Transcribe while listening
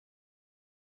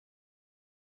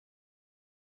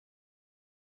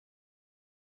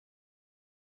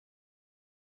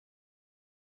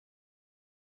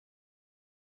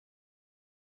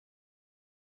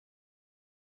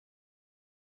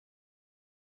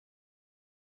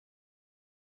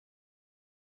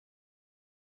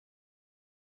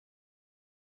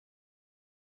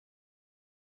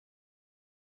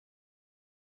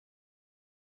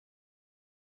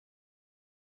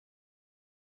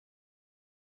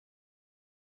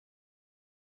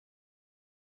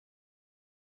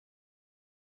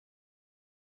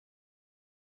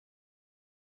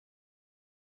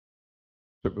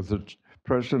with the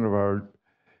president of our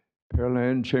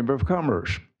Pearland Chamber of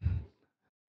Commerce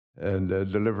and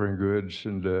delivering goods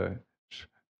and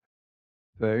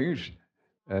things.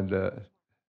 And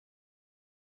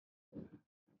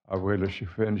I'll wait till she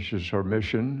finishes her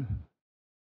mission.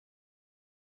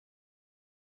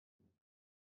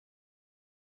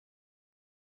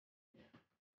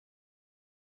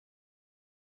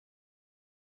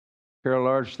 Carol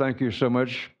Arch, thank you so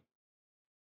much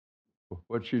for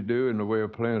what you do in the way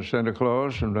of playing Santa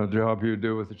Claus and the job you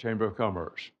do with the Chamber of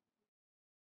Commerce.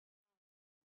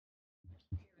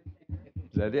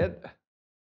 Is that it?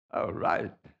 All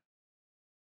right.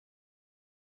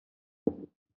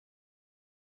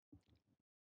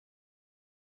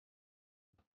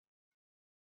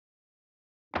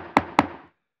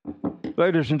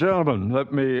 Ladies and gentlemen,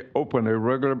 let me open a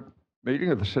regular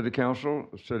meeting of the City Council,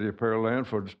 the City of Pearland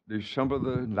for December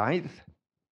the 9th,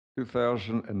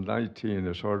 2019.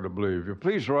 It's hard to believe. If you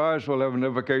please rise, we'll have an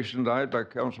invocation tonight by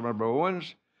Councilmember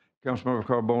Owens. Councilmember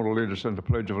Carbone will lead us in the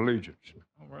Pledge of Allegiance.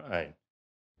 All right.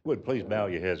 Would please bow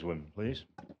your heads with me, please.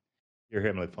 Dear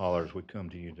Heavenly Father, as we come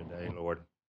to you today, Lord,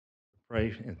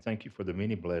 pray and thank you for the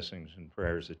many blessings and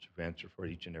prayers that you've answered for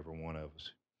each and every one of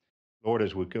us. Lord,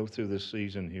 as we go through this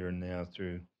season here and now,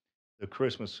 through the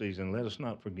Christmas season, let us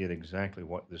not forget exactly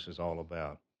what this is all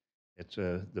about. It's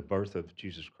the birth of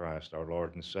Jesus Christ, our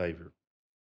Lord and Savior.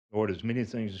 Lord, as many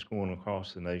things is going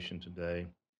across the nation today,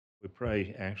 we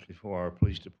pray actually for our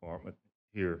police department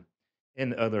here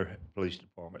and other police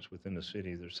departments within the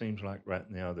city. There seems like right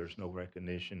now there's no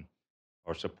recognition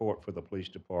or support for the police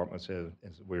departments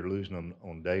as we're losing them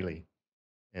on daily.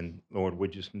 And Lord, we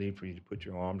just need for you to put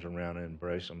your arms around and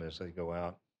embrace them as they go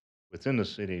out within the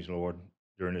cities, Lord,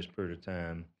 during this period of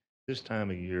time. This time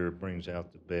of year brings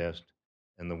out the best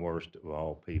and the worst of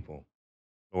all people.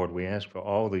 Lord, we ask for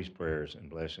all these prayers and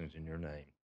blessings in your name.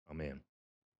 Amen.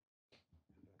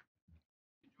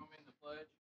 Join me in the pledge.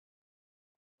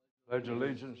 Pledge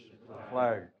allegiance to the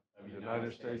flag of the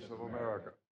United States of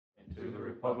America and to the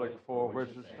republic for which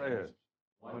it stands,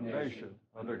 one nation,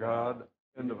 under God,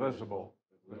 indivisible,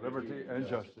 with liberty and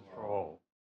justice for all.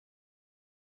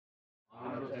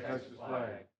 Honor the Texas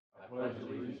flag. I pledge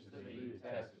allegiance to thee,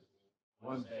 Texas,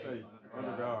 one state,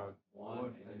 under God,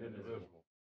 one and indivisible.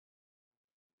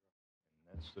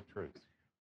 And that's the truth.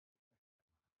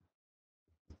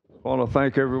 I want to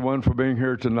thank everyone for being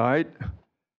here tonight.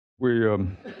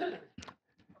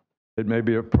 It may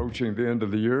be approaching the end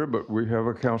of the year, but we have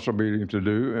a council meeting to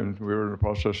do, and we're in the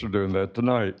process of doing that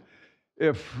tonight.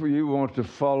 If you want to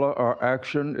follow our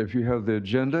action, if you have the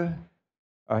agenda,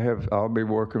 I'll be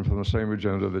working from the same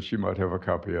agenda that you might have a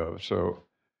copy of. So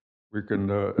we can,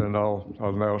 and I'll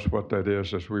announce what that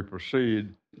is as we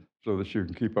proceed so that you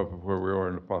can keep up with where we are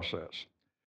in the process.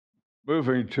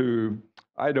 Moving to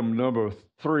item number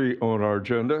 3 on our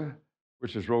agenda,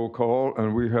 which is roll call,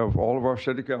 and we have all of our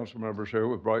city council members here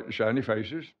with bright and shiny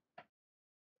faces.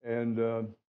 And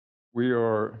we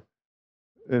are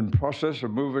in process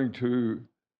of moving to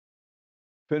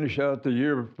finish out the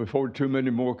year before too many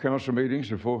more council meetings,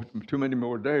 before too many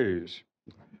more days.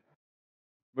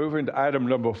 Moving to item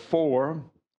number 4,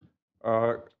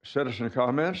 citizen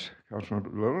comments.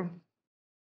 Councilmember Little.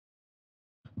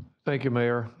 Thank you,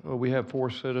 Mayor. We have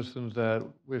 4 citizens that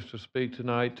wish to speak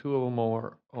tonight. 2 of them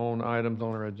are on items on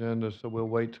our agenda, so we'll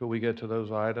wait till we get to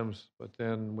those items. But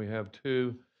then we have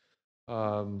 2.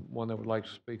 One that would like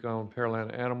to speak on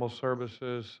Pearland Animal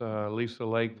Services. Lisa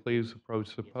Lake, please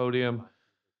approach the podium.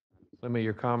 Limit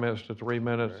your comments to 3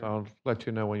 minutes. I'll let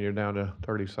you know when you're down to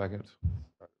 30 seconds.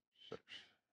 6.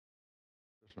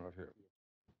 This one right here.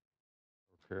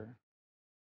 Okay.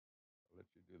 I'll let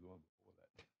you do the one before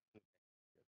that.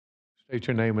 State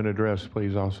your name and address,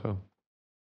 please, also.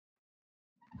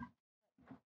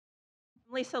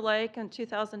 Lisa Lake in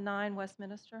 2009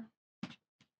 Westminster.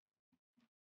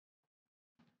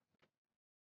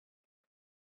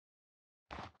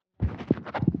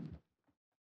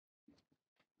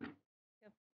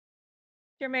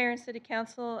 Dear Mayor and City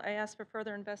Council, I ask for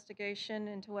further investigation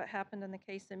into what happened in the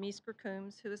case of Meesker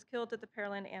Coombs, who was killed at the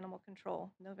Pearland Animal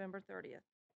Control, November 30th.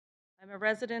 I'm a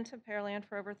resident of Pearland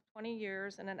for over 20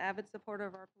 years and an avid supporter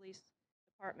of our police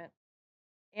department.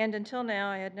 And until now,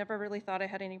 I had never really thought I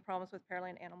had any problems with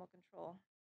Pearland Animal Control.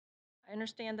 I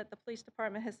understand that the police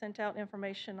department has sent out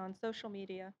information on social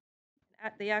media.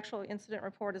 The actual incident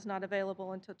report is not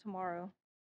available until tomorrow.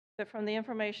 But from the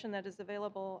information that is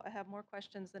available, I have more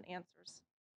questions than answers.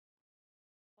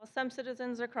 While some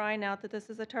citizens are crying out that this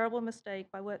is a terrible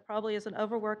mistake by what probably is an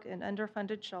overworked and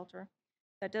underfunded shelter,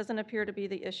 that doesn't appear to be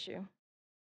the issue.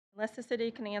 Unless the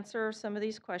city can answer some of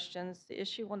these questions, the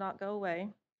issue will not go away,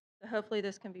 but hopefully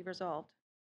this can be resolved.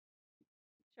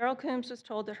 Cheryl Coombs was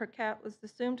told that her cat was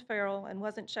assumed feral and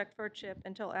wasn't checked for a chip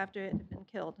until after it had been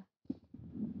killed.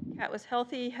 The cat was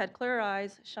healthy, had clear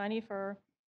eyes, shiny fur,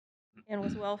 and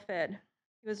was well fed.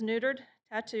 He was neutered,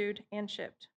 tattooed, and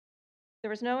chipped. There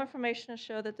was no information to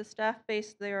show that the staff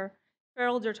based their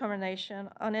feral determination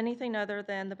on anything other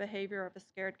than the behavior of a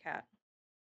scared cat.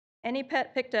 Any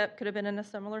pet picked up could have been in a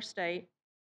similar state,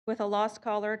 with a lost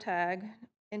collar or tag,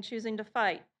 and choosing to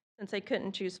fight since they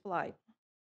couldn't choose flight.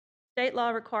 State law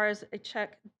requires a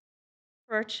check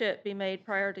for a chip be made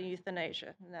prior to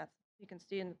euthanasia, and that's, you can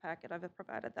see in the packet, I've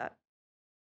provided that.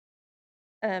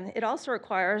 It also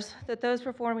requires that those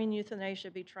performing euthanasia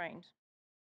be trained.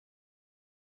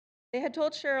 They had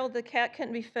told Cheryl the cat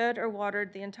couldn't be fed or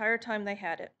watered the entire time they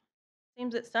had it.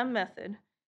 Seems that some method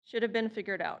should have been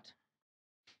figured out.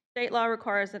 State law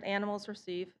requires that animals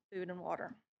receive food and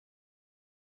water.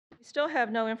 We still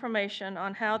have no information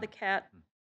on how the cat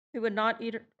who would not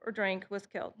eat or drink was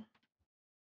killed.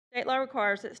 State law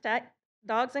requires that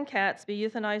dogs and cats be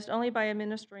euthanized only by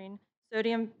administering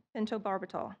sodium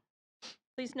pentobarbital.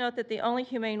 Please note that the only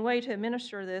humane way to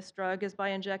administer this drug is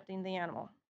by injecting the animal.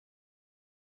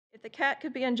 If the cat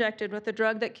could be injected with the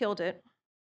drug that killed it,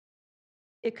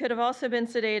 it could have also been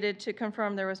sedated to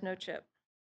confirm there was no chip.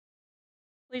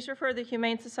 Please refer to the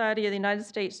Humane Society of the United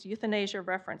States Euthanasia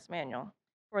Reference Manual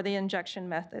for the injection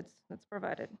methods that's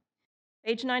provided.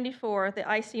 Page 94, the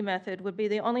IC method would be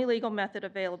the only legal method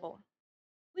available.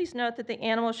 Please note that the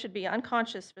animal should be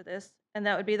unconscious for this, and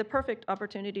that would be the perfect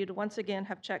opportunity to once again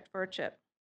have checked for a chip.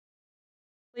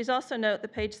 Please also note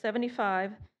that page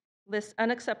 75 lists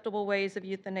unacceptable ways of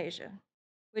euthanasia,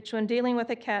 which when dealing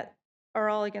with a cat are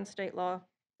all against state law,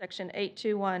 section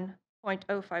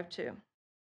 821.052.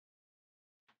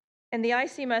 In the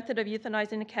IC method of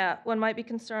euthanizing a cat, one might be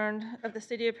concerned of the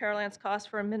City of Pearland's cost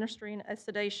for administering a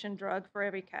sedation drug for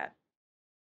every cat.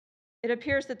 It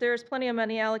appears that there is plenty of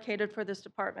money allocated for this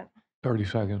department. 30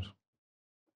 seconds.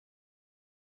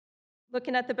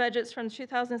 Looking at the budgets from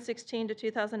 2016 to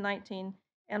 2019,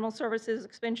 animal services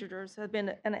expenditures have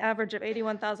been an average of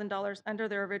 $81,000 under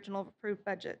their original approved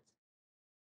budgets.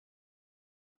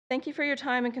 Thank you for your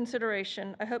time and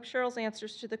consideration. I hope Cheryl's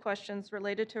answers to the questions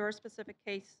related to her specific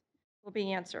case will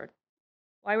be answered.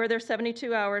 Why were there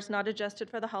 72 hours not adjusted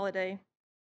for the holiday?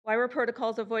 Why were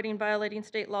protocols avoiding violating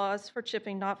state laws for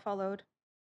chipping not followed?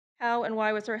 How and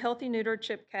why was her healthy, neutered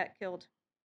chip cat killed?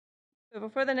 So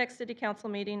before the next City Council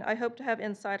meeting, I hope to have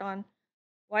insight on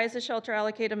why is the shelter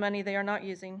allocated money they are not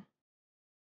using?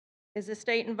 Is the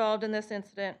state involved in this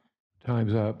incident?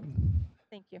 Time's up.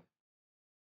 Thank you.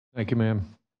 Thank you, ma'am.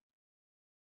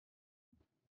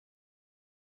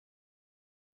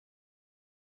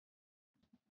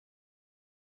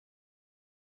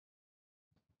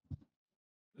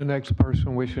 The next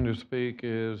person wishing to speak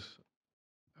is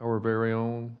our very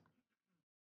own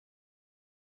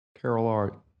Carol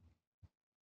Art.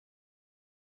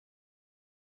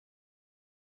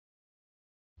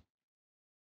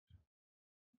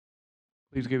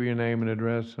 Please give your name and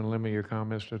address and limit your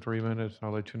comments to 3 minutes. I'll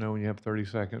let you know when you have 30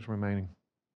 seconds remaining.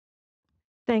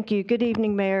 Thank you. Good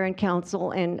evening, Mayor and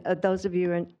Council, and those of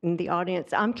you in the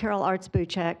audience. I'm Carol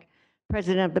Arts-Buchek,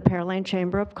 President of the Pearland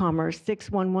Chamber of Commerce,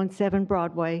 6117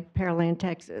 Broadway, Pearland,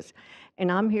 Texas.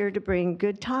 And I'm here to bring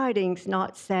good tidings,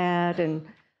 not sad and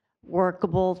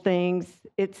workable things.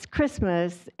 It's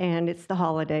Christmas and it's the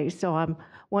holidays, so I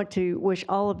want to wish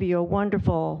all of you a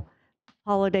wonderful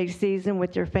holiday season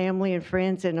with your family and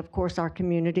friends, and of course our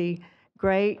community.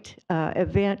 Great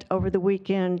event over the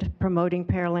weekend promoting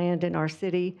Pearland in our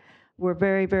city. We're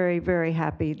very, very, very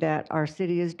happy that our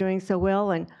city is doing so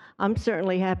well, and I'm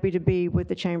certainly happy to be with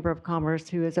the Chamber of Commerce,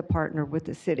 who is a partner with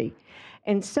the city.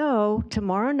 And so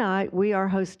tomorrow night we are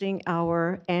hosting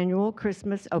our annual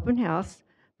Christmas open house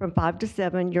from 5 to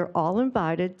 7. You're all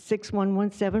invited,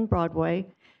 6117 Broadway.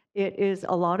 It is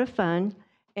a lot of fun.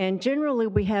 And generally,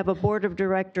 we have a board of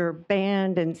director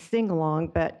band and sing-along,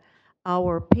 but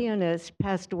our pianist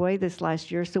passed away this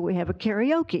last year, so we have a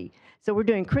karaoke. So we're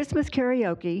doing Christmas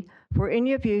karaoke for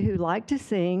any of you who like to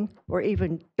sing or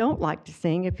even don't like to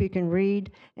sing. If you can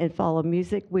read and follow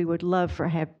music, we would love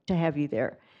to have you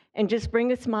there. And just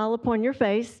bring a smile upon your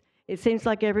face. It seems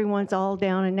like everyone's all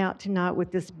down and out tonight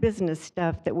with this business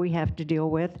stuff that we have to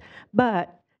deal with.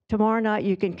 But tomorrow night,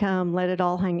 you can come, let it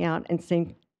all hang out, and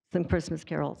sing some Christmas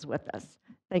carols with us.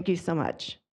 Thank you so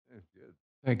much.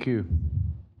 Thank you.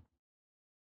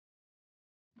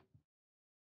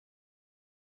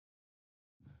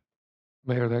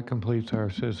 Mayor, that completes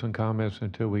our citizen comments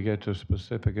until we get to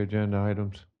specific agenda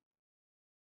items.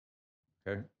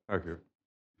 Okay, thank you.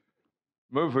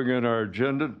 Moving in our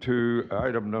agenda to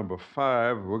item number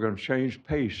 5, we're going to change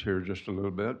pace here just a little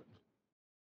bit.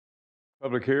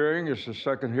 Public hearing is the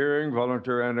second hearing,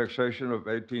 voluntary annexation of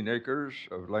 18 acres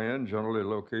of land generally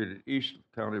located east of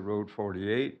County Road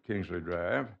 48, Kingsley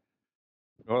Drive,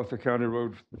 north of County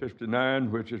Road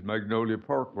 59, which is Magnolia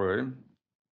Parkway,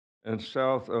 and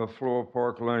south of Floral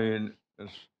Park Lane and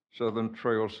Southern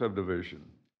Trail Subdivision,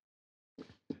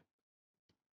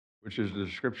 which is the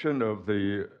description of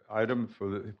the item for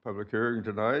the public hearing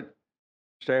tonight.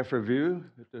 Staff review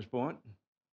at this point.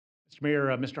 Mr. Mayor,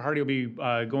 Mr. Hardy will be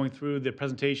going through the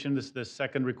presentation. This is the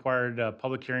second required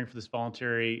public hearing for this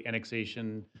voluntary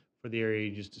annexation for the area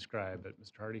you just described. But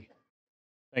Mr. Hardy.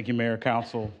 Thank you, Mayor,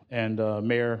 Council, and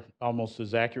Mayor, almost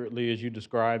as accurately as you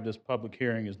described, this public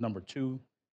hearing is number 2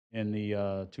 in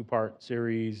the two-part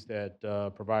series that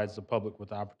provides the public with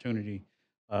the opportunity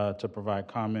to provide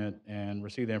comment and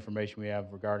receive the information we have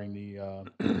regarding the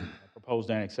proposed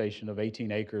annexation of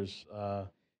 18 acres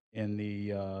in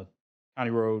the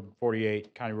County Road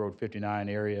 48, County Road 59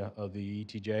 area of the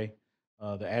ETJ.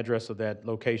 The address of that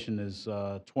location is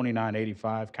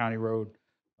 2985 County Road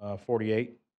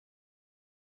 48.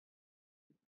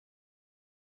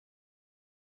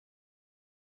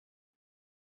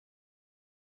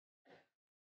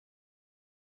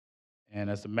 And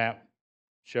as the map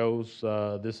shows,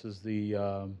 this is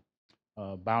the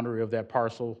boundary of that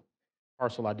parcel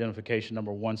identification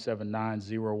number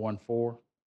 179014.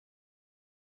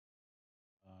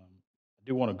 I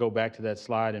do want to go back to that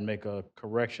slide and make a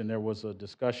correction. There was a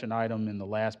discussion item in the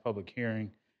last public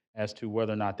hearing as to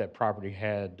whether or not that property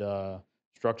had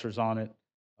structures on it.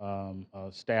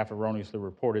 Staff erroneously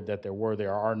reported that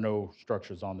there are no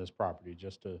structures on this property,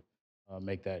 just to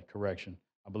make that correction.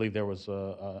 I believe there was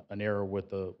an error with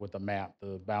the map.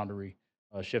 The boundary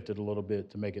shifted a little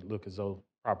bit to make it look as though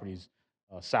properties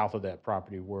south of that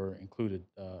property were included,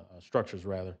 structures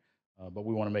rather. But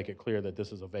we want to make it clear that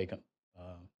this is vacant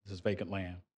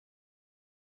land.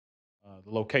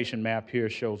 The location map here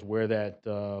shows where that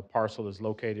parcel is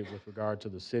located with regard to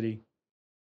the city.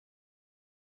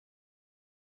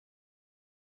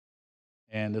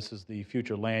 And this is the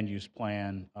future land use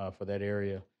plan for that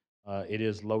area. It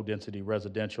is low-density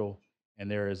residential,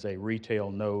 and there is a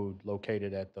retail node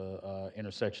located at the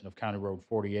intersection of County Road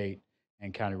 48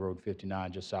 and County Road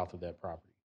 59, just south of that property.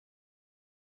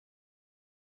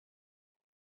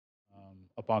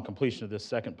 Upon completion of this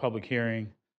second public hearing,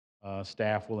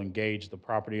 staff will engage the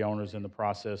property owners in the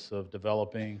process of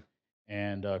developing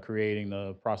and creating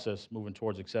the process moving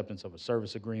towards acceptance of a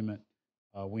service agreement.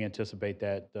 We anticipate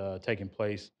that taking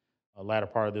place latter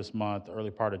part of this month,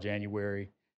 early part of January.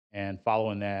 And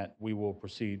following that, we will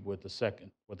proceed with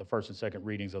the first and second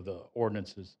readings of the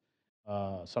ordinances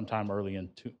sometime early in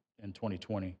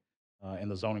 2020, and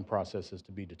the zoning process is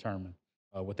to be determined.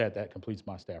 With that, that completes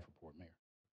my staff report, Mayor.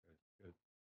 Good.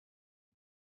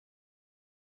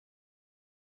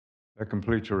 That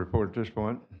completes your report at this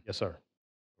point. Yes, sir.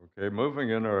 Okay,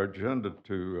 moving in our agenda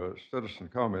to citizen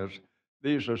comments.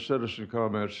 These are citizen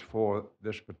comments for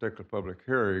this particular public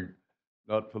hearing,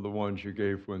 not for the ones you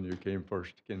gave when you came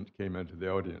into the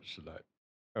audience tonight.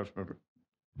 Councilmember.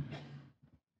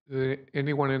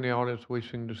 Anyone in the audience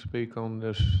wishing to speak on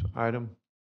this item?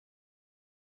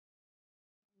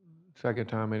 Second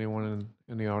time, anyone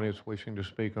in the audience wishing to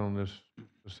speak on this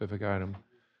specific item?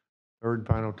 Third and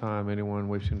final time, anyone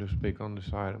wishing to speak on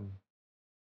this item?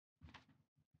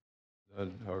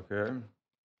 None. Okay.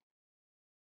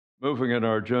 Moving in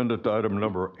our agenda to item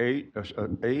number 8,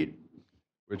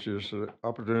 which is the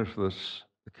opportunity for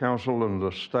the council and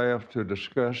the staff to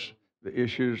discuss the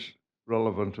issues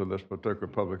relevant to this particular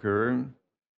public hearing.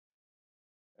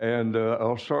 And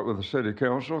I'll start with the City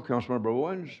Council. Councilmember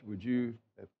Owens, would you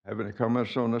have any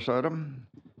comments on this item?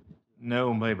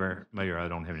 No, Mayor, I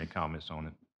don't have any comments on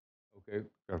it. Okay.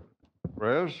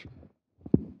 Perez?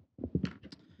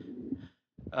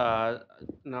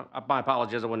 No, my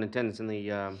apologies. I wasn't in attendance in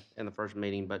the first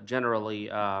meeting, but generally,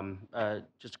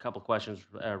 just a couple of questions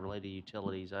related to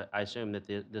utilities. I assume that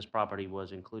this property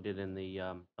was included in the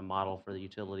model for the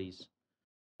utilities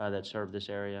that serve this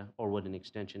area, or would an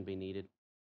extension be needed?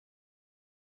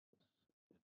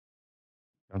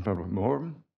 Councilmember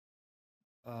Moore?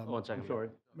 One second. I'm sorry.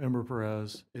 Member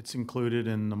Perez, it's included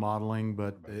in the modeling,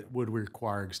 but it would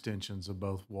require extensions of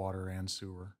both water and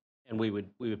sewer. And we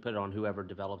would put it on whoever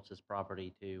develops this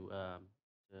property to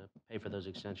pay for those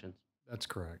extensions. That's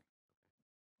correct.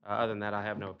 Other than that, I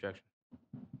have no objection.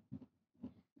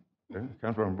 Okay.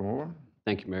 Councilmember Moore?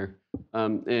 Thank you, Mayor.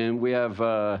 And we have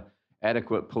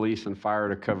adequate police and fire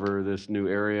to cover this new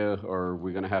area, or are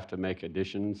we going to have to make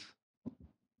additions?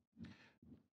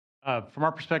 From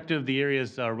our perspective, the area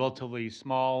is relatively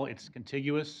small. It's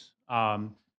contiguous.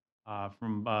 From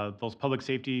those public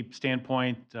safety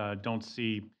standpoint, don't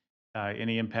see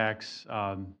any impacts.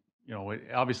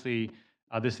 Obviously,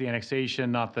 this is the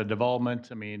annexation, not the development.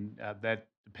 I mean, that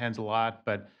depends a lot,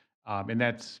 but in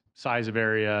that size of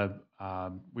area,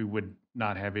 we would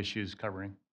not have issues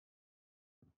covering.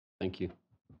 Thank you.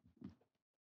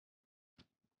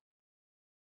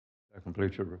 That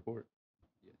completes your report.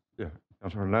 Yeah.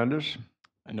 Councilman Hernandez?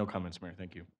 No comments, Mayor.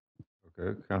 Thank you.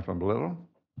 Okay. Councilman Little?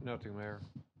 Nothing, Mayor.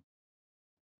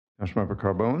 Councilmember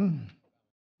Carbone?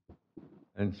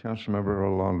 And Councilmember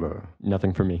Rolando?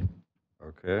 Nothing for me.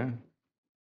 Okay.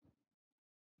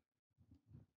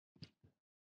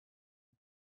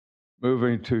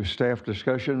 Moving to staff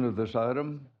discussion of this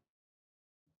item.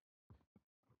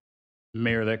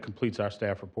 Mayor, that completes our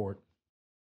staff report.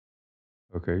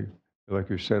 Okay. Feel like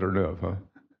you said enough, huh?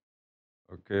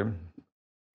 Okay.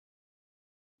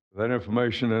 With that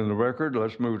information in the record,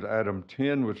 let's move to item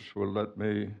 10, which will let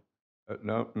me, at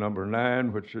number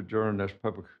 9, which adjourn this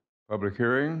public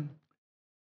hearing,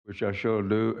 which I shall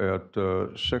do at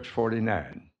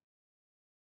 6:49.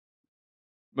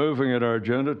 Moving at our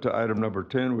agenda to item number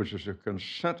 10, which is a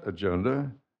consent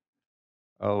agenda,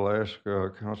 I'll ask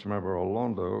Councilmember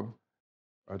Rolando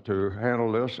to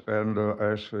handle this and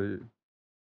ask the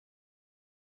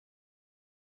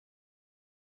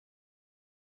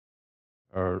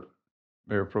our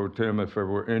Mayor Pro Tem if there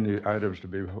were any items to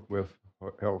be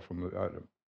withheld from the item.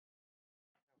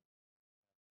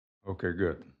 Okay,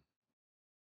 good.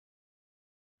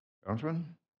 Councilman?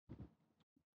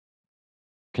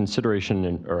 Consideration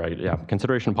and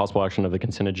possible action of the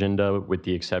consent agenda with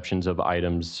the exceptions of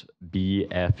items B,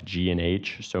 F, G, and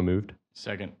H. So moved.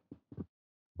 Second.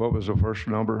 What was the first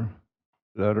letter?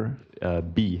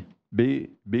 B, B,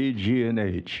 G, and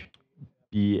H.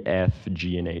 B, F,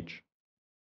 G, and H.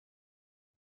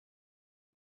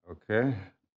 Okay.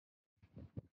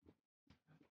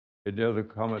 Any other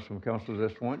comments from council at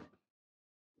this point?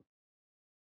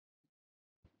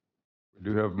 We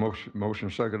do have motion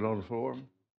second on the floor.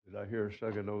 Did I hear a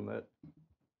second on that?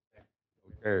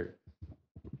 Okay.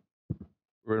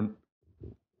 We're in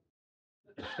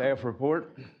staff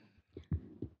report.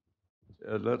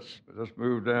 Let's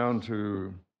move down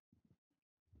to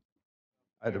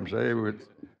items A with.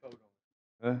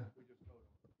 Yeah.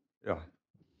 Okay.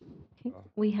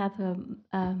 We have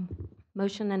a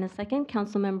motion and a second.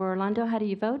 Councilmember Orlando, how do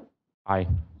you vote? Aye.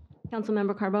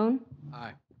 Councilmember Carbone?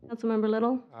 Aye. Councilmember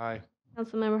Little? Aye.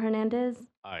 Councilmember Hernandez?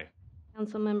 Aye.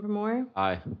 Councilmember Moore?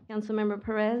 Aye. Councilmember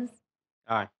Perez?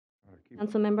 Aye.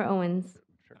 Councilmember Owens?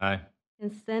 Aye.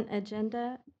 Consent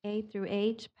agenda A through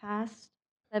H passed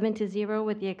 7-0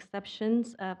 with the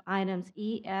exceptions of items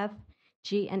E, F,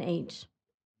 G, and H.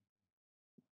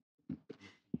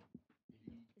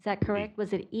 Is that correct?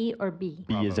 Was it E or B?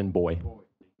 B is in boy.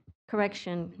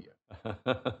 Correction,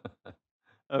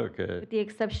 Okay. with the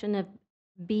exception of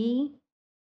B,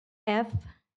 F,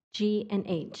 G, and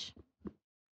H.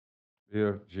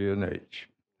 B, G, and H.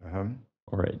 All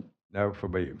right. Now for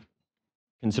B.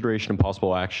 Consideration and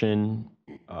possible action.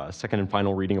 Second and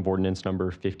final reading of ordinance number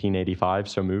 1585.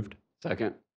 So moved.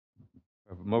 Second.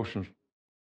 Have a motion.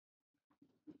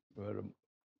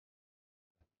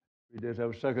 We did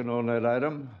have a second on that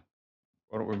item.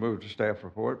 Why don't we move to staff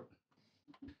report?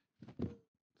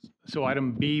 So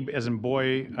item B, as in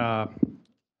boy,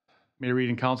 Mayor Reed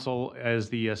and Council, as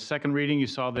the second reading, you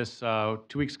saw this 2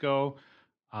 weeks ago.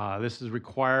 This is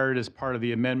required as part of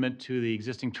the amendment to the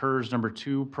existing TERS number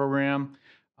 2 program.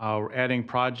 We're adding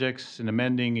projects and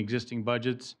amending existing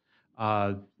budgets.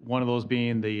 One of those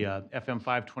being the FM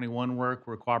 521 work.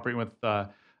 We're cooperating with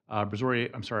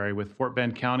with Fort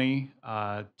Bend County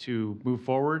to move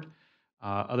forward.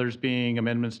 Others being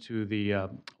amendments to the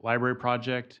library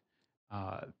project.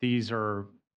 These are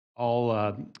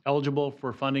all eligible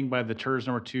for funding by the TERS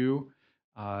number 2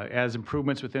 as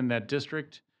improvements within that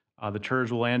district. The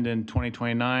TERS will end in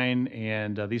 2029,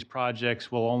 and these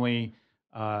projects will only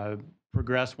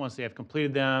progress once they have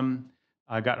completed them,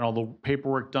 gotten all the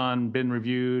paperwork done, been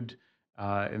reviewed,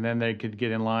 and then they could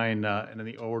get in line and in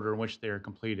the order in which they are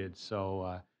completed.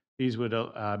 So these would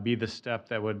be the step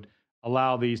that would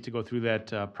allow these to go through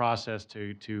that process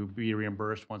to be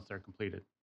reimbursed once they're completed.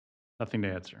 Nothing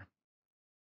to add, sir.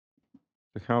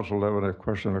 The council have a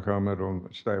question or comment on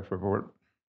the staff report?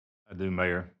 I do,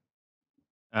 Mayor.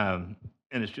 And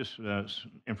it's just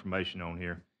some information on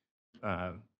here.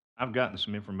 I've gotten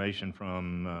some information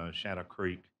from Shadow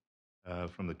Creek,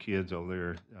 from the kids over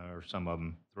there, or some of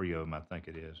them, 3 of them, I think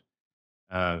it is.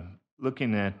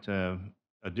 Looking at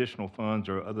additional funds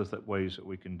or other ways that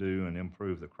we can do and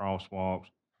improve the crosswalks.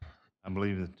 I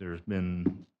believe that there's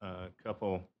been a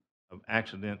couple of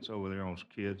accidents over there on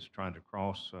kids trying to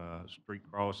cross street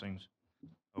crossings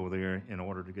over there in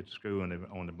order to get to school, and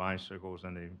on the bicycles,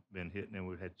 and they've been hitting, and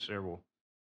we've had several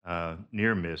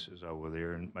near misses over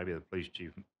there, and maybe the police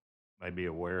chief may be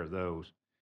aware of those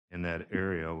in that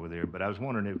area over there. But I was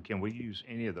wondering if can we use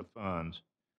any of the funds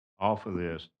off of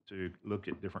this to look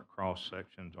at different cross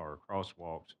sections or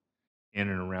crosswalks in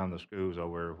and around the schools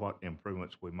over there, what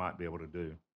improvements we might be able to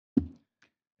do.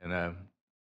 And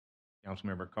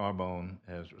Councilmember Carbone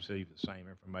has received the same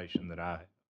information that I.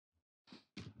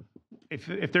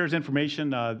 If there's information,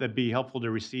 that'd be helpful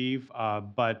to receive.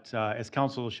 But as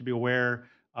council should be aware,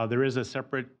 there is a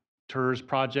separate TERS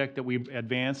project that we've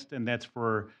advanced, and that's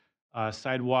for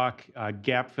sidewalk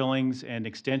gap fillings and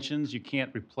extensions. You can't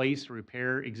replace or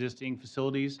repair existing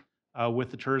facilities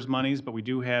with the TERS monies, but we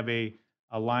do have a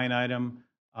line item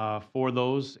for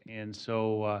those. And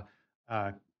so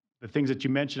the things that you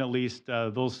mentioned, at least,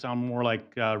 those sound more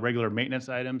like regular maintenance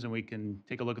items, and we can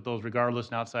take a look at those regardless.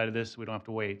 And outside of this, we don't have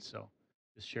to wait. So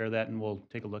just share that, and we'll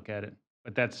take a look at it.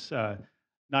 But that's, I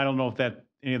don't know if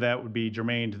any of that would be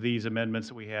germane to these amendments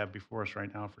that we have before us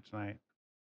right now for tonight.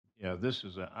 Yeah, this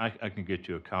is, I can get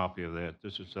you a copy of that.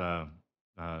 This is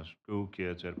school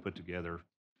kids that have put together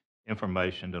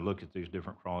information to look at these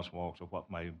different crosswalks of what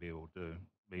may be able to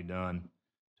be done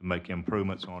to make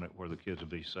improvements on it where the kids will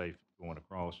be safe going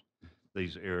across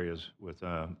these areas with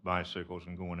bicycles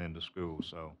and going into school.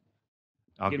 So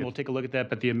Again, we'll take a look at that,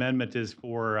 but the amendment is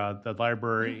for the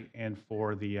library and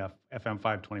for the FM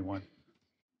 521.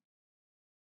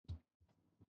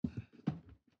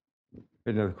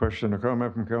 Any other question or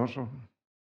comment from council?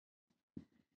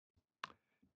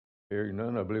 Hearing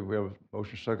none, I believe we have a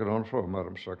motion second on the floor,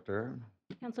 Madam Secretary.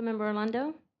 Councilmember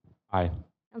Orlando? Aye.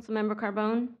 Councilmember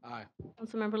Carbone? Aye.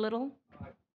 Councilmember Little?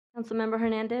 Councilmember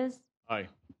Hernandez? Aye.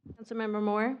 Councilmember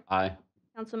Moore? Aye.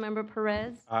 Councilmember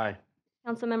Perez? Aye.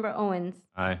 Councilmember Owens?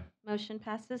 Aye. Motion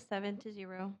passes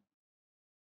 7-0.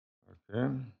 Okay.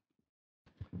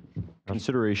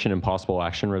 Consideration and possible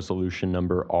action resolution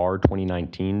number R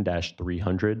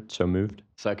 2019-300. So moved.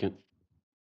 Second.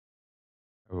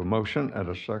 I have a motion and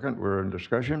a second. We're in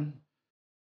discussion.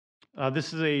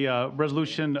 This is a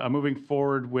resolution moving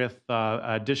forward with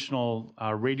additional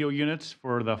radio units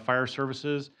for the fire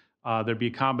services. There'd be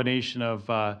a combination of,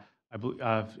 I believe,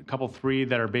 a couple, three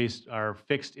that are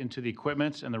fixed into the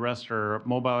equipment, and the rest are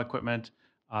mobile equipment.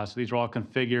 So these are all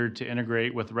configured to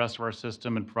integrate with the rest of our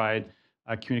system and provide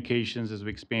communications as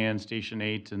we expand Station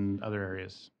 8 and other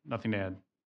areas. Nothing to add.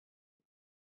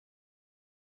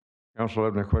 Council,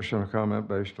 have any question or comment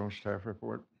based on staff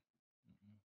report?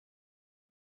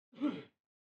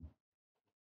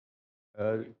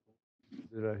 Did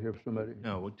I hear somebody?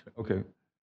 No, Okay.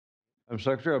 Madam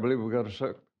Secretary, I believe we got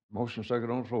a motion second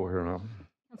on the floor here now.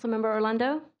 Councilmember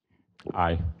Orlando?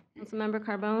 Aye. Councilmember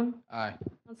Carbone? Aye.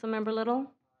 Councilmember Little?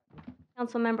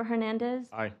 Councilmember Hernandez?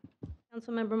 Aye.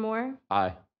 Councilmember Moore?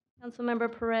 Aye.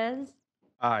 Councilmember Perez?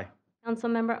 Aye.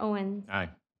 Councilmember Owens? aye.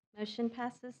 Motion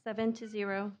passes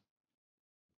 7-0.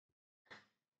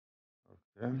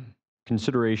 Okay.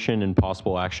 Consideration and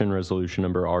possible action resolution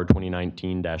number R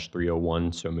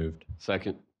 2019-301. So moved.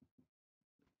 Second.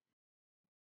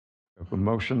 Have a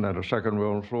motion and a second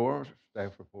on the floor.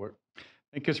 Staff report.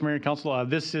 Thank you, Mr. Mayor and Council.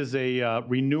 This is a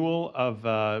renewal of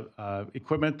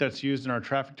equipment that's used in our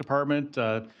traffic department,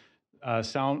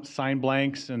 sign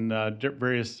blanks and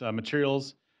various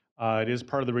materials. It is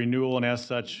part of the renewal, and as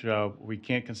such, we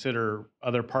can't consider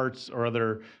other parts or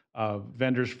other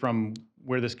vendors from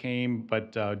where this came,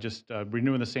 but just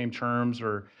renewing the same terms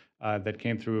or that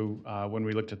came through when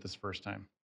we looked at this first time.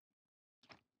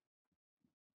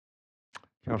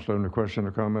 Council, any question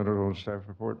or comment on the staff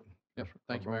report? Yep,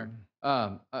 thank you, Mayor.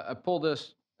 I pulled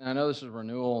this, and I know this is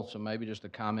renewal, so maybe just a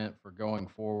comment for going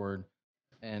forward.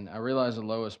 And I realize the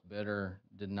lowest bidder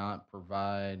did not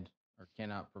provide or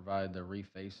cannot provide the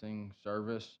refacing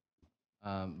service,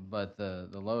 but the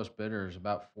lowest bidder is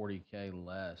about $40K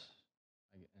less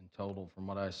in total from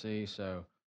what I see. So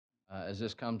as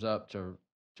this comes up to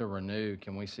renew,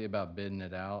 can we see about bidding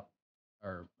it out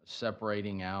or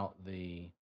separating out the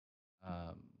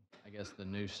I guess the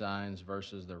new signs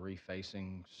versus the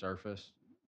refacing surface?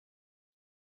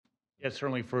 Yeah,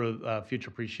 certainly for future,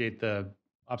 appreciate the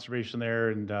observation there,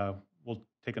 and we'll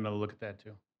take another look at that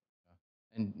too.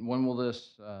 And when will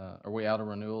this, are we out of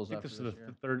renewals I think after this this is year?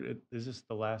 the third, is this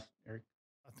the last, Eric?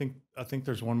 I think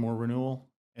there's one more renewal.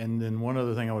 And then one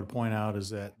other thing I would point out is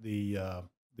that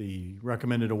the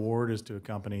recommended award is to a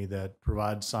company that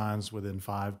provides signs within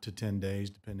 5 to 10 days,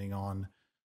 depending on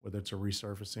whether it's a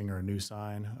resurfacing or a new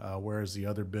sign, whereas the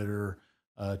other bidder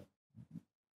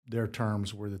their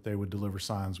terms were that they would deliver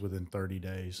signs within 30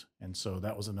 days. And so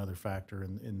that was another factor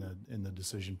in the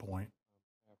decision point.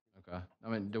 Okay. I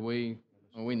mean,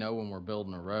 we know when we're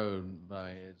building a road, do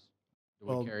we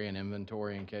Well- carry an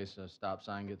inventory in case a stop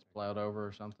sign gets plowed over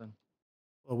or something?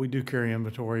 Well, we do carry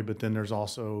inventory, but then there's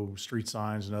also street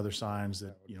signs and other signs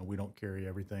that, we don't carry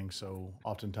everything. So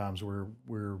oftentimes we're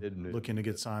looking to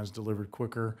get signs delivered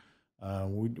quicker.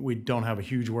 We don't have a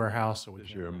huge warehouse, so we This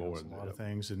can't year more warehouse than a lot of that.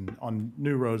 things. And on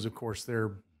new roads, of course, they're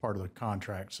part of the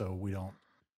contract, so we don't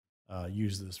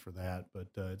use this for that, but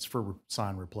it's for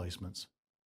sign replacements.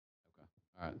 Okay.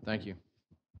 All right. Thank you.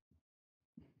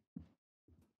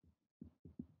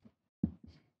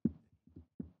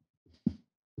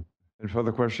 Any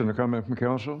further question or comment from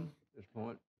council at this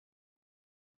point?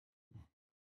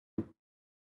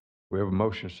 We have a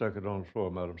motion second on the floor,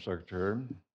 Madam Secretary.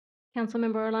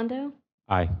 Councilmember Orlando?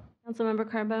 Aye. Councilmember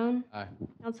Carbone? Aye.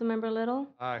 Councilmember Little?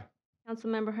 Aye.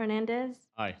 Councilmember Hernandez?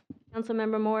 Aye.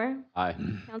 Councilmember Moore? Aye.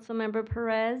 Councilmember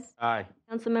Perez? Aye.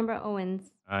 Councilmember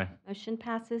Owens? Aye. Motion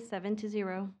passes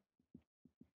 7-0.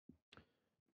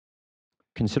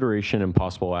 Consideration and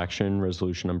possible action,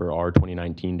 resolution number R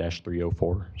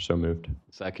 2019-304. So moved.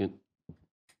 Second.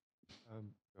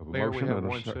 Have a Mayor, we motion have and a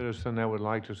one sec- citizen that would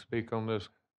like to speak on this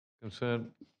consent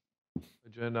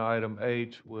agenda item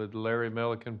H. Would Larry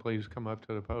Milliken please come up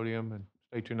to the podium and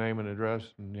state your name and address,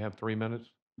 and you have 3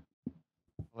 minutes.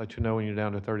 I'll let you know when you're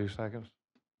down to 30 seconds.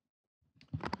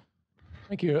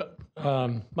 Thank you.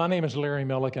 My name is Larry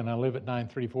Milliken. I live at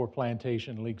 934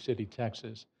 Plantation, League City,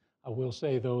 Texas. I will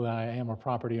say, though, that I am a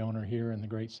property owner here in the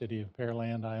great city of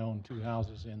Pearland. I own 2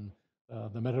 houses in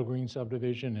the Meadow Green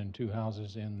subdivision and 2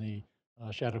 houses in the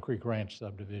Shadow Creek Ranch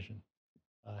subdivision.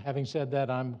 Having said that,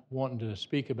 I'm wanting to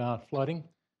speak about flooding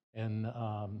and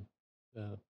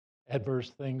the adverse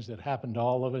things that happened to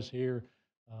all of us here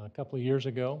a couple of years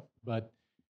ago. But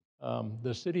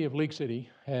the city of League City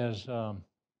has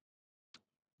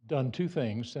done 2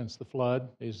 things since the flood,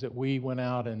 is that we went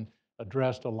out and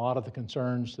addressed a lot of the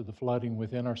concerns to the flooding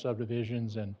within our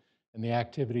subdivisions and the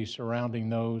activities surrounding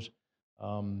those.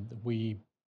 We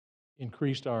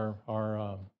increased our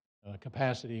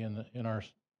capacity in our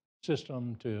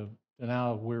system to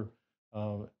now we're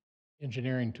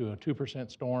engineering to a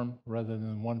 2% storm rather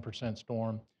than 1%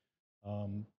 storm.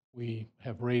 We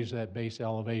have raised that base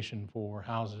elevation for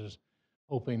houses,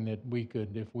 hoping that we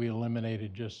could, if we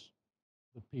eliminated just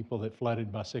the people that flooded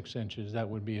by 6 inches, that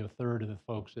would be a third of the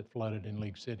folks that flooded in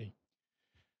League City.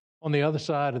 On the other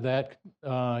side of that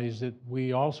is that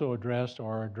we also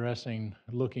are addressing,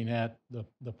 looking at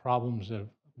the problems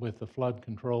with the flood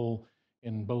control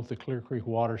in both the Clear Creek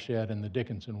watershed and the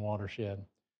Dickinson watershed.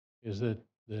 Is that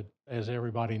as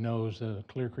everybody knows, the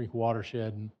Clear Creek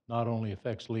watershed not only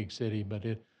affects League City, but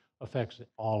it affects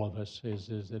all of us. Is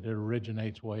that it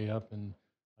originates way up, and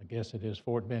I guess it is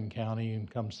Fort Bend County and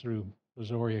comes through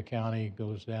Brazoria County,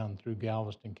 goes down through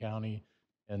Galveston County,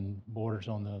 and borders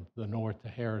on the north to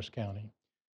Harris County.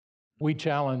 We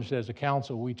challenged, as a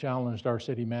council, our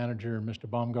city manager, Mr.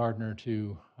 Baumgartner,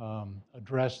 to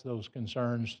address those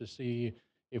concerns to see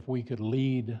if we could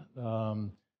lead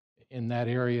in that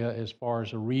area as far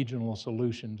as a regional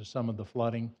solution to some of the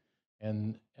flooding.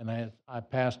 And I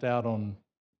passed out on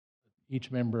each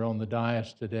member on the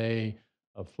dais today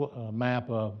a map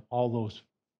of all those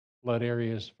flood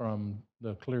areas from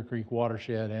the Clear Creek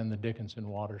watershed and the Dickinson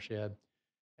watershed.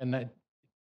 And that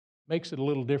makes it a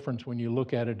little difference when you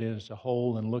look at it as a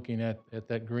whole and looking at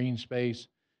that green space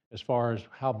as far as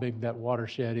how big that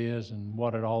watershed is and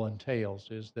what it all entails.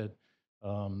 Is that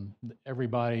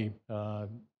everybody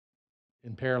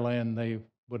in Pearland, they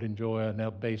would enjoy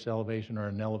a base elevation or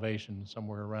an elevation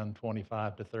somewhere around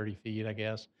 25 to 30 feet, I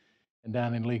guess. And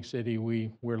down in League City,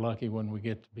 we're lucky when we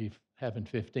get to be having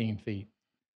 15 feet.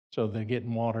 So the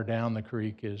getting water down the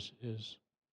creek is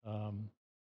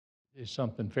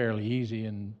something fairly easy.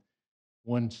 And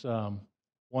once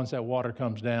that water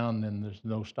comes down, then there's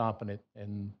no stopping it.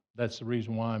 And that's the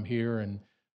reason why I'm here. And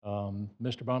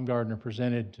Mr. Baumgartner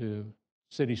presented to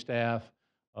city staff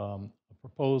a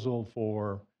proposal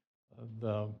for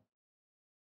the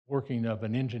working of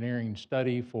an engineering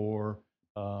study for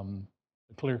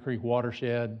the Clear Creek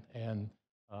watershed. And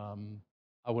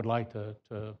I would like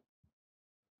to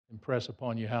impress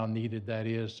upon you how needed that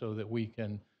is so that we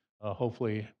can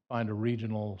hopefully find a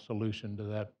regional solution to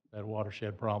that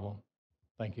watershed problem.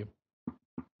 Thank you.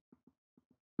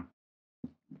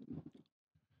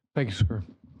 Thank you, sir.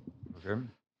 Okay.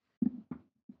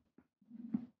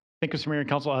 Thank you, Mr. Mayor and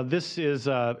Council. This is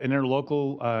an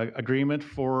interlocal agreement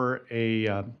for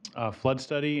a flood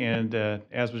study, and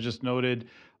as was just noted,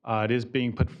 it is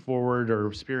being put forward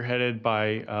or spearheaded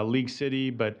by League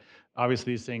City, but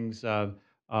obviously these things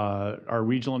are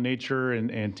regional in nature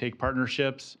and take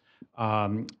partnerships.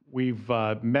 We've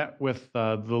met with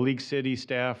the League City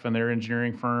staff and their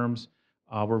engineering firms.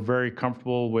 We're very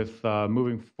comfortable with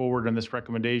moving forward on this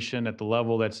recommendation at the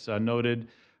level that's noted,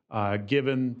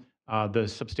 given the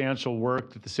substantial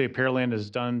work that the City of Pearland has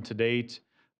done to date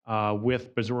with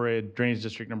Missouri Drainage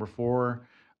District Number 4.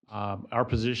 Our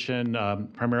position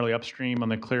primarily upstream on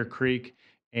the Clear Creek,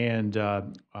 and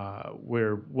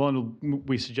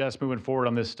we suggest moving forward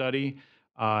on this study,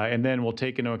 and then we'll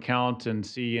take into account and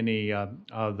see any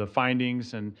of the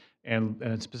findings and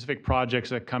specific projects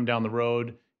that come down the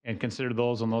road and consider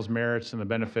those on those merits and the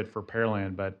benefit for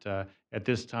Pearland. But at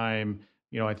this time,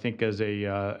 I think as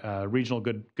a regional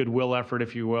goodwill effort,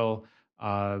 if you will,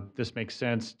 this makes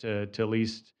sense to at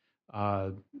least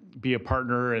be a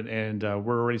partner, and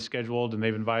we're already scheduled, and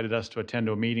they've invited us to attend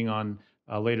to a meeting on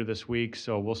later this week.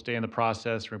 So we'll stay in the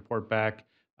process, report back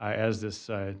as this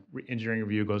engineering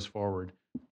review goes forward.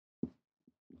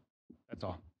 That's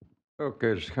all.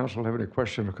 Okay, does council have any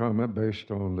question or comment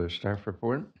based on the staff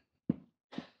report?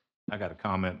 I got a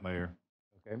comment, Mayor.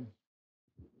 Okay.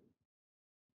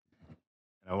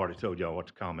 I already told y'all what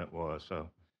the comment was, so.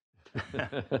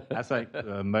 I think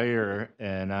the mayor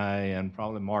and I, and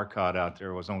probably Marcotte out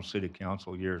there, was on city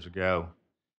council years ago,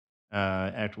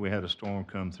 after we had a storm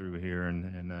come through here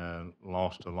and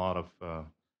lost a lot of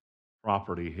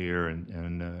property here,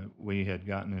 and we had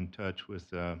gotten in touch with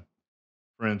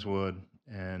Friendswood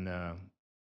and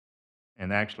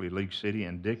actually League City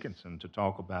and Dickinson to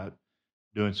talk about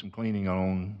doing some cleaning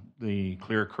on the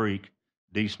Clear Creek,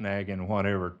 desnagging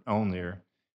whatever on there,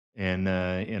 and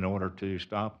in order to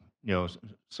stop,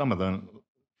 some of the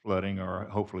flooding or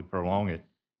hopefully prolong it,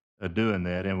 doing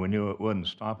that. And we knew it wouldn't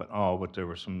stop at all, but there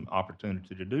was some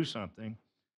opportunity to do something.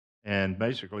 And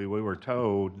basically, we were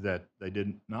told that they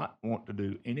did not want to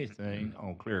do anything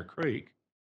on Clear Creek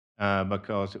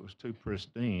because it was too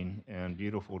pristine and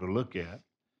beautiful to look at.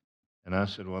 And I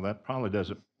said, well, that probably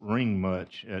doesn't ring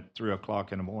much at 3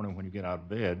 o'clock in the morning when you get out of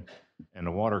bed and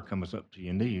the water comes up to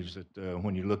your knees, that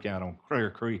when you look out on Clear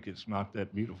Creek, it's not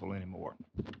that beautiful anymore.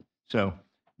 So,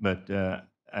 but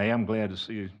I am glad to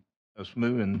see us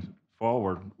moving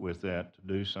forward with that to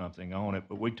do something on it.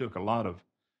 But we took a lot of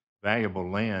valuable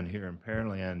land here in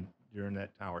Pearland during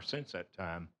that time, or since that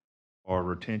time, or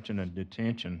retention and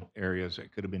detention areas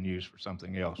that could have been used for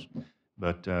something else.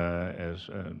 But as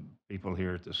people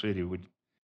here at the city,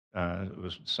 it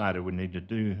was decided we need to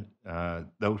do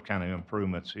those kind of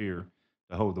improvements here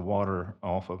to hold the water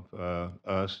off of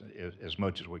us as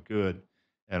much as we could,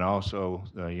 and also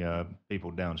the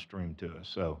people downstream to us.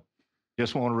 So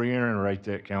just want to reiterate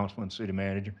that, Councilman, City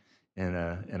Manager,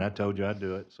 and I told you I'd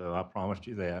do it, so I promised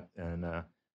you that. And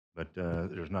but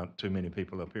there's not too many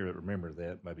people up here that remember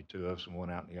that, maybe two of us and one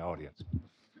out in the audience.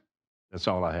 That's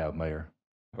all I have, Mayor.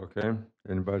 Okay.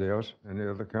 Anybody else? Any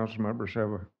other council members have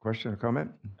a question or comment?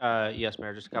 Yes,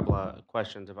 Mayor, just a couple of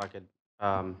questions, if I could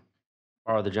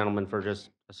borrow the gentleman for just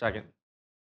a second.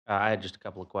 I had just a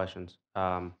couple of questions.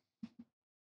 No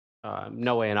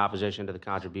way in opposition to the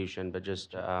contribution, but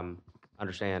just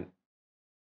understand.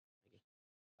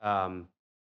 So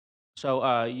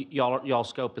y'all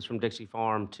scope is from Dixie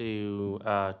Farm to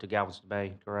Galveston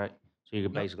Bay, correct? So you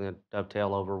could basically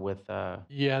dovetail over with.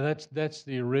 Yeah, that's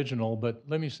the original, but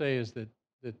let me say is that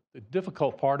the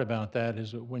difficult part about that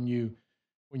is that when you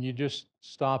just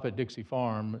stop at Dixie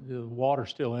Farm, the water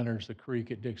still enters the creek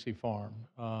at Dixie Farm.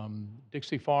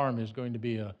 Dixie Farm is going to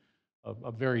be a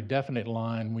very definite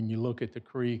line when you look at the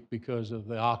creek because of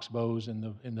the oxbows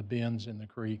and the bends in the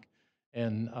creek.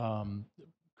 And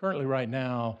currently, right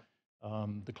now,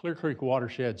 the Clear Creek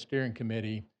Watershed Steering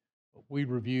Committee, we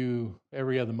review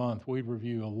every other month. We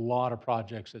review a lot of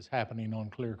projects that's happening on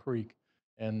Clear Creek,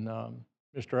 and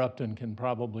Mr. Upton can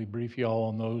probably brief you all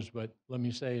on those. But let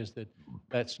me say is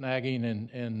that snagging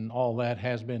and all that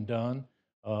has been done.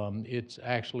 It's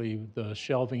actually the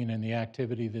shelving and the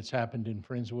activity that's happened in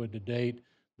Friendswood to date.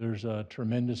 There's a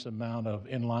tremendous amount of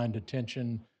inline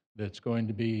detention that's going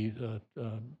to be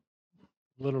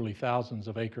literally thousands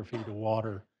of acre feet of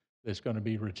water that's going to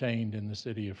be retained in the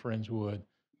city of Friendswood.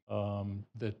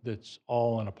 That's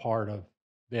all in a part of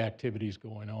the activities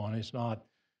going on. It's not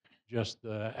just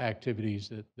the activities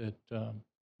that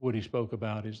Woody spoke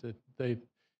about. Is that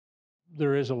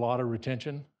there is a lot of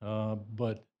retention,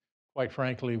 but quite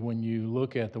frankly, when you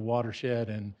look at the watershed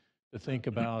and to think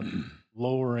about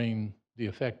lowering the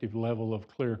effective level of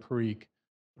Clear Creek,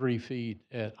 3 feet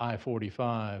at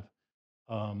I-45,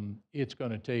 it's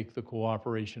going to take the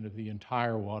cooperation of the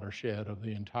entire watershed of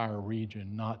the entire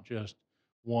region, not just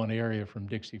one area from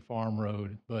Dixie Farm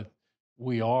Road. But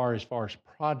we are, as far as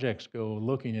projects go,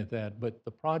 looking at that. But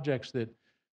the projects that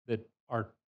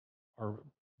are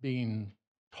being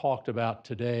talked about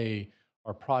today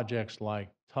are projects like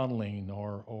tunneling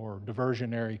or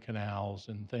diversionary canals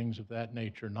and things of that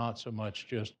nature, not so much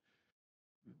just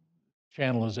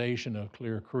channelization of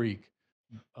Clear Creek,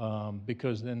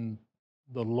 because then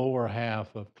the lower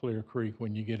half of Clear Creek,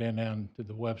 when you get in into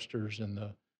the Websters and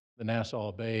the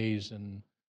Nassau Bays and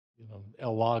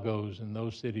El Lagos and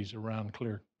those cities around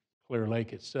Clear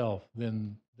Lake itself,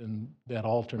 then that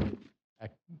alternate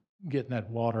getting that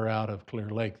water out of Clear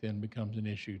Lake then becomes an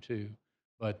issue too.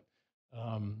 But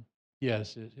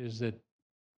yes, is that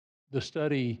the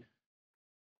study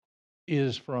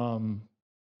is from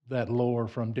that lower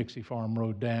from Dixie Farm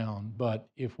Road down, but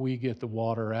if we get the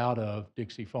water out of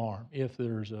Dixie Farm, if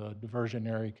there's a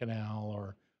diversionary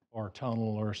canal or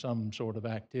tunnel or some sort of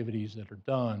activities that are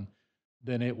done,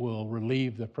 then it will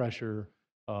relieve the pressure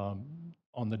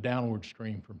on the downward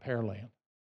stream from Pearland.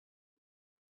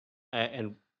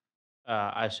 And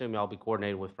I assume y'all be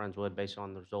coordinating with Friendswood based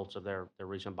on the results of their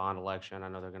recent bond election. I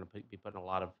know they're going to be putting a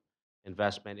lot of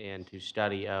investment into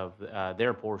study of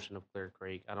their portion of Clear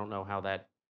Creek. I don't know how that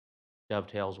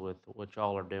dovetails with what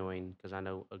y'all are doing, because I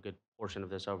know a good portion of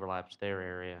this overlaps their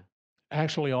area.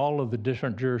 Actually, all of the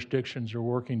different jurisdictions are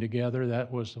working together. That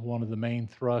was one of the main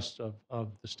thrusts of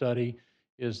the study,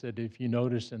 is that if you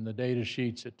notice in the data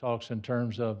sheets, it talks in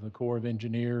terms of the Corps of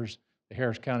Engineers, the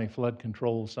Harris County Flood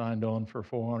Control signed on for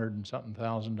 $400 and something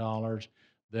thousand.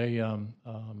 They,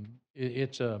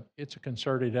 it's a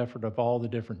concerted effort of all the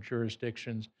different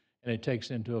jurisdictions, and it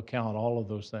takes into account all of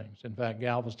those things. In fact,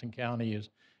 Galveston County is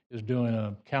doing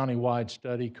a countywide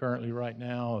study currently right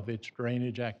now of its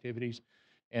drainage activities.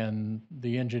 And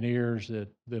the engineers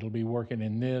that'll be working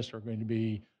in this are going to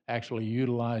be actually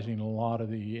utilizing a lot of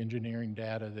the engineering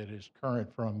data that is current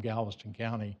from Galveston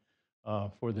County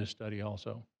for this study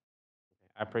also.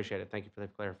 I appreciate it. Thank you for the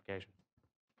clarification.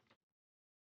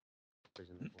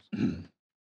 President Nichols.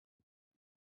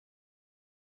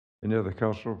 Any other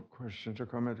council questions or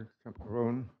comments?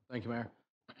 Rowan? Thank you, Mayor.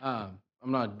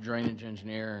 I'm not a drainage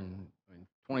engineer, and I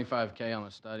mean, 25K on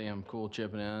a study, I'm cool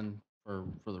chipping in for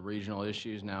the regional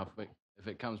issues. Now, if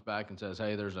it comes back and says,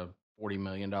 hey, there's a $40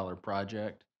 million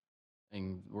project,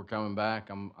 and we're coming back,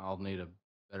 I'll need a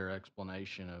better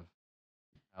explanation of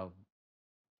how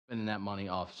spending that money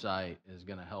off-site is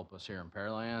going to help us here in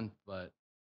Pearland. But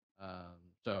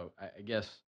so I guess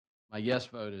my yes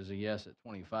vote is a yes at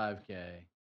 25K,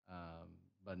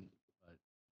 but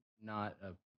not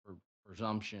a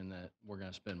presumption that we're going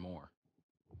to spend more.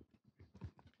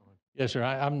 Yes, sir.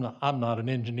 I'm not an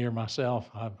engineer myself.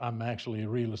 I'm actually a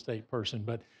real estate person.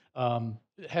 But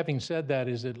having said that,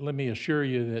 let me assure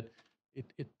you that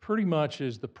it pretty much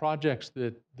is the projects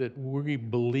that we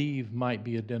believe might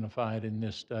be identified in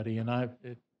this study. And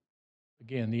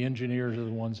again, the engineers are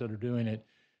the ones that are doing it,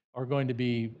 are going to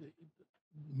be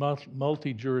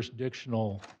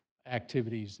multi-jurisdictional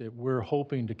activities that we're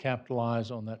hoping to capitalize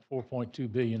on that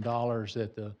 $4.2 billion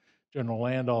that the General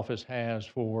Land Office has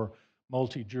for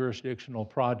multi-jurisdictional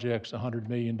projects, $100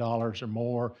 million or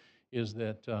more, is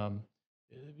that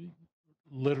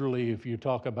literally if you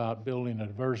talk about building a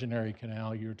diversionary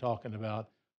canal, you're talking about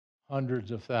hundreds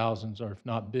of thousands or if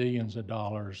not billions of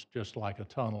dollars, just like a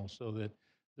tunnel, so that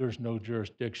there's no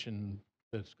jurisdiction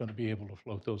that's going to be able to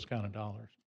float those kind of dollars.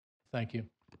 Thank you.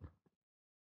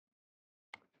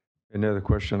 Any other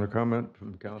question or comment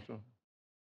from the council?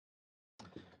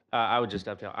 I would just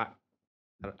dovetail. I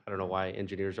don't know why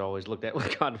engineers are always looked at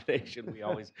with condemnation.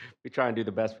 We try and do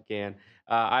the best we can.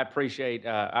 I appreciate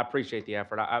the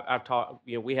effort. I've talked.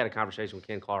 We had a conversation with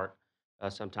Ken Clark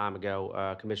some time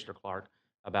ago, Commissioner Clark,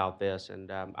 about this,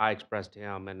 and I expressed to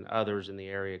him and others in the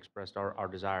area expressed our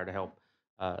desire to help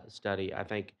study. I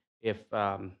think if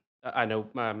I know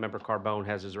Member Carbone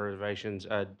has his reservations,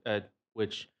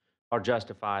 which are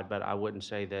justified, but I wouldn't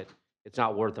say that it's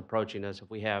not worth approaching us if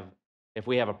we have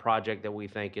a project that we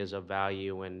think is of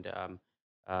value and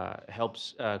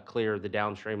helps clear the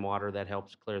downstream water, that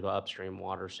helps clear the upstream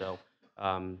water. So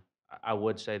I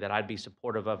would say that I'd be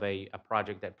supportive of a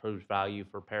project that proves value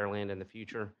for Pearland in the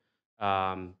future.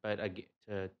 But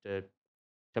to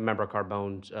Member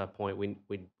Carbone's point, we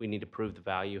need to prove the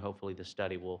value. Hopefully the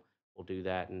study will do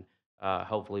that, and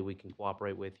hopefully we can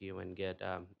cooperate with you and get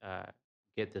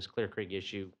this Clear Creek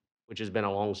issue, which has been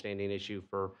a long-standing issue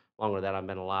for longer than I've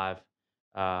been alive,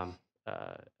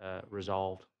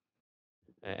 resolved.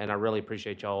 And I really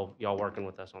appreciate y'all working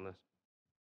with us on this.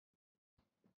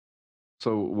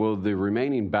 So will the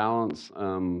remaining balance,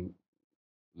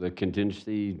 the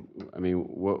contingency, I mean,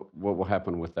 what will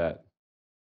happen with that?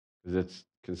 Because it's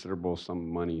considerable sum of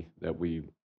money that we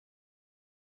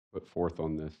put forth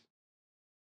on this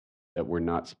that we're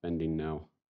not spending now.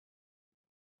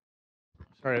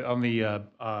 Sorry, on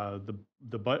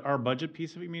our budget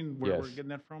piece of it, you mean, where we're Yes. getting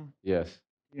that from? Yes.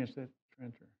 Yes, that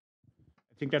transfer.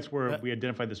 I think that's where we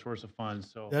identified the source of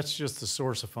funds, so. That's just the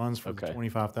source of funds for the Okay.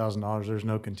 $25,000. There's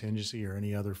no contingency or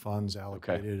any other funds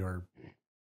allocated or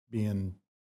being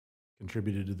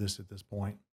contributed to this at this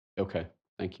point. Okay.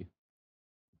 Thank you.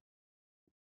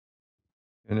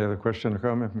 Any other question or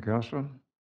comment from council?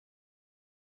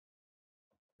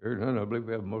 Hearing none, I believe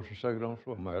we have a motion second on the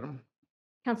floor, madam.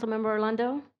 Councilmember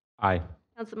Orlando? Aye.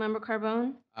 Councilmember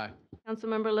Carbone? Aye.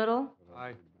 Councilmember Little?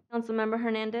 Aye. Councilmember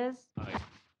Hernandez? Aye.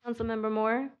 Councilmember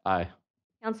Moore? Aye.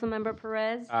 Councilmember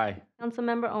Perez? Aye.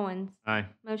 Councilmember Owens? Aye.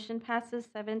 Motion passes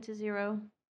 7-0.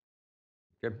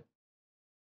 Okay.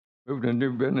 Moving to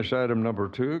new business item number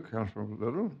 2, Councilman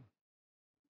Little.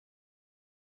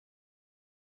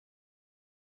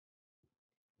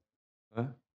 Huh?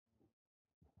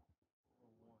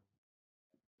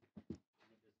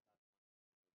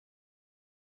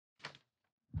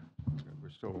 We're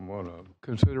still on one of them.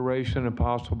 Consideration and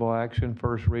possible action,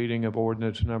 first reading of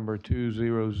ordinance number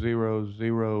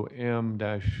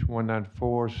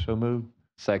 2000M-194. So moved.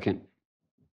 Second.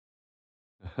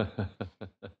 We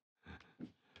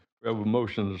have a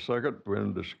motion and a second. We're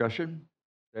in discussion.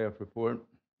 Staff report.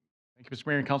 Thank you, Mr.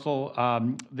 Mayor and Council.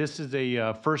 This is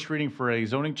a first reading for a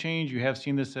zoning change. You have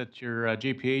seen this at your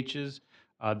JPHs.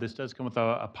 This does come with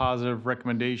a positive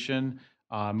recommendation.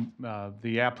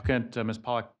 The applicant, Ms.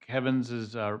 Pollock Evans,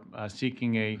 is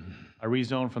seeking a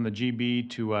rezone from the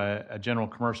GB to a general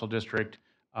commercial district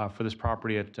for this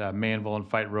property at Manville and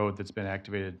Fight Road that's been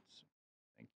activated.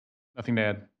 Nothing to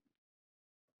add.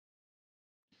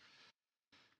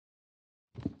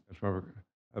 Councilmember,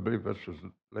 I believe this was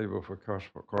labeled for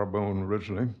Carbone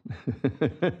originally.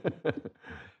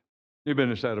 New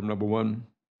business item number 1.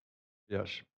 Yes.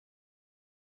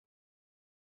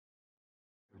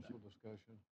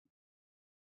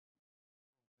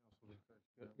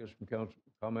 Get some council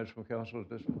comments from council at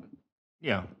this point.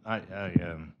 Yeah, I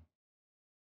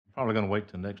probably going to wait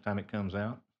till next time it comes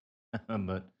out,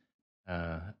 but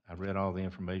I read all the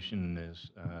information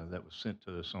that was sent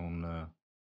to us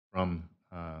from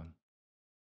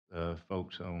the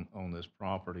folks on this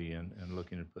property and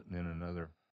looking at putting in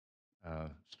another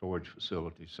storage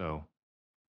facility. So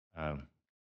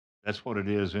that's what it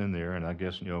is in there, and I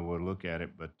guess we'll look at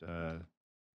it, but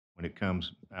when it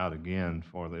comes out again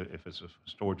if it's a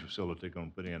storage facility going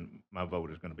to put in, my vote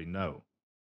is going to be no.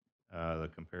 The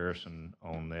comparison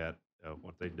on that,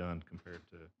 what they've done compared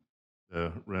to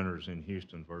the renters in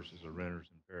Houston versus the renters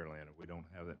in Pearland. We don't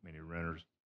have that many renters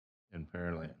in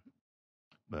Pearland,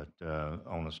 but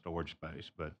on a storage space.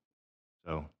 But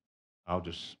so I'll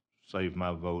just save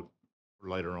my vote for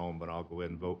later on, but I'll go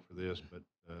ahead and vote for this. But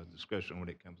discussion when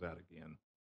it comes out again,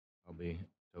 I'll be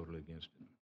totally against it.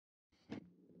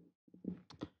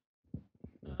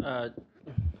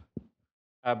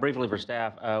 Briefly for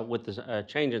staff, with the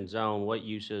change in zone, what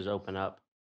uses open up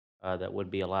that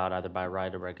would be allowed either by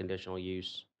right or by conditional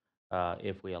use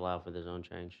if we allow for the zone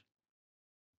change?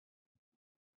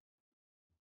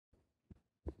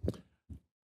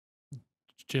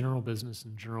 General business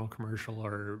and general commercial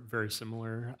are very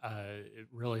similar. It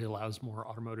really allows more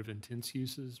automotive intense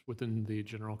uses within the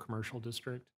general commercial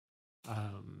district.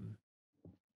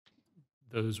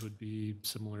 Those would be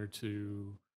similar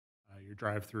to your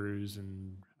drive-throughs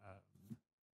and,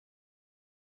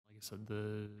 like I said,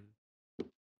 the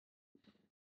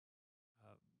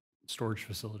storage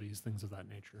facilities, things of that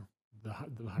nature, the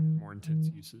more intense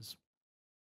uses.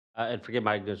 And forgive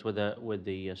my ignorance, with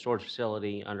the storage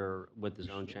facility with the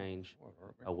zone change,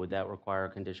 would that require a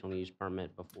conditional use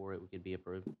permit before it could be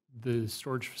approved? The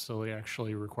storage facility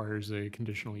actually requires a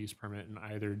conditional use permit in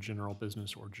either general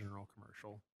business or general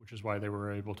commercial, which is why they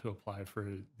were able to apply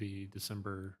for the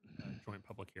December joint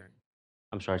public hearing.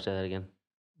 I'm sorry, say that again.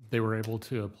 They were able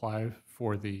to apply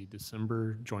for the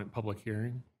December joint public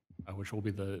hearing, which will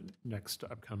be the next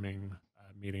upcoming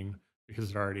meeting,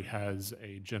 because it already has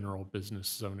a general business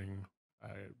zoning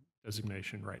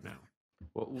designation right now.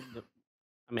 Well,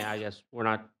 I mean, I guess we're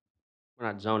not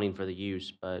zoning for the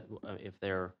use, but if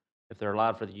they're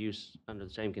allowed for the use under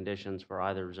the same conditions for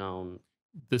either zone.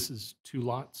 This is 2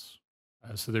 lots,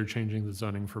 so they're changing the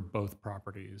zoning for both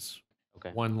properties.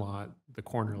 Okay. One lot, the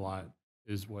corner lot,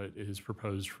 is what is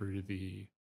proposed for the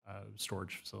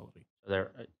storage facility. So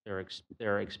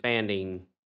they're expanding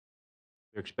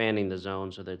the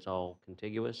zone so that it's all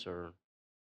contiguous, or?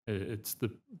 It's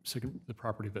the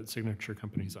property that Signature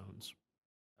Companies owns.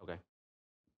 Okay.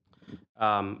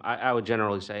 I would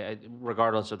generally say,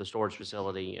 regardless of the storage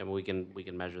facility, and we can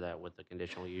measure that with the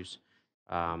conditional use.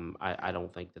 I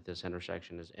don't think that this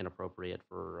intersection is inappropriate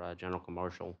for general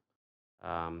commercial.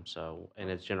 And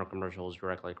its general commercial is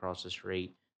directly across the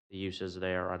street. The uses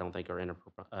there, I don't think are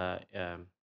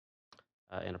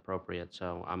inappropriate.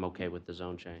 So I'm okay with the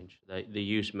zone change. The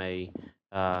use may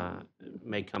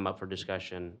come up for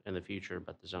discussion in the future,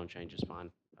 but the zone change is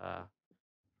fine for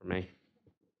me.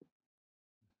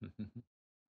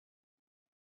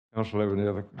 Council, have any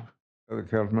other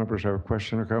council members have a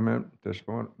question or comment at this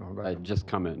point? Just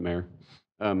comment, Mayor.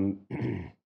 A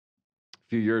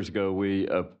few years ago, we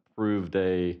approved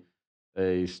a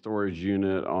storage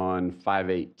unit on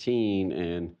 518,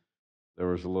 and there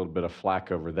was a little bit of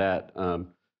flack over that.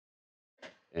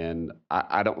 And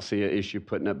I don't see an issue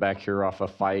putting it back here off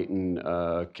of Fight and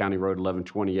County Road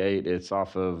 1128. It's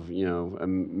off of, a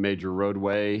major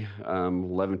roadway.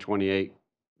 1128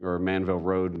 or Manville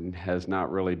Road has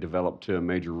not really developed to a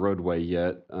major roadway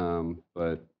yet,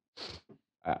 but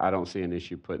I don't see an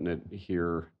issue putting it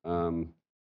here.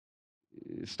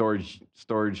 Storage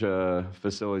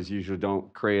facilities usually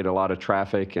don't create a lot of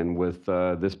traffic, and with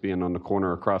this being on the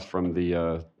corner across from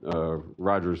the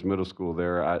Rogers Middle School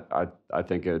there, I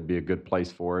think it would be a good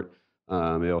place for it.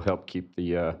 It'll help keep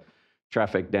the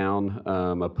traffic down,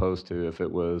 opposed to if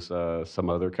it was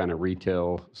some other kind of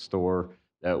retail store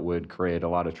that would create a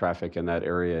lot of traffic in that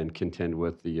area and contend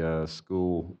with the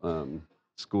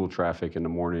school traffic in the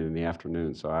morning and the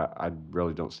afternoon. So I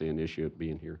really don't see an issue of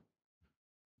being here.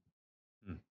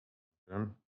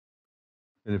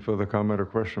 Any further comment or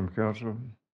question from council?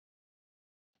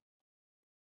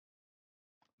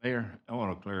 Mayor, I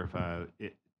want to clarify,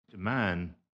 to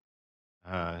mine,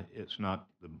 it's not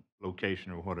the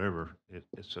location or whatever,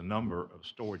 it's a number of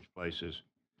storage places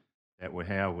that we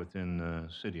have within the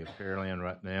city of Pearland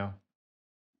right now.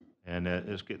 And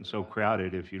it's getting so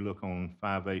crowded, if you look on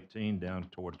 518 down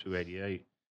toward 288,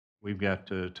 we've got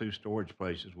 2 storage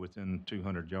places within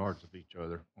 200 yards of each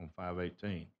other on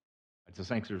 518. I just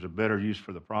think there's a better use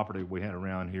for the property we had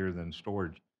around here than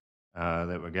storage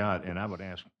that we got. And I would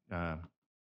ask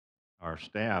our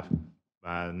staff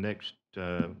by the next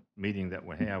meeting that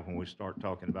we have, when we start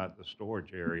talking about the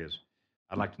storage areas,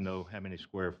 I'd like to know how many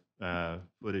square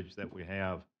footage that we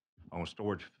have on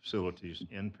storage facilities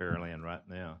in Pearland right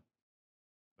now,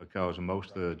 because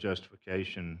most of the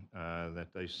justification that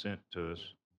they sent to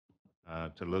us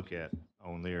to look at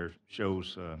on there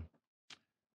shows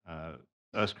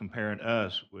us comparing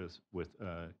us with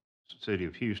City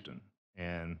of Houston,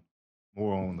 and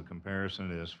more on the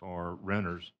comparison is for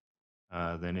renters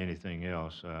than anything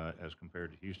else as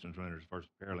compared to Houston's renters versus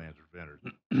Pearland's renters.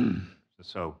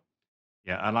 So,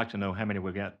 yeah, I'd like to know how many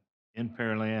we got in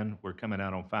Pearland. We're coming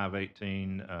out on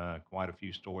 518, quite a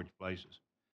few storage places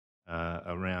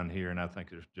around here, and I think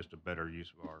there's just a better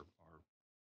use of our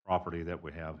property that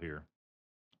we have here.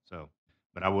 So,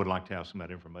 but I would like to have some of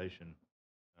that information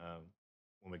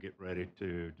when we get ready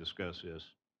to discuss this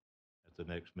at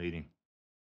the next meeting.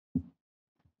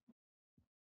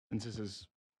 Since this is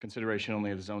consideration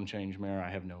only of the zone change, Mayor, I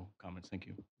have no comments. Thank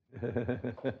you.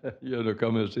 You have no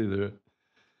comments either.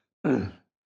 I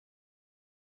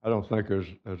don't think there's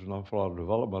an awful lot of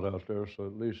development out there, so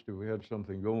at least if we had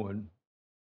something going,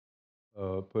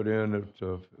 put in it,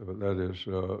 that is,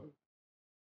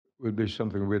 would be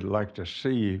something we'd like to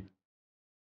see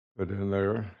put in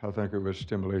there. I think it would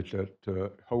stimulate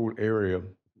that whole area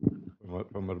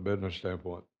from a business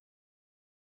standpoint.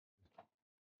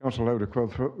 Council, have a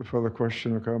further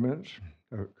question or comments?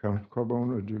 Councilor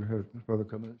Carbone, do you have further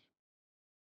comments?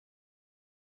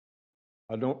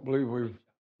 I don't believe we've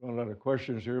run out of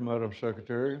questions here, Madam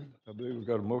Secretary. I believe we've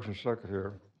got a motion second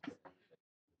here.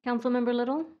 Councilmember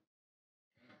Little?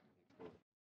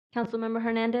 Councilmember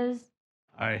Hernandez?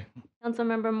 Aye.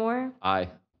 Councilmember Moore? Aye.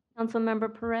 Councilmember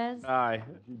Perez? Aye.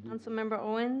 Councilmember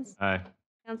Owens? Aye.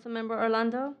 Councilmember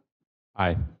Orlando?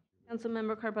 Aye.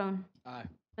 Councilmember Carbone? Aye.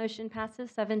 Motion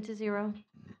passes 7-0.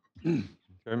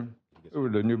 Okay. Over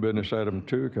to new business item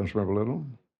 2, Councilmember Little.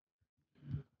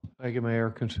 Thank you, Mayor.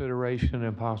 Consideration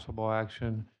and possible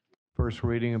action. First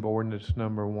reading of ordinance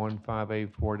number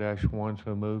 1584-1.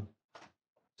 So moved.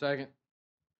 Second.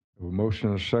 A motion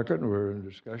and a second. We're in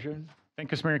discussion.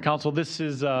 Thank you, Mayor and Council. This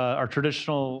is our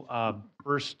traditional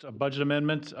first budget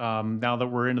amendment. Now that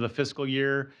we're into the fiscal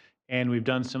year and we've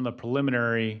done some of the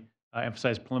preliminary,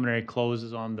 emphasize preliminary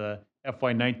closes on the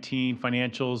FY19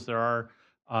 financials, there are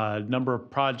a number of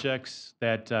projects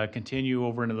that continue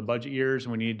over into the budget years,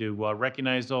 and we need to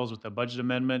recognize those with the budget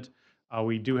amendment.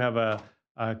 We do have a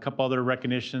A couple other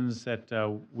recognitions that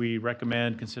we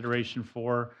recommend consideration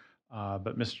for,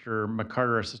 but Mr.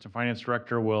 McCarter, Assistant Finance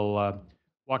Director, will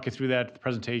walk you through that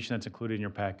presentation that's included in your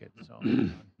packet. So,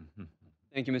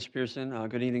 Thank you, Mr. Pearson.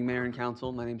 Good evening, Mayor and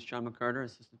Council. My name is John McCarter,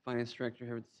 Assistant Finance Director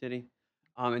here at the city.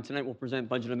 And tonight we'll present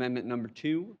Budget Amendment number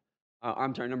 2.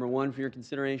 Number 1 for your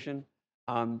consideration.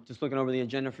 Just looking over the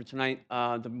agenda for tonight,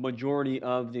 the majority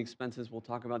of the expenses we'll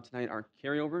talk about tonight are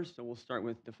carryovers. So we'll start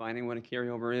with defining what a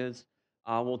carryover is.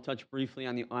 We'll touch briefly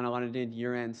on the unaudited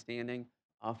year-end standing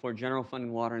for general fund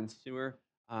and water and sewer.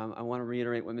 I want to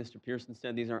reiterate what Mr. Pearson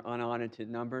said. These are unaudited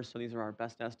numbers, so these are our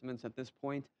best estimates at this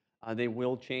point. They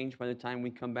will change by the time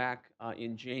we come back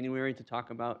in January to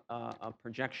talk about a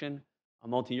projection, a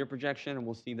multi-year projection, and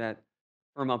we'll see that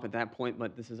firm up at that point,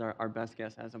 but this is our best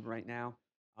guess as of right now.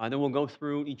 Then we'll go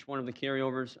through each one of the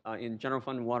carryovers in general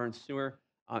fund, water, and sewer,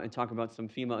 and talk about some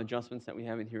FEMA adjustments that we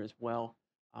have in here as well.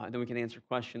 Then we can answer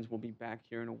questions. We'll be back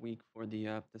here in a week for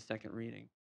the second reading.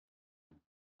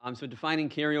 So defining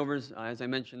carryovers, as I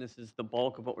mentioned, this is the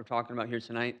bulk of what we're talking about here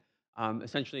tonight.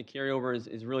 Essentially, a carryover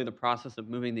is really the process of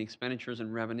moving the expenditures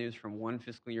and revenues from one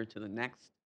fiscal year to the next.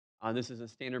 This is a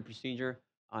standard procedure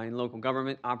in local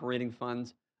government operating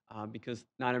funds because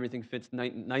not everything fits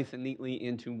nice and neatly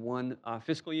into one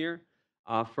fiscal year.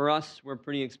 For us, we're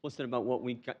pretty explicit about what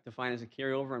we define as a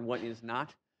carryover and what is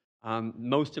not.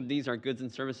 Most of these are goods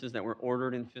and services that were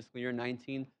ordered in fiscal year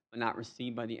 19, but not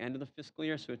received by the end of the fiscal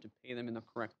year, so we have to pay them in the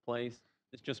correct place.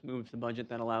 This just moves the budget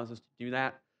that allows us to do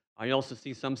that. You also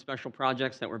see some special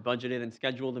projects that were budgeted and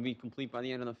scheduled to be complete by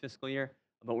the end of the fiscal year,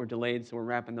 but were delayed, so we're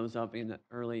wrapping those up in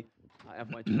early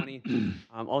FY20.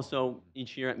 Also,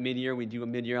 each year at mid-year, we do a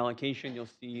mid-year allocation. You'll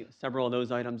see several of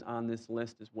those items on this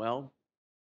list as well.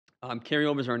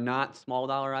 Carryovers are not small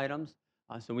dollar items,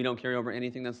 so we don't carry over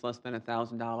anything that's less than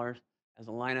 $1,000 as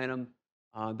a line item.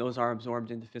 Those are absorbed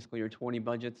into fiscal year 20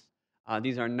 budgets.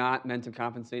 These are not meant to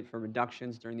compensate for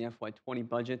reductions during the FY20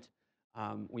 budget.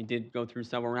 We did go through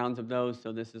several rounds of those,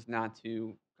 so this is not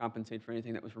to compensate for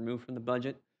anything that was removed from the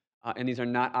budget. And these are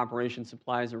not operation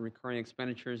supplies or recurring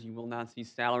expenditures. You will not see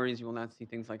salaries. You will not see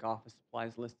things like office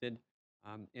supplies listed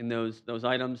in those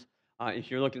items. If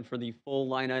you're looking for the full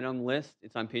line item list,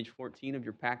 it's on page 14 of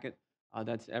your packet.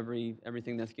 That's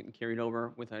everything that's getting carried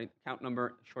over with an account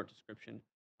number, a short description,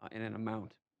 and an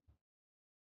amount.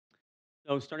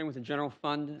 So starting with the general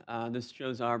fund, this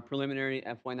shows our preliminary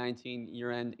FY19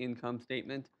 year-end income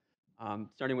statement.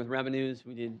 Starting with revenues,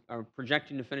 we are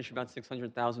projecting to finish about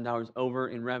 $600,000 over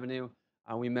in revenue.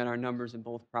 We met our numbers in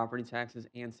both property taxes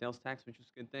and sales tax, which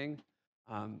is a good thing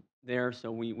there.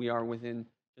 So we are within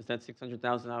just that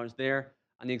 $600,000 there.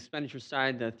 On the expenditure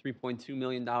side, the $3.2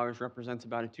 million represents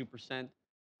about a 2%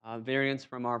 variance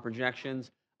from our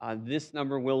projections. This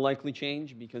number will likely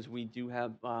change because we do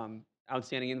have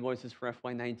outstanding invoices for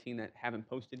FY19 that haven't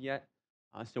posted yet.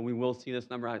 So we will see this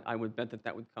number. I would bet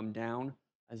that would come down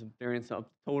as a variance of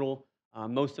total.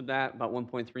 Most of that, about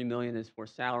 $1.3 million, is for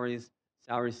salary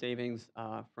savings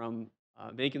from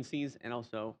vacancies and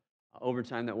also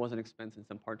overtime that wasn't expense and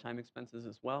some part-time expenses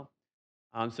as well.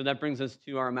 So that brings us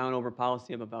to our amount over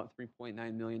policy of about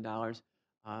 $3.9 million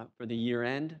for the year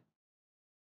end.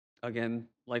 Again,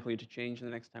 likely to change the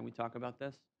next time we talk about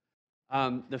this.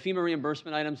 The FEMA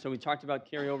reimbursement items, so we talked about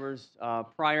carryovers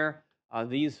prior.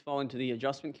 These fall into the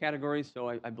adjustment category. So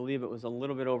I believe it was a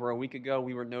little bit over a week ago,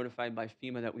 we were notified by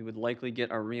FEMA that we would likely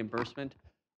get our reimbursement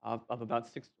of about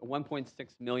 $1.6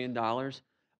 million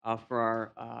for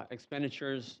our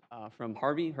expenditures from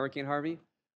Hurricane Harvey.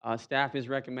 Staff is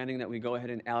recommending that we go ahead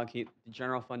and allocate the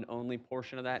general fund only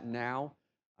portion of that now.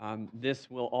 This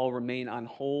will all remain on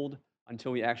hold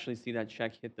until we actually see that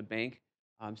check hit the bank.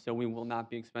 So we will not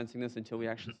be expensing this until we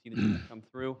actually see the check come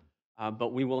through.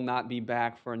 But we will not be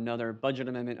back for another budget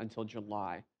amendment until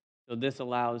July. So this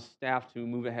allows staff to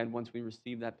move ahead once we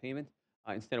receive that payment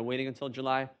instead of waiting until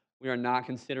July. We are not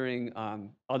considering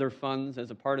other funds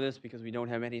as a part of this because we don't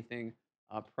have anything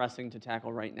pressing to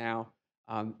tackle right now.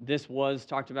 This was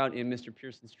talked about in Mr.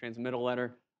 Pearson's transmittal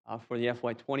letter for the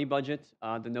FY20 budget.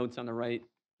 The notes on the right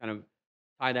kind of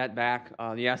tie that back.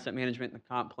 The asset management and the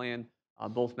comp plan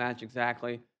both match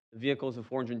exactly. The vehicles of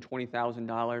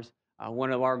 $420,000.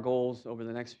 One of our goals over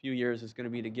the next few years is going to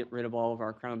be to get rid of all of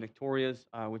our Crown Victorias,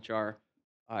 which are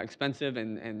expensive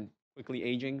and quickly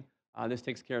aging. This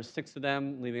takes care of 6 of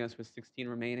them, leaving us with 16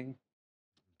 remaining.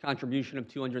 Contribution of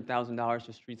 $200,000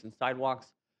 to streets and sidewalks,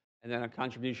 and then a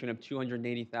contribution of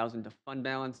 $280,000 to fund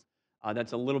balance.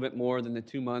 That's a little bit more than the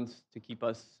 2 months to keep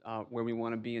us where we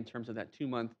want to be in terms of that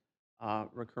 2-month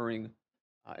recurring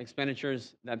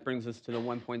expenditures. That brings us to the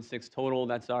 1.6 total.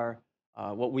 That's our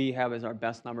what we have as our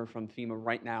best number from FEMA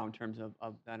right now in terms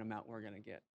of that amount we're going to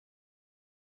get.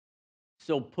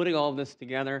 So putting all of this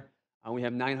together, we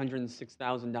have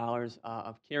 $906,000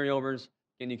 of carryovers.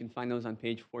 Again, you can find those on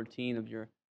page 14 of your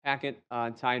packet,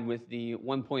 tied with the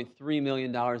 $1.3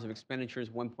 million of expenditures,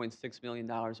 $1.6 million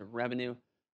of revenue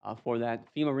for that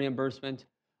FEMA reimbursement.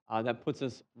 That puts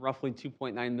us roughly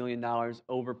 $2.9 million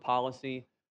over policy,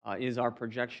 is our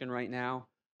projection right now.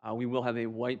 We will have a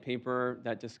white paper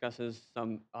that discusses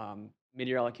some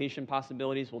mid-year allocation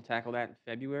possibilities. We'll tackle that in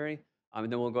February,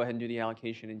 and then we'll go ahead and do the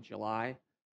allocation in July.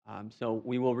 So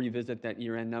we will revisit that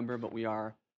year-end number, but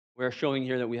we're showing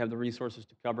here that we have the resources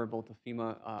to cover both the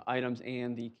FEMA items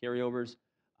and the carryovers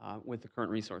with the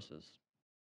current resources.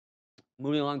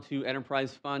 Moving along to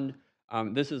enterprise fund.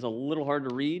 This is a little hard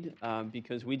to read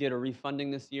because we did a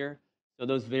refunding this year. So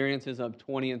those variances of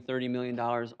 $20 and $30 million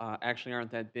actually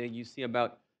aren't that big. You see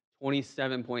about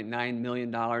 $27.9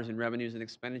 million in revenues and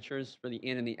expenditures for the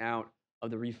in and the out of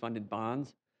the refunded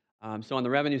bonds. So on the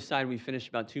revenue side, we finished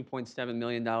about $2.7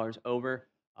 million over.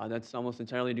 That's almost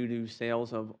entirely due to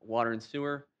sales of water and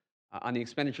sewer. On the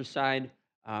expenditure side,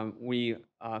 we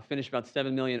finished about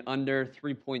 $7 million under,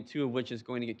 3.2 of which is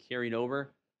going to get carried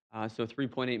over. So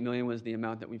 $3.8 million was the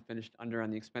amount that we finished under on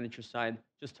the expenditure side,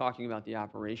 just talking about the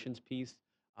operations piece.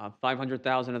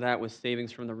 $500,000 of that was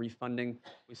savings from the refunding.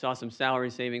 We saw some salary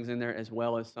savings in there as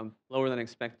well as some lower than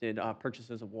expected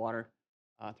purchases of water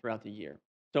throughout the year.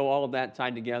 So all of that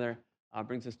tied together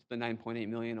brings us to the $9.8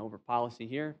 million over policy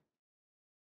here.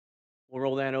 We'll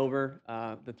roll that over.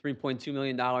 The $3.2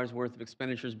 million worth of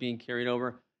expenditures being carried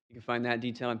over. You can find that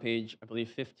detail on page, I believe,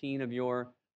 15 of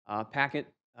your packet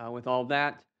with all of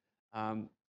that.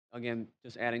 Again,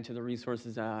 just adding to the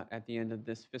resources at the end of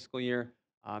this fiscal year,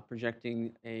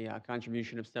 projecting a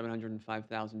contribution of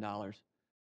 $705,000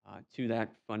 to that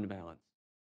fund balance.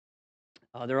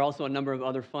 There are also a number of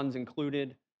other funds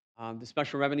included. The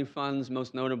special revenue funds,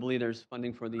 most notably, there's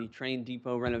funding for the train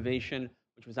depot renovation,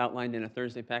 which was outlined in a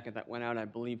Thursday packet that went out, I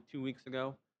believe, 2 weeks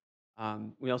ago.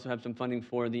 We also have some funding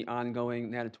for the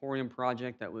ongoing natatorium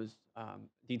project that was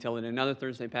detailed in another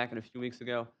Thursday packet a few weeks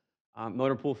ago.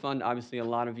 Motor pool fund, obviously a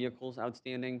lot of vehicles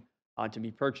outstanding to be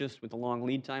purchased with a long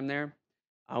lead time there.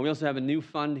 We also have a new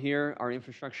fund here, our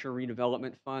infrastructure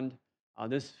redevelopment fund.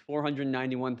 This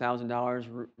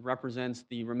 $491,000 represents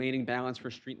the remaining balance for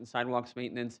street and sidewalks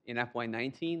maintenance in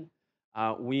FY19.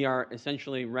 We are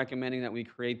essentially recommending that we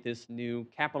create this new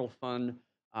capital fund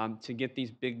to get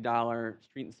these big dollar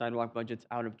street and sidewalk budgets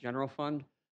out of general fund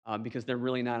because they're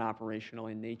really not operational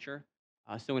in nature.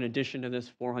 So in addition to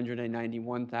this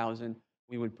 $491,000,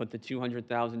 we would put the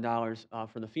 $200,000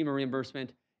 for the FEMA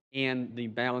reimbursement and the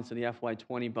balance of the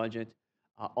FY20 budget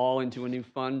all into a new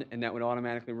fund, and that would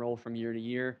automatically roll from year to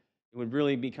year. It would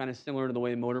really be kind of similar to the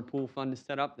way motor pool fund is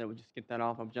set up. That would just get that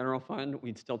off of general fund.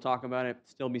 We'd still talk about it,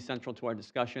 still be central to our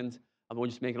discussions, but we'll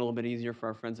just make it a little bit easier for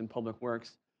our friends in Public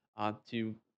Works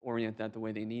to orient that the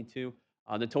way they need to.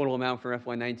 The total amount for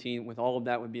FY19 with all of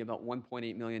that would be about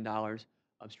 $1.8 million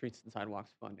of streets and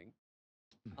sidewalks funding.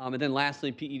 And then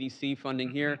lastly, PEDC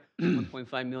funding here,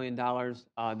 $1.5 million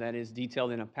that is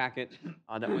detailed in a packet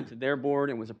that went to their board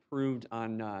and was approved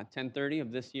on 10/30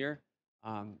 of this year.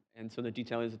 And so the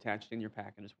detail is attached in your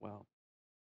packet as well.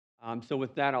 So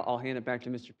with that, I'll hand it back to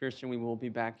Mr. Pearson. We will be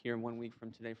back here 1 week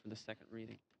from today for the second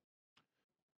reading.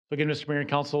 So again, Mr. Mayor and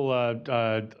Council,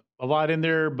 a lot in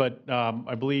there, but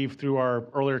I believe through our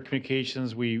earlier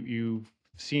communications, you've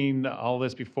seen all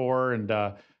this before, and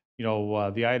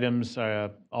the items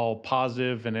all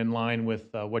positive and in line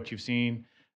with what you've seen,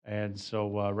 and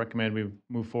so recommend we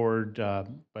move forward,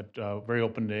 but very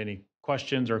open to any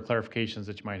questions or clarifications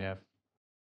that you might have.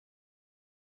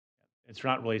 It's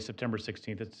not really September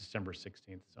 16th, it's December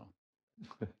 16th, so.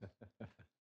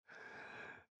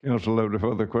 Council, have any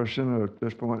further question at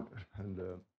this point? And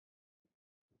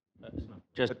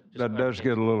that does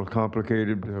get a little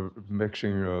complicated,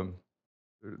 mixing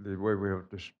the way we have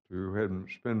to go ahead and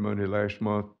spend money last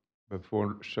month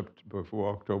before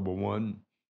October 1,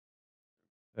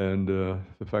 and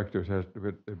the fact that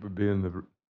it would be in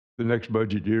the next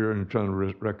budget year and trying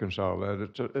to reconcile that,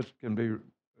 it can be a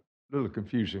little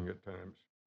confusing at times.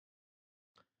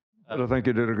 But I think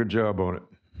you did a good job on it,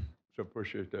 so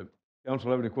appreciate that.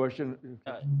 Council, have any question?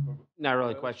 Not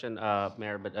really a question,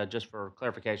 Mayor, but just for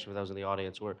clarification for those in the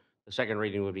audience, the second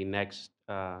reading would be next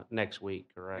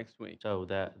week, correct? Next week. So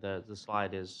the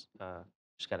slide is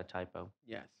just got a typo.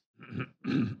 Yes.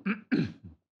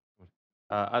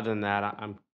 Other than that,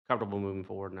 I'm comfortable moving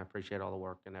forward, and I appreciate all the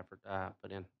work and effort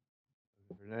put in.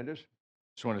 Hernandez?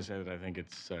 Just want to say that I think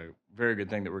it's a very good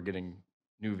thing that we're getting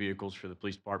new vehicles for the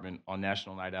police department. On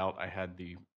National Night Out, I had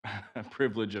the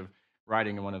privilege of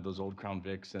riding in one of those old Crown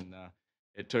Vics, and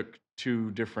it took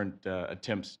 2 different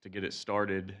attempts to get it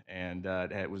started, and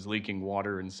it was leaking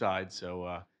water inside. So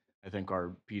I think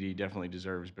our PD definitely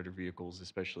deserves better vehicles,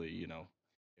 especially,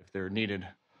 if they're needed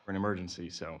for an emergency.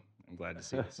 So I'm glad to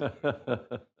see this.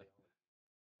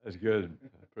 That's good.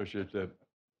 I appreciate that.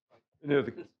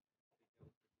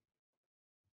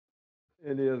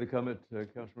 Any other comment,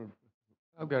 Councilman?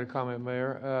 I've got a comment,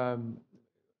 Mayor.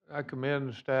 I commend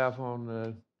the staff on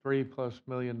the $3+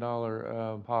 million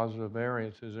positive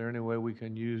variance. Is there any way we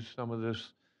can use some of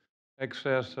this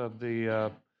excess of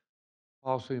the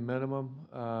policy minimum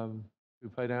to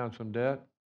pay down some debt?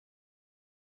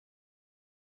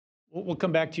 We'll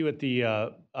come back to you at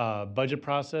the budget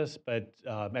process, but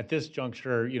at this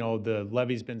juncture, the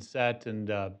levy's been set, and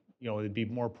it'd be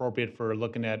more appropriate for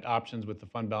looking at options with the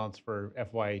fund balance for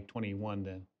FY21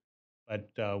 then. But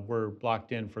we're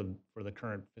locked in for the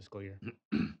current fiscal year.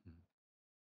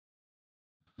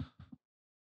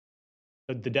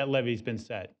 But the debt levy's been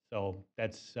set, so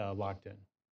that's locked in.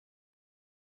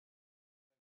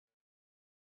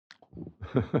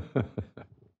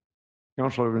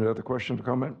 Council, have any other questions or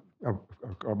comment? I'm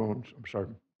sorry.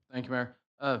 Thank you, Mayor.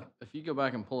 If you go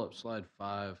back and pull up slide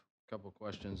 5, a couple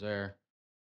questions there.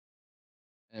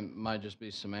 It might just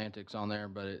be semantics on there,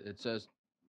 but it says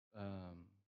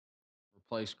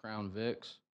replace Crown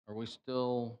Vics. Are we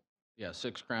still,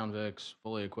 6 Crown Vics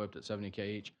fully equipped at $70K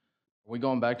each. Are we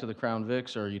going back to the Crown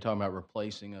Vics, or are you talking about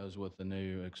replacing those with the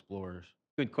new Explorers?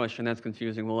 Good question. That's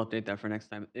confusing. We'll update that for next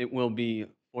time. It will be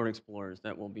Ford Explorers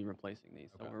that will be replacing these.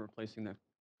 So Okay. we're replacing the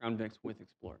Crown Vics with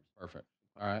Explorers. Perfect.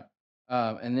 All right.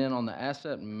 And then on the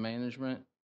asset management,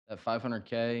 that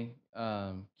 $500K,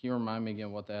 can you remind me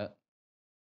again what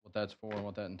that's for and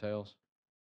what that entails?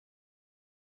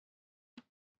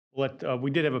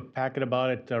 We did have a packet about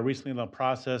it recently in the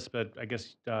process, but I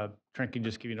guess Trent can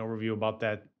just give you an overview about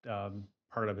that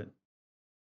part of it.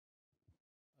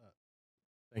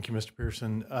 Thank you, Mr.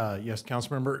 Pearson. Yes,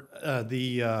 Councilmember,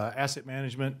 the asset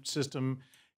management system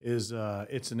is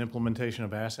it's an implementation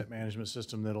of asset management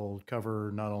system that'll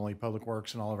cover not only public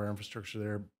works and all of our infrastructure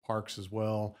there, parks as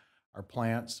well, our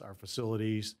plants, our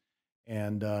facilities,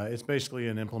 and it's basically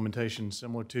an implementation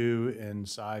similar to in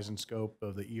size and scope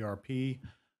of the ERP,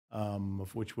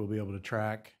 of which we'll be able to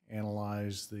track,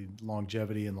 analyze the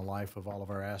longevity and the life of all of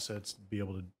our assets, be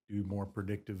able to do more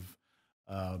predictive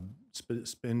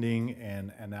spending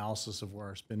and analysis of where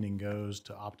our spending goes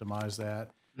to optimize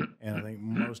that. And I think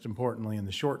most importantly in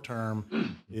the short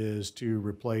term is to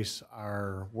replace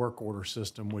our work order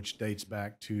system, which dates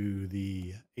back to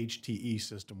the HTE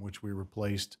system, which we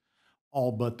replaced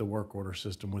all but the work order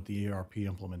system with the ERP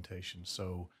implementation.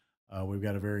 So we've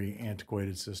got a very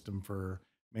antiquated system for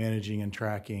managing and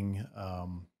tracking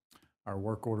our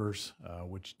work orders,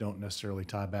 which don't necessarily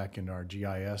tie back into our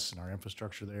GIS and our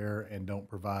infrastructure there, and don't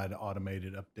provide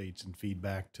automated updates and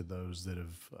feedback to those that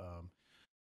have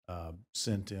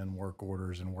sent in work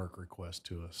orders and work requests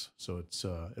to us. So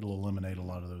it'll eliminate a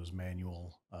lot of those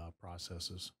manual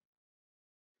processes.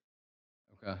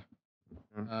 Okay.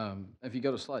 If you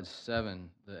go to slide 7,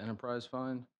 the enterprise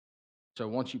fund. So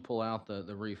once you pull out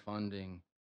the refunding,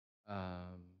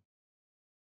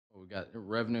 we got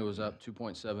revenue was up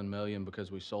 2.7 million because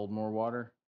we sold more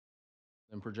water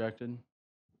than projected.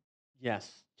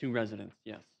 Yes, 2 residents,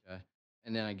 yes. Okay.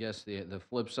 And then I guess the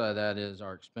flip side of that is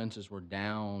our expenses were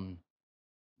down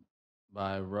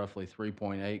by roughly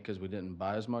 3.8 because we didn't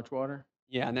buy as much water.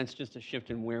 Yeah, and that's just a shift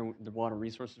in where the water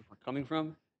resources were coming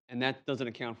from, and that doesn't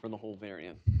account for the whole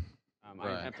variance. I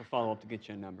Right. have to follow up to get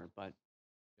you a number, but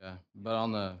Yeah, but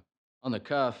on the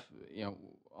cuff,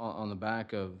 on the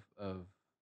back of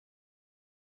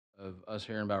us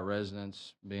hearing about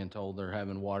residents being told they're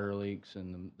having water leaks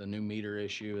and the new meter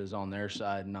issue is on their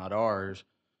side, not ours.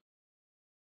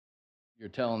 You're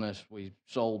telling us we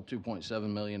sold $2.7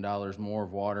 million more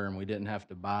of water and we didn't have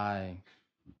to buy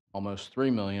almost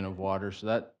 $3 million of water. So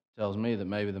that tells me that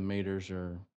maybe the meters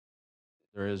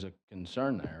there is a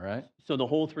concern there, right? so the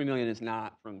whole 3 million is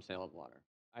not from sale of water.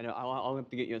 I know I'll have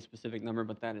to get you a specific number,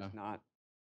 but that is not,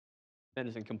 that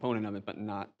is a component of it, but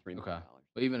not $3 million. Okay.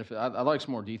 But even if I'd like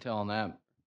some more detail on that,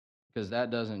 because that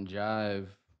doesn't jive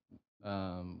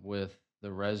with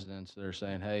the residents that are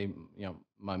saying, hey,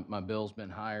 my bill's been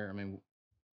higher. I mean,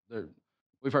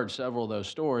 we've heard several of those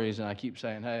stories, and I keep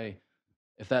saying, hey,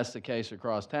 if that's the case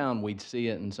across town, we'd see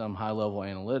it in some high-level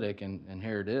analytic, and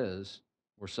here it is.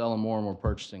 We're selling more and we're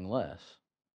purchasing less.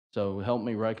 So help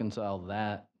me reconcile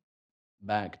that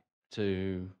back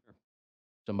to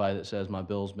somebody that says my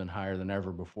bill's been higher than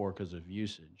ever before because of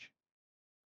usage.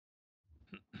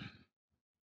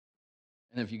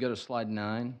 And if you go to slide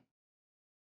 9,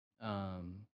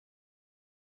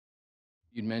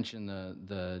 you'd mentioned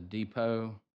the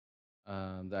depot.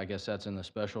 I guess that's in the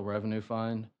special revenue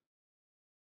fund.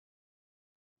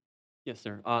 Yes,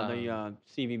 sir. Um, The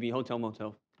CVB Hotel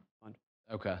Motel Fund.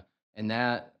 Okay. And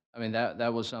that, I mean,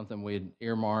 that was something we had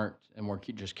earmarked and we're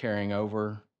just carrying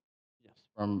over Yes.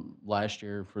 from last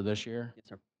year for this year? Yes,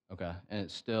 sir. Okay. And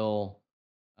it's still,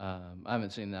 I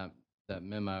haven't seen that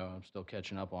memo. I'm still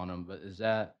catching up on them. But is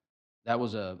that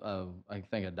was I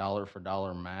think a dollar for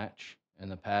dollar match in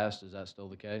the past? Is that still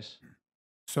the case?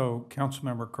 So,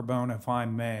 Councilmember Carbone, if I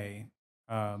may,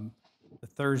 the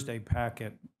Thursday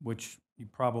packet, which you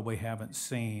probably haven't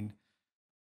seen,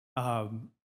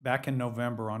 back in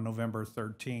November, on November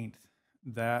 13th,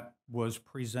 that was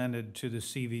presented to the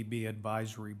CVB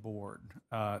Advisory Board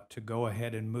to go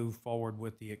ahead and move forward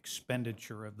with the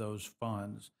expenditure of those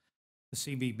funds. The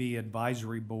CVB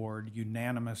Advisory Board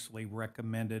unanimously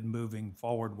recommended moving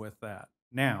forward with that.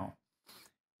 Now,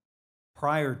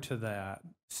 prior to that,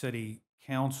 City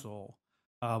Council,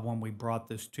 when we brought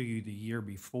this to you the year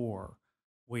before,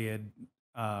 we had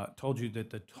told you that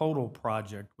the total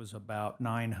project was about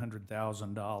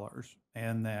 $900,000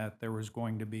 and that there was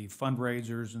going to be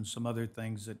fundraisers and some other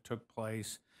things that took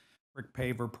place, brick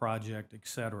paver project, et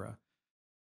cetera.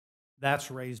 That's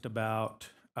raised about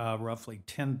roughly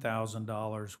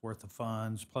 $10,000 worth of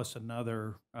funds, plus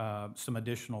another, some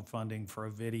additional funding for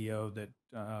a video that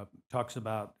talks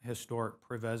about historic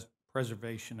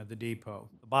preservation of the depot.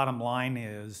 The bottom line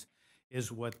is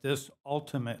what this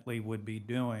ultimately would be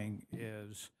doing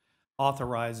is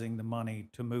authorizing the money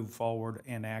to move forward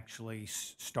and actually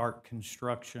start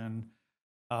construction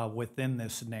within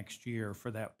this next year for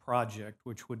that project,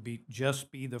 which would be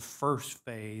just be the first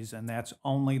phase, and that's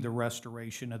only the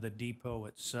restoration of the depot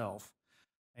itself,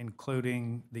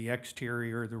 including the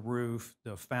exterior, the roof,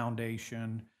 the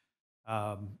foundation,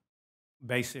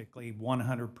 basically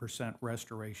 100%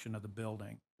 restoration of the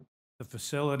building. The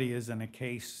facility is in a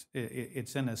case,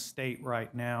 it's in a state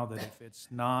right now that if it's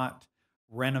not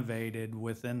renovated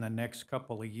within the next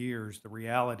couple of years, the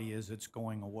reality is it's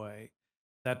going away.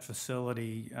 That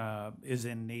facility is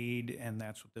in need, and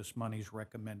that's what this money's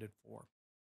recommended for.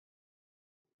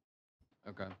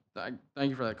 Okay.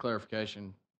 Thank you for that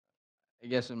clarification. I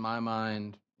guess in my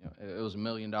mind, you know, it was $1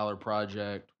 million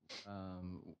project.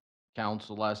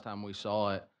 Council, last time we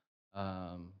saw it,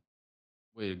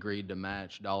 we agreed to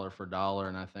match dollar for dollar,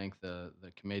 and I think the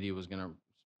committee was going to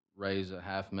raise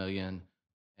 $500,000.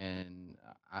 And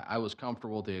I was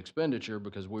comfortable with the expenditure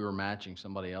because we were matching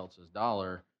somebody else's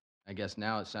dollar. I guess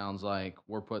now it sounds like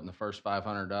we're putting the first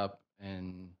 500 up,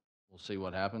 and we'll see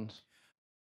what happens.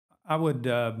 I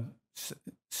would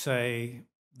say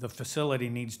the facility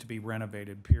needs to be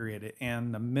renovated, period.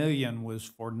 And the $1 million was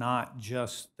for not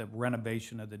just the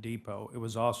renovation of the depot. It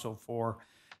was also for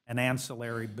an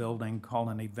ancillary building called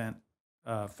an event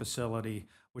facility,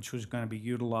 which was going to be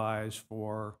utilized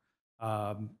for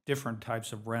different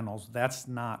types of rentals. That's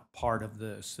not part of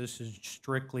this. This is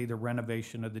strictly the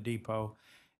renovation of the depot.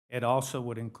 It also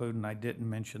would include, and I didn't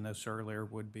mention this earlier,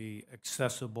 would be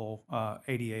accessible,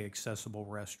 ADA accessible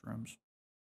restrooms.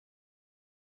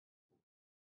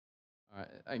 All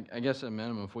right. I guess at a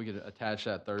minimum, if we could attach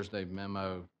that Thursday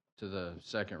memo to the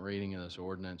second reading of this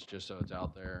ordinance, just so it's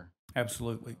out there.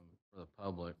 Absolutely. For the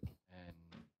public.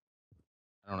 And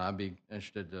I don't know, I'd be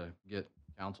interested to get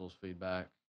council's feedback.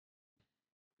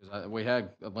 Because we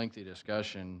had a lengthy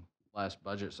discussion last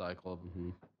budget cycle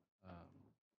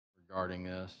regarding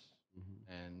this.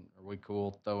 And are we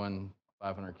cool throwing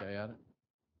 $500K at it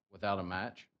without a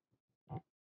match?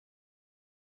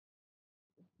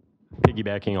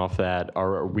 Piggybacking off that,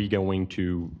 are we going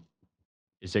to,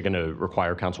 is it going to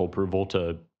require council approval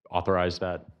to authorize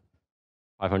that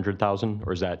 500,000,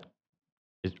 or is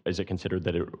it considered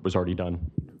that it was already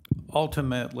done?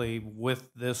 Ultimately,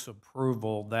 with this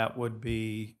approval, that would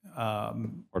be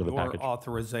the package.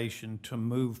 authorization to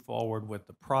move forward with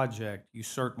the project. You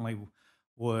certainly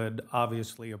would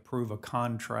obviously approve a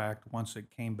contract once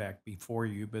it came back before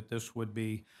you, but this would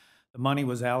be, the money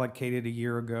was allocated a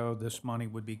year ago. This money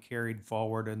would be carried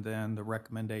forward, and then the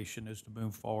recommendation is to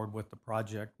move forward with the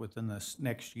project within this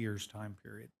next year's time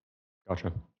period.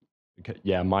 Gotcha. Okay.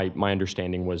 Yeah, my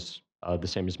understanding was the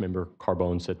same as Member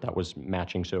Carbone's, that was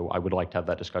matching, so I would like to have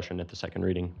that discussion at the second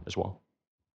reading as well.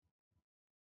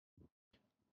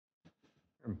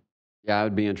 Yeah, I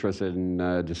would be interested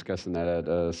in discussing that at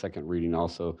a second reading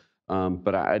also.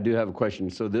 But I do have a question.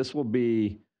 So this will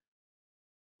be,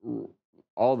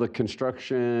 all the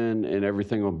construction and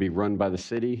everything will be run by the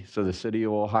city? So the city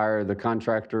will hire the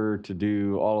contractor to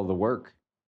do all of the work?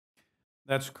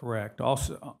 That's correct.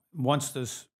 Also, once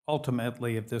this,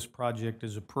 ultimately, if this project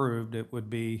is approved, it would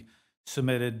be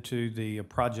submitted to the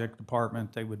project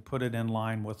department. They would put it in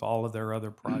line with all of their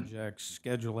other projects,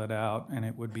 schedule it out, and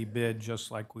it would be bid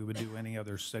just like we would do any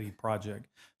other city project.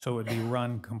 So it would be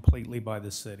run completely by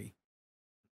the city.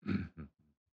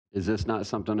 Is this not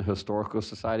something a historical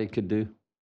society could do?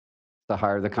 To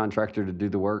hire the contractor to do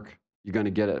the work? You're going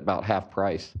to get it about half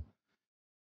price.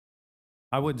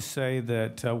 I would say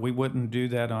that we wouldn't do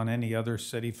that on any other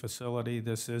city facility.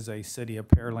 This is a City of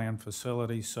Pearland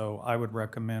facility, so I would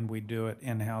recommend we do it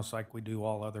in-house like we do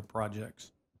all other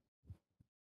projects.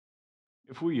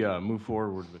 If we move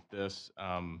forward with this,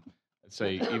 let's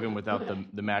say even without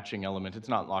the matching element, it's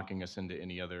not locking us into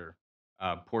any other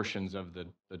portions of the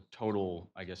total,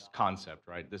 I guess, concept,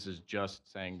 right? This is just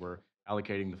saying we're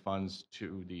allocating the funds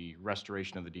to the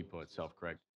restoration of the depot itself,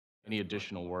 correct? Any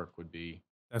additional work would be,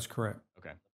 That's correct.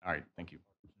 okay, all right, thank you.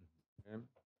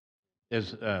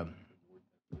 Is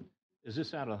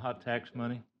this out of hot tax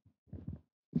money?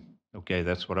 Okay,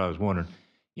 that's what I was wondering.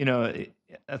 You know,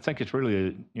 I think it's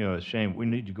really a shame. We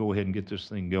need to go ahead and get this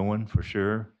thing going for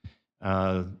sure.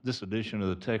 This edition of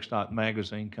the TxDOT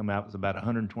magazine come out with about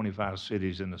 125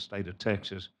 cities in the state of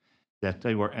Texas that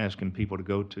they were asking people to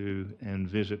go to and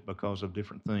visit because of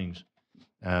different things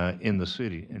in the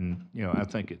city. And, I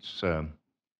think it's,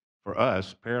 for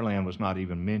us, Pearland was not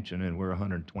even mentioned, and we're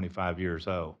 125 years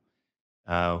old.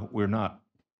 We're not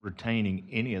retaining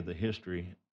any of the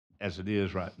history as it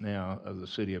is right now of the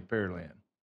city of Pearland,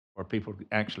 where people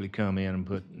actually come in and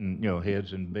put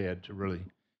heads in bed to really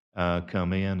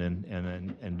come in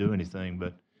and do anything.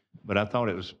 But I thought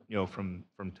it was from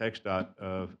TxDOT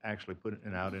of actually putting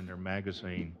it out in their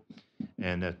magazine,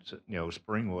 and that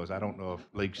Spring was. I don't know if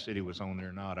Lake City was on there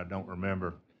or not. I don't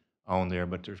remember on there,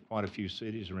 but there's quite a few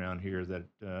cities around here that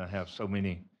have so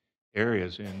many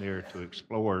areas in there to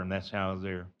explore, and that's how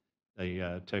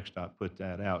TxDOT put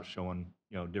that out, showing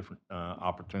different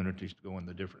opportunities to go in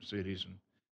the different cities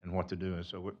and what to do. And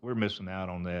so we're missing out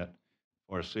on that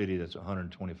for a city that's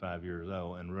 125 years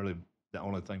old, and really the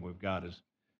only thing we've got is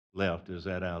left is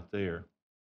that out there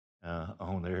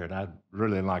on there, and I'd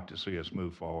really like to see us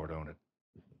move forward on it.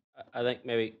 I think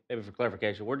maybe for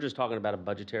clarification, we're just talking about a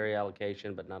budgetary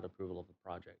allocation, but not approval of the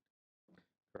project.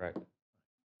 Correct.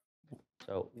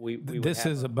 So we would This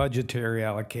have is a budgetary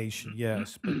allocation,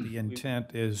 yes, but the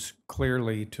intent is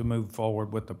clearly to move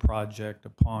forward with the project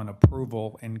upon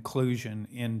approval, inclusion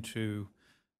into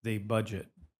the budget.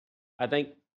 I think,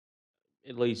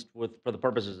 at least for the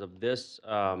purposes of this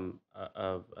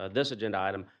this agenda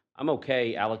item, I'm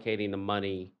okay allocating the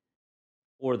money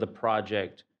for the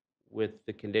project with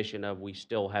the condition of we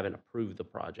still haven't approved the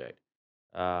project.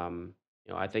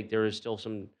 I think there is still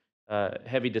some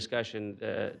heavy discussion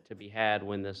to be had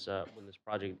when this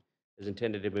project is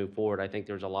intended to move forward. I think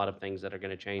there's a lot of things that are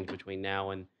going to change between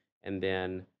now and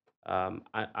then.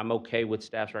 I'm okay with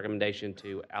staff's recommendation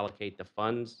to allocate the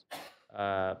funds,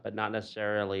 but not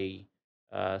necessarily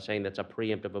saying that's a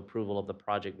preemptive approval of the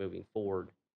project moving forward.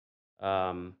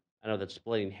 I know that's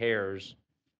splitting hairs,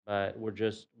 but we're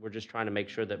just trying to make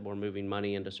sure that we're moving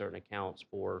money into certain accounts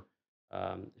for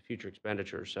future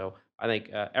expenditures. So I think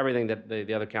everything that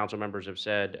the other council members have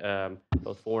said,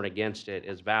 both for and against it,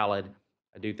 is valid.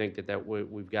 I do think that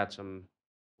we've got some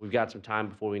time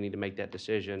before we need to make that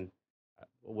decision. I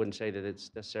wouldn't say that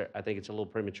it's necessary. I think it's a little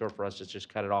premature for us to just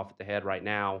cut it off at the head right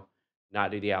now,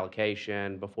 not do the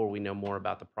allocation before we know more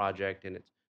about the project and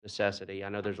its necessity. I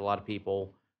know there's a lot of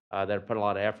people that have put a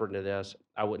lot of effort into this.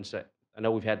 I wouldn't say. I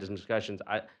know we've had some discussions.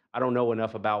 I don't know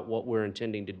enough about what we're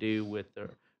intending to do with the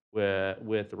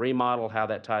remodel, how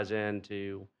that ties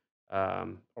into,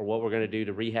 or what we're going to do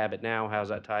to rehab it now. How does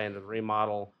that tie into the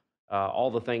remodel? All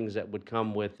the things that would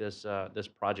come with this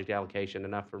project allocation.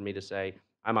 Enough for me to say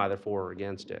I'm either for or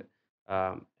against it.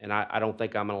 And I don't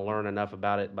think I'm going to learn enough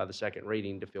about it by the second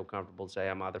reading to feel comfortable to say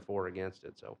I'm either for or against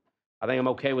it. So I think I'm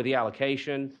okay with the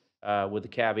allocation, with the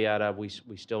caveat of we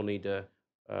still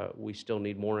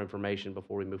need more information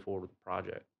before we move forward with the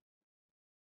project.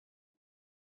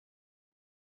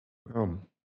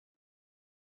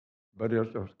 Anybody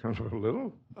else? Councilor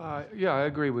Little? Yeah, I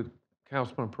agree with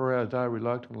Councilman Perez. I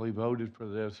reluctantly voted for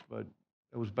this, but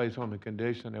it was based on the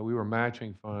condition that we were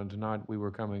matching funds, not we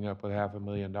were coming up with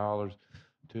 $500,000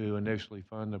 to initially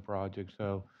fund the project.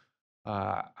 So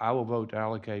I will vote to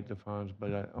allocate the funds,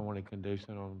 but I want a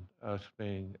condition on us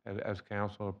being, as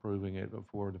council, approving it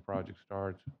before the project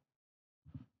starts.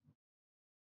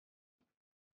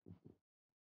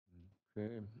 Okay.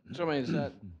 So, I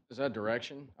mean, is that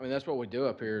direction? I mean, that's what we do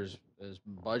up here is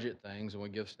budget things, and we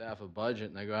give staff a budget,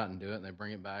 and they go out and do it, and they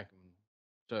bring it back. And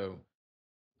so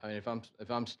I mean, if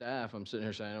I'm staff, I'm sitting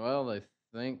here saying, well, they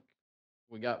think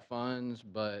we got funds,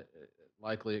 but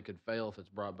likely it could fail if it's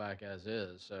brought back as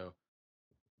is. So,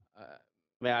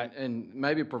 and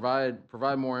maybe provide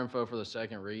more info for the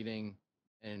second reading.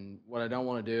 And what I don't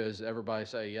want to do is everybody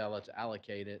say, yeah, let's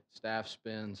allocate it. Staff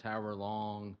spends however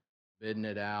long bidding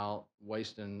it out,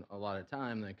 wasting a lot of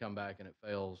time, and then come back and it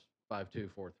fails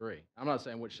 5-2-4-3. I'm not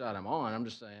saying which side I'm on. I'm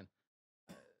just saying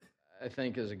I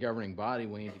think as a governing body,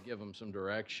 we need to give them some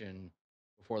direction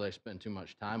before they spend too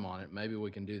much time on it. Maybe we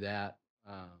can do that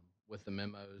with the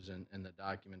memos and the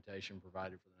documentation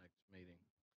provided for the next meeting.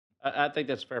 I think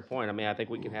that's a fair point. I mean, I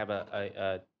think we can have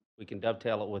we can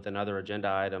dovetail it with another agenda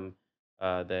item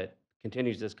that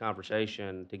continues this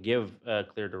conversation to give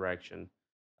clear direction.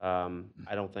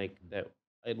 I don't think that,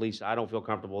 at least I don't feel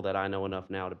comfortable that I know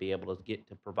enough now to be able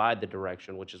to provide the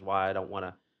direction, which is why I don't want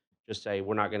to just say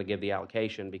we're not going to give the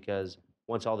allocation, because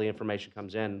once all the information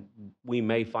comes in, we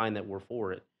may find that we're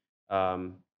for it.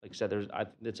 Like I said, there's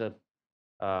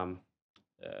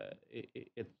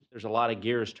a lot of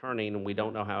gears turning, and we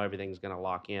don't know how everything's going to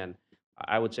lock in.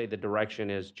 I would say the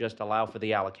direction is just allow for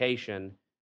the allocation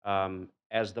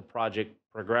as the project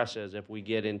progresses. If we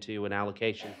get into an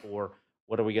allocation for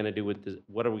what are we going to do with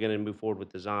what are we going to move forward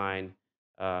with design,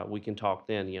 we can talk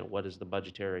then. You know, what is the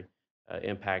budgetary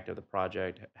impact of the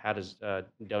project? How does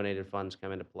donated funds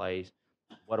come into place?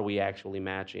 What are we actually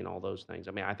matching? All those things.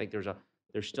 I mean, I think there's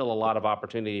still a lot of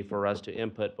opportunity for us to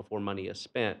input before money is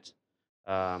spent.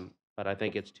 But I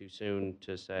think it's too soon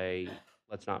to say,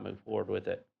 let's not move forward with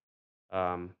it.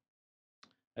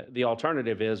 The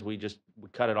alternative is we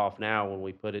cut it off now when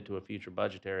we put it to a future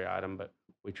budgetary item, but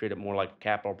we treat it more like a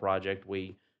capital project.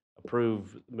 We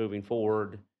approve moving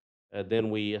forward, then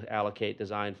we allocate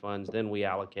design funds, then we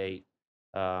allocate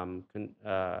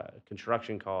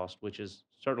construction cost, which is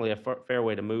certainly a fair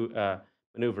way to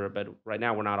maneuver it. But right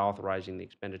now, we're not authorizing the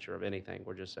expenditure of anything.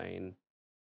 We're just saying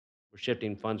we're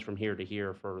shifting funds from here to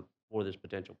here for this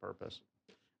potential purpose.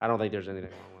 I don't think there's anything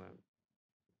wrong with that.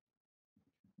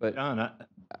 But John,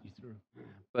 you through?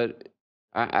 But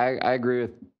I agree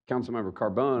with Councilmember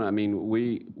Carbone. I mean,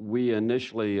 we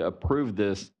initially approved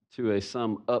this to a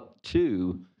sum up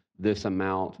to this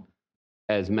amount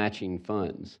as matching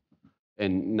funds.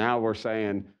 And now we're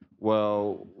saying,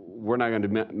 well, we're not going to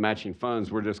be matching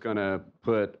funds. We're just going to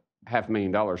put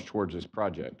 $500,000 towards this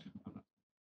project.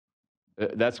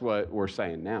 That's what we're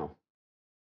saying now.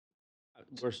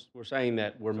 We're saying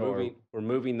that we're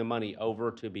moving the money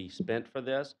over to be spent for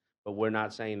this, but we're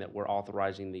not saying that we're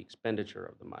authorizing the expenditure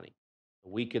of the money.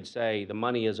 We could say the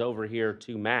money is over here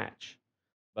to match,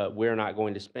 but we're not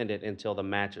going to spend it until the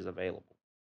match is available.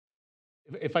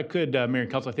 If I could, Mayor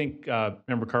and Council, I think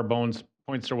Member Carbone's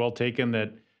points are well taken.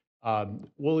 That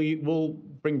we'll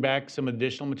bring back some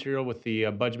additional material with the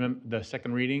budget, the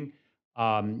second reading,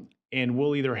 and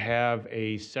we'll either have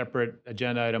a separate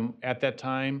agenda item at that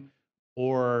time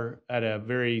or at a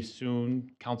very soon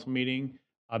council meeting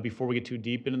before we get too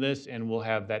deep into this, and we'll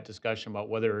have that discussion about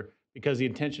whether, because the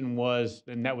intention was,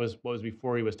 and that was what was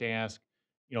before he was to ask,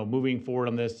 you know, moving forward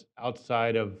on this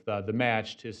outside of the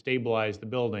match to stabilize the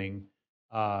building,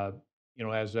 you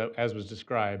know, as was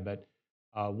described. But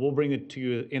we'll bring it to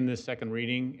you in this second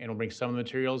reading, and we'll bring some of the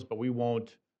materials, but we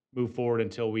won't move forward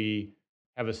until we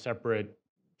have a separate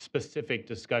specific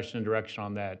discussion and direction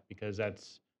on that, because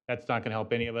that's not going to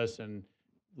help any of us. And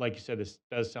like you said, this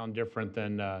does sound different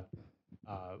than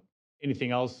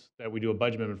anything else that we do a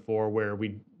budget amendment for, where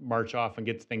we march off and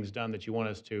get things done that you want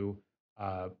us to.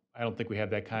 I don't think we have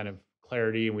that kind of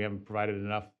clarity, and we haven't provided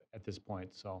enough at this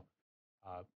point. So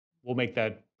we'll make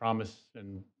that promise,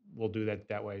 and we'll do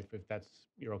that way if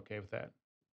you're okay with that.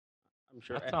 I'm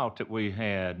sure. I thought that we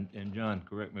had, and John,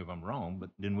 correct me if I'm wrong, but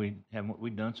haven't we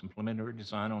done some preliminary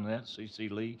design on that? C.C.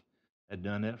 Lee had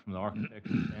done that from the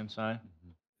architecture side?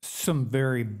 Some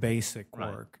very basic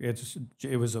Right. work.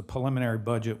 It was a preliminary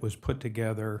budget was put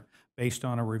together based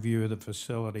on a review of the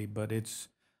facility, but it's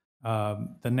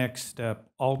the next step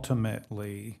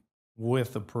ultimately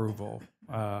with approval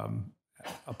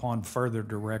upon further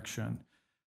direction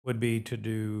would be to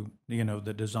do, you know,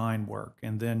 the design work,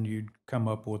 and then you'd come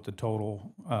up with the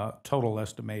total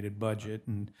estimated budget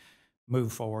and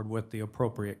move forward with the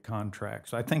appropriate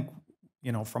contracts. I think,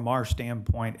 you know, from our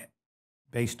standpoint,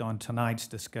 based on tonight's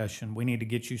discussion, we need to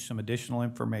get you some additional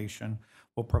information.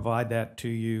 We'll provide that to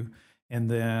you,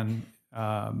 and then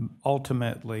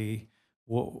ultimately,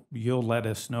 you'll let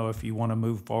us know if you want to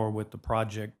move forward with the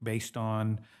project based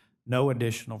on no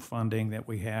additional funding that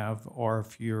we have, or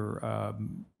if you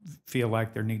feel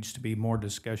like there needs to be more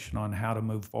discussion on how to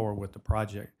move forward with the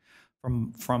project.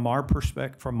 From our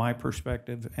perspective, from my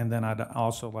perspective, and then I'd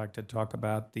also like to talk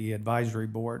about the advisory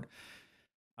board.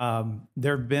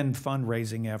 There have been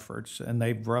fundraising efforts, and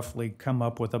they've roughly come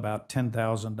up with about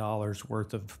 $10,000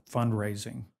 worth of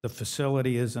fundraising. The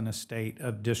facility is in a state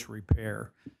of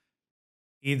disrepair.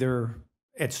 Either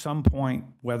at some point,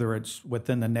 whether it's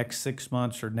within the next 6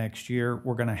 months or next year,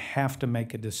 we're going to have to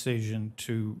make a decision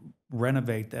to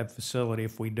renovate that facility.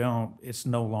 If we don't, it's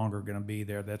no longer going to be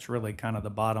there. That's really kind of the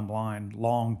bottom line,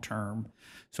 long term.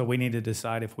 So we need to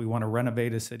decide if we want to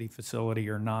renovate a city facility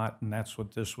or not, and that's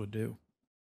what this would do.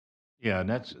 Yeah, and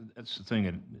that's the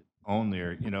thing on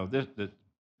there. The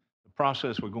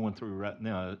process we're going through right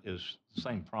now is the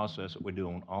same process that we do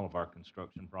on all of our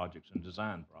construction projects and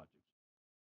design projects,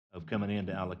 of coming in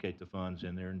to allocate the funds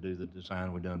in there and do the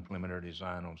design. We've done preliminary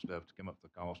design on stuff to come up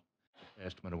with the cost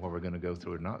estimate of what we're going to go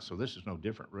through or not. So this is no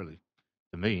different, really,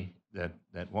 to me, that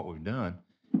what we've done.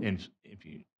 And if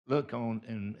you look on,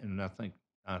 and I think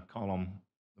I call them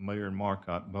the mayor and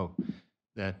Marcotte both,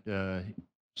 that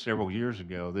several years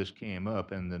ago this came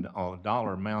up, and the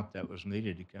dollar amount that was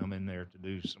needed to come in there to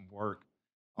do some work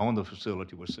on the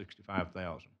facility was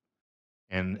 $65,000.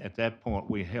 And at that point,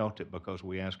 we held it because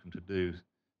we asked them to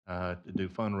do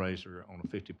fundraiser on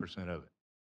 50% of it.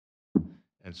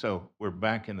 And so we're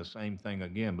back in the same thing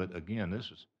again. But again,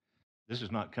 this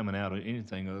is not coming out of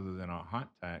anything other than our hot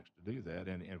tax to do that.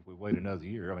 And if we wait another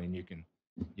year, I mean,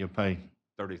 you'll pay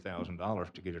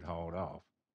 $30,000 to get it hauled off.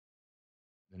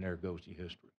 And there goes your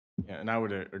history. Yeah, and I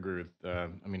would agree with,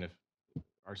 I mean, if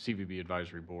our CVB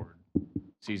advisory board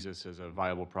sees this as a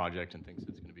viable project and thinks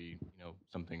it's going to be,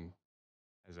 something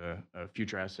as a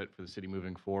future asset for the city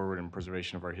moving forward and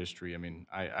preservation of our history, I mean,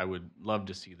 I would love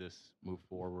to see this move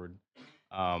forward.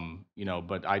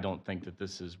 But I don't think that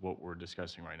this is what we're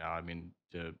discussing right now. I mean,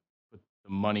 to put the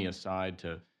money aside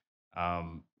to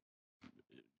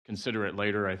consider it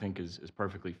later, I think is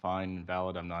perfectly fine and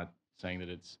valid. I'm not saying that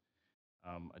it's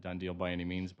a done deal by any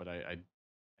means, but I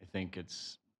think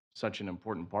it's such an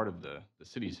important part of the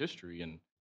city's history, and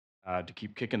to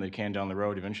keep kicking the can down the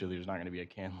road, eventually there's not going to be a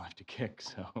can left to kick.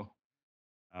 So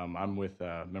I'm with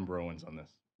Member Owens on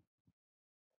this.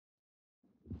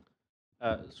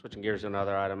 Switching gears to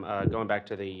another item, going back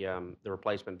to the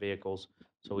replacement vehicles.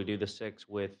 So we do the 6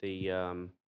 with the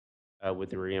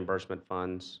reimbursement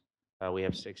funds. We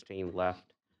have 16 left.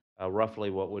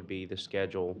 Roughly, what would be the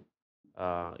schedule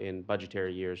in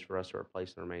budgetary years for us to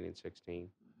replace the remaining 16?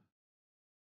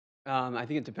 I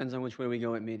think it depends on which way we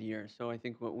go at mid-year. So I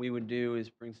think what we would do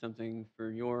is bring something for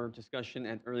your discussion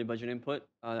at early budget input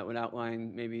that would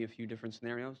outline maybe a few different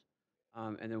scenarios.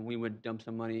 And then we would dump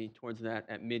some money towards that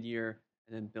at mid-year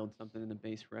and then build something in the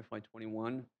base for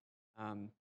FY21. That's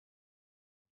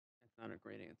not a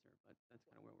great answer, but that's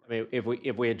kind of where we're at. I mean,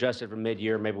 if we adjust it from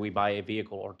mid-year, maybe we buy a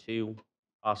vehicle or 2,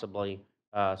 possibly.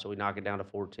 So we knock it down to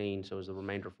 14. So is the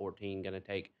remainder 14 going to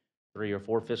take 3 or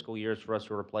 4 fiscal years for us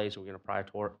to replace? Are we going to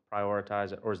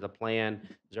prioritize it, or is the plan?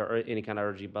 Is there any kind of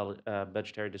urgent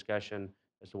budgetary discussion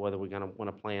as to whether we're going to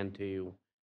want to plan to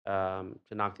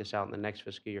knock this out in the next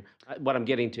fiscal year? What I'm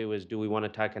getting to is, do we want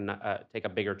to take a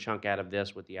bigger chunk out of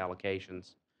this with the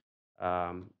allocations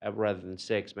rather than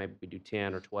 6? Maybe we do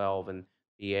 10 or 12 and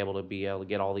be able to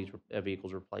get all these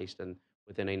vehicles replaced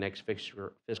within a next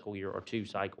fiscal year or 2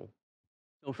 cycle.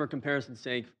 So for comparison's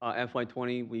sake,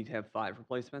 FY20, we'd have 5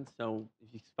 replacements. So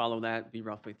if you follow that, it'd be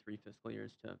roughly 3 fiscal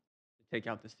years to take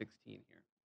out the 16 here.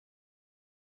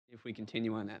 If we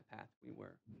continue on that path, we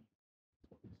were.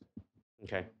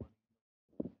 Okay.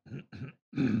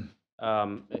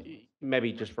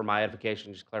 Maybe just for my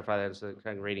edification, just clarify that as a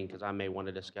second reading, because I may want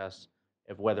to discuss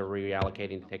whether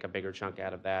reallocating to take a bigger chunk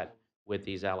out of that with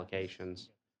these allocations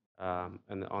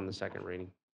and on the second reading.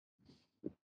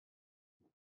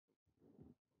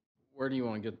 Where do you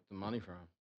want to get the money from?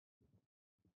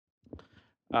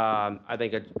 I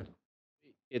think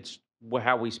it's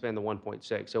how we spend the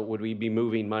 1.6. So would we be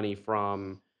moving money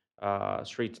from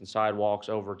streets and sidewalks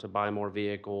over to buy more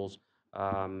vehicles,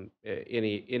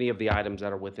 any of the items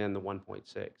that are within the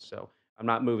 1.6? So I'm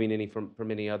not moving any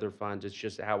from any other funds. It's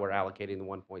just how we're allocating the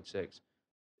 1.6.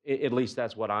 At least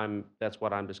that's what I'm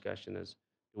discussing is,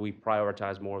 do we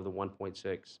prioritize more of the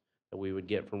 1.6 that we would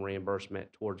get from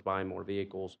reimbursement towards buying more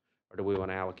vehicles, or do we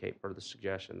want to allocate per the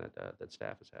suggestion that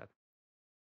staff has had?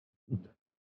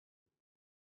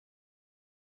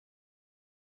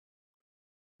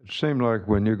 It seemed like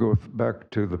when you go back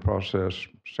to the process,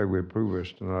 say we approve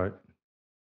this tonight,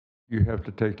 you have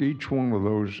to take each one of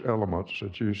those elements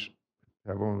that you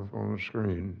have on the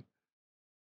screen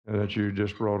and that you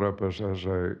just brought up as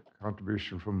a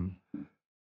contribution from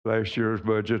last year's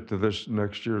budget to this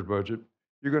next year's budget.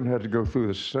 you're going to have to go through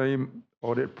the same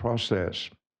audit process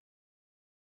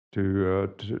to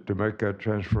make that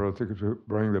transfer, to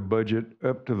bring the budget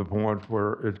up to the point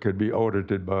where it could be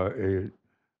audited by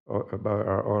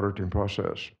our auditing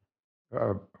process,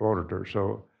 auditor.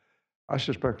 So I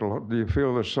suspect a lot. Do you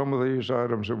feel that some of these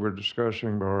items that we're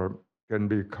discussing can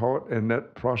be caught in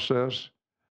that process?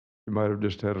 You might have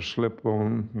just had a slip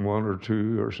on one or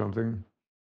two or something.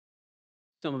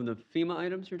 Some of the FEMA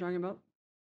items you're talking about?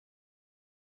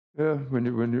 Yeah, when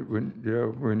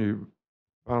you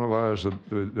finalize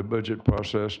the budget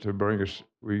process to bring us,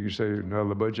 where you say, now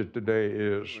the budget today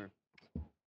is Sure.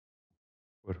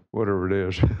 whatever it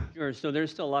is. Sure. So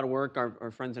there's still a lot of work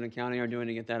our friends in accounting are doing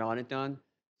to get that audit done.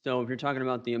 So if you're talking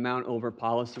about the amount over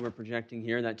policy we're projecting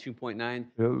here, that 2.9,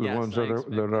 The yes, ones I that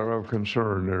expect are of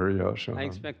concern there, yes. I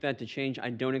expect that to change. I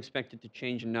don't expect it to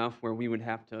change enough where we would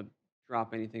have to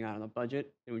drop anything out of the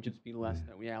budget. It would just be less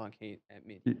that we allocate at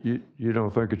meeting. You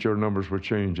don't think that your numbers would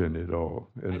change any at all?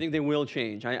 I think they will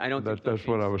change. I don't think they'll That's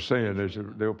what I change was saying, is substantially.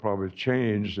 that they'll probably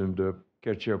change and to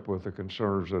catch up with the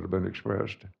concerns that have been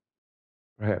expressed.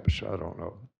 Perhaps, I don't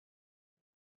know,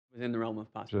 Within the realm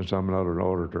of possibility. since I'm not an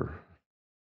auditor.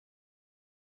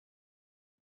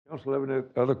 Council, have any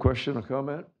other question or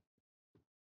comment?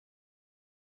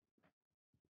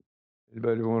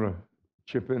 Anybody want to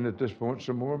chip in at this point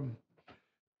some more?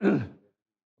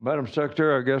 Madam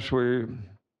Secretary, I guess I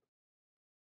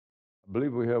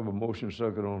believe we have a motion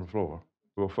second on the floor.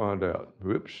 We'll find out.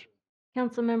 Whoops.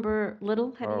 Councilmember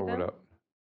Little, how do Power you went vote? up.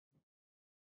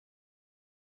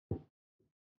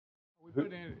 We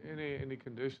put any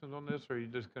conditions on this, or are you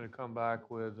just going to come back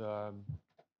with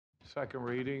second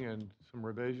reading and some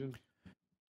revisions?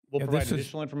 We'll Yeah, provide this is-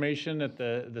 additional information at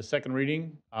the second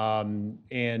reading.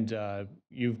 And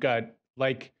you've got,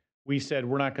 like we said,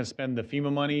 we're not going to spend the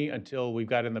FEMA money until we've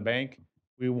got it in the bank.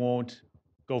 We won't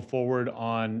go forward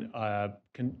on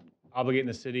obligating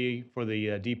the city for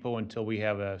the depot until we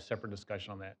have a separate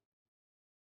discussion on that.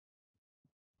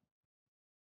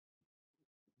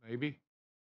 Maybe?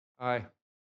 Aye.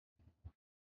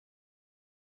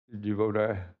 Did you vote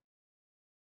aye?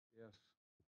 Yes,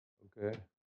 Okay.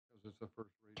 because it's the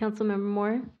first reading. Councilmember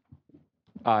Moore,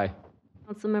 Aye.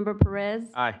 Councilmember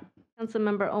Perez, Aye.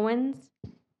 Councilmember Owens,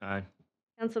 Aye.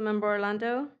 Councilmember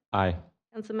Orlando, Aye.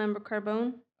 Councilmember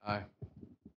Carbone. Aye.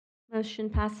 Motion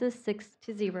passes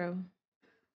 6-0.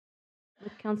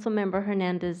 With Councilmember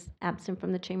Hernandez absent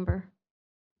from the chamber.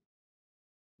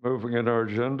 Moving in our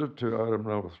agenda to item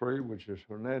number 3, which is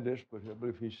Hernandez, but I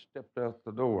believe he stepped out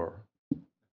the door.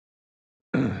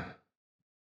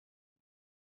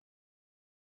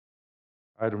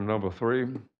 Item number 3,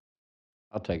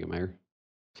 I'll take it, Mayor.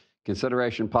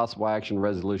 Consideration possible action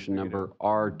resolution number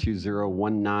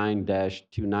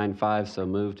R2019-295. So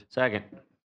moved. Second.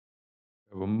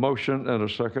 have a motion and a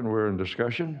second. We're in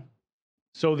discussion.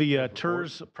 So the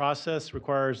TERS process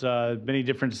requires many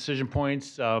different decision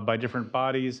points by different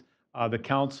bodies. The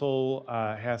council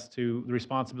has the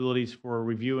responsibilities for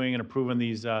reviewing and approving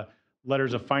these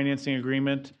letters of financing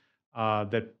agreement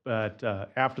that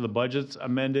after the budget's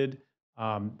amended,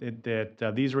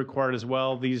 these are required as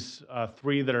well. These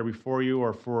 3 that are before you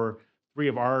are for 3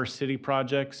 of our city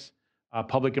projects,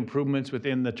 public improvements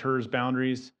within the TERS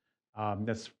boundaries.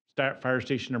 That's Fire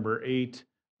Station number 8,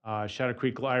 Shadow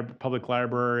Creek Public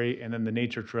Library, and then the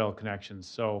Nature Trail connections.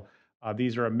 So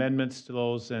these are amendments to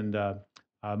those and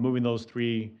moving those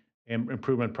 3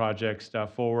 improvement projects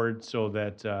forward so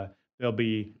that they'll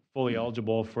be fully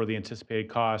eligible for the anticipated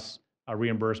costs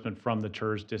reimbursement from the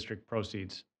TERS district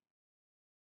proceeds.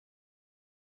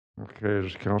 Okay,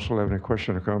 does council have any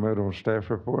question or comment on staff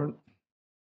report?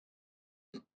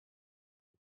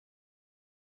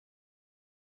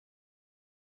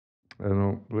 I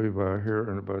don't believe I hear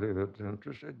anybody that's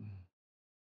interested.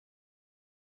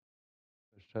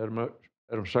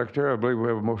 Madam Secretary, I believe we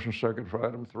have a motion second for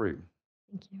item 3.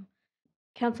 Thank you.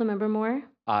 Councilmember Moore,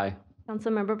 Aye.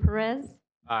 Councilmember Perez,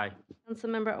 Aye.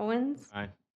 Councilmember Owens, Aye.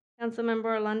 Councilmember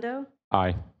Orlando,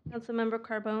 Aye. Councilmember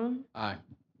Carbone, Aye.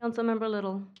 Councilmember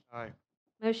Little. Aye.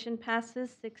 Motion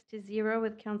passes 6-0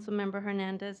 with Councilmember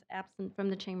Hernandez absent from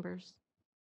the chambers.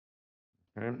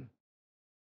 Okay.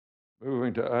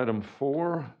 Moving to item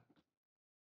 4.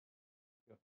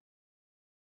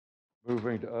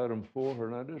 Moving to item 4,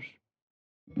 Hernandez.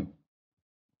 Thank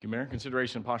you, Mayor.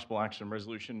 Consideration and possible action on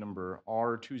resolution number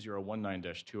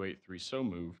R2019-283. So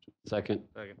moved. Second.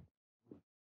 Second.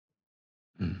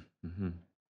 Mhm.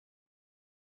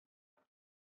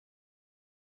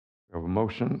 We have a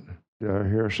motion. Did I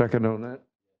hear a second on that?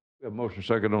 We have a motion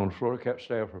second on the floor.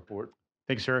 Staff report.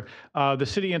 Thanks, sir. The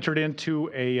city entered into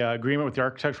a agreement with the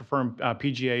architectural firm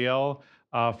PGAL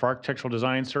for architectural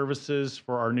design services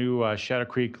for our new Shadow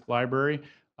Creek Library.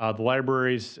 The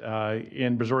libraries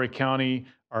in Brazoria County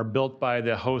are built by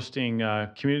the hosting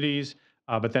communities,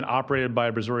 but then operated by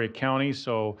Brazoria County.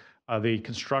 So the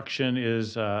construction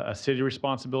is a city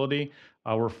responsibility.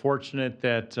 We're fortunate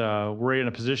that we're in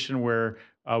a position where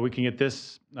we can get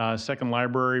this second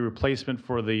library replacement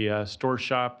for the store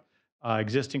shop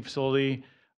existing facility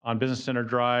on Business Center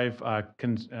Drive,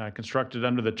 constructed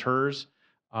under the TERS.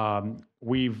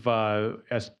 We've,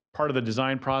 as part of the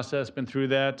design process, been through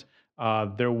that.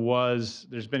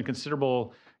 There's been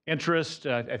considerable interest,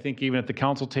 I think even at the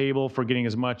council table, for getting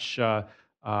as much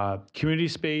community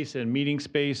space and meeting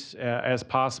space as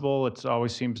possible. It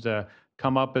always seems to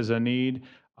come up as a need.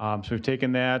 So we've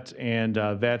taken that, and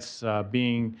that's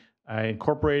being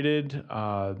incorporated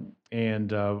and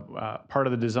part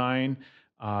of the design.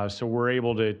 So we're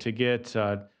able to get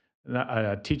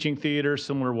a teaching theater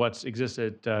similar to what exists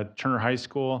at Turner High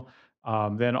School.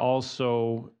 Then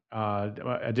also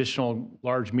additional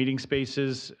large meeting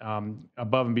spaces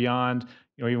above and beyond,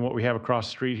 even what we have across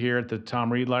the street here at the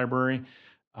Tom Reed Library.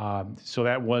 So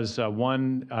that was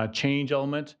one change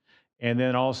element. And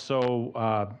then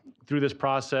also through this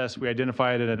process, we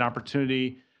identified an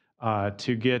opportunity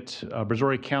to get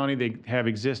Brazoria County. They have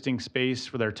existing space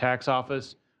for their tax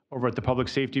office over at the Public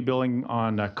Safety Building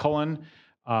on Cullen.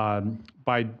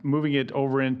 By moving it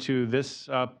over into this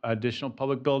additional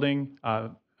public building,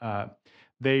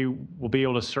 they will be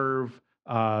able to serve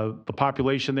the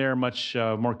population there much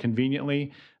more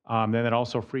conveniently. Then it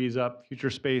also frees up future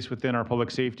space within our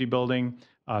Public Safety Building.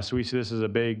 So we see this as a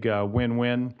big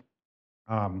win-win.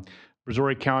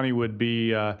 Brazoria County would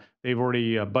be, they've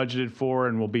already budgeted for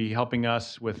and will be helping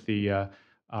us with the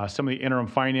some of the interim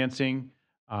financing.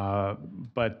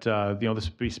 But this will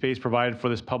be space provided for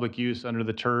this public use under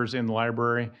the TERS in the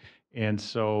library. And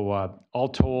so all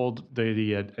told,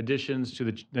 the additions to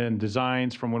the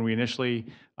designs from when we initially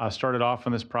started off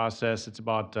in this process, it's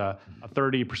about a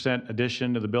 30%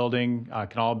 addition to the building,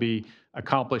 can all be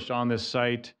accomplished on this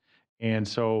site. And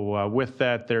so with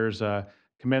that, there's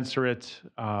commensurate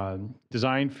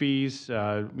design fees,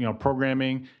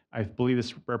 programming. I believe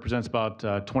this represents about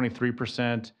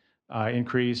 23%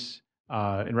 increase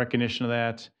in recognition of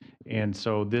that. And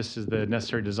so this is the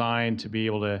necessary design to be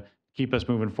able to keep us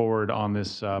moving forward on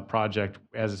this project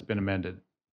as it's been amended.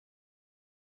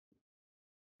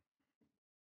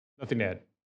 Nothing to add.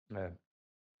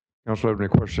 Council, have any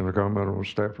question or comment on the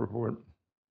staff report?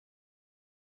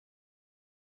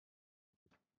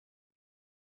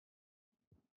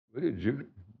 Judy,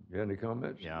 you got any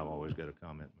comments? Yeah, I've always got a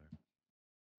comment,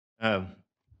 Mayor.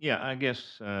 Yeah, I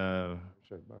guess GL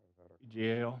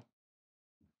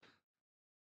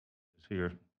is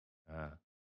here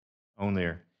on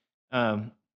there.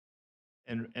 And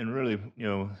really,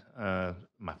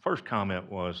 my first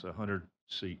comment was a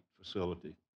 100-seat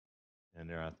facility, and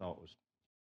there I thought was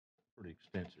pretty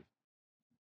extensive.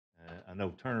 I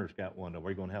know Turner's got one.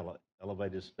 We're going to have an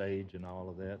elevated stage and all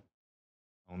of that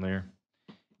on there.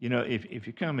 If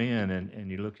you come in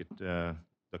and you look at the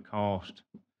cost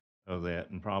of that,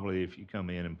 and probably if you come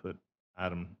in and put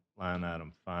line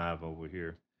item 5 over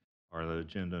here, or the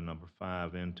agenda number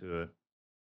 5 into it,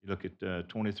 you look at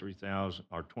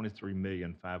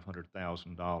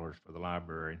 $23,500,000 for the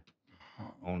library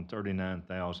on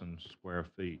 39,000 square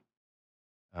feet.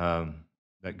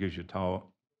 That gives you a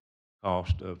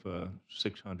cost of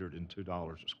 $602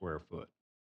 a square foot.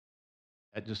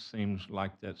 That just seems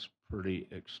like that's pretty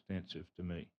extensive to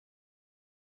me.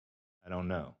 I don't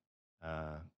know.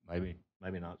 Maybe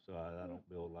not. So I don't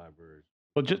build libraries.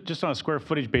 Well, just on a square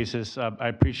footage basis, I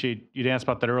appreciate you'd asked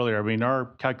about that earlier. I mean, our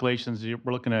calculations,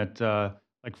 we're looking at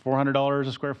like $400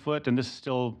 a square foot, and this is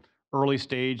still early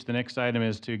stage. The next item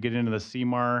is to get into the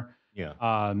CMAR. Yeah.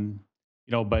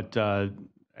 But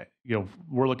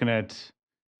we're looking at,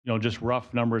 just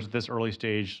rough numbers at this early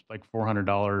stage, like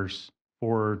 $400,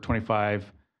 $425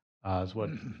 is what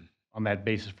on that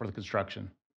basis for the construction.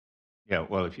 Yeah.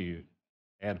 Well, if you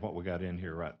add what we got in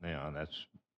here right now, and that's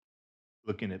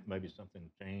looking at maybe something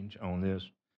change on this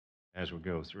as we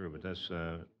go through, but that's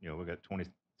we got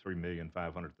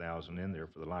 $23,500,000 in there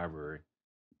for the library,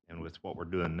 and with what we're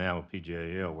doing now with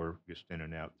PJL, we're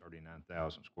extending out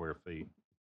 39,000 square feet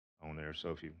on there. So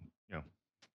if you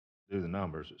do the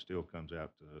numbers, it still comes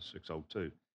out to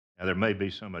 602. Now there may be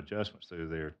some adjustments through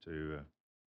there to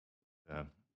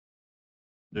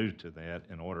do to that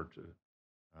in order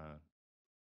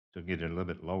to get it a little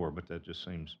bit lower, but that just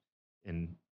seems.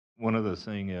 And one other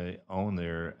thing on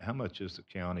there, how much is the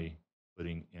county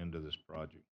putting into this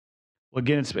project? Well,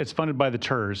 again, it's funded by the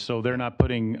TERS, so they're not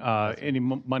putting any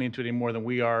money into it any more than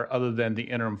we are, other than the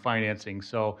interim financing.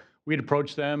 So we'd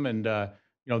approach them, and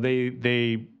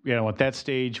they at that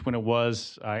stage when it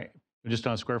was just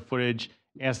on square footage,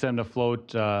 asked them to float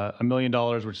 $1 million,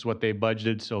 which is what they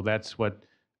budgeted. So that's what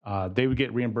they would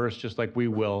get reimbursed, just like we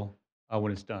will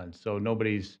when it's done. So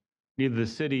neither the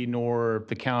city nor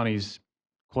the counties,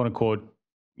 quote unquote,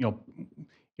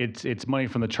 it's money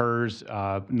from the TERS,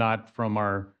 not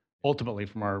from ultimately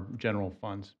from our general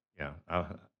funds. Yeah, I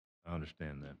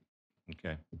understand that.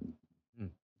 Okay.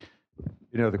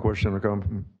 Any other question to come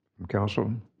from council?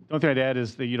 The only thing I'd add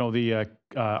is the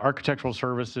architectural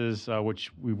services,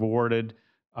 which we've awarded,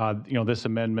 this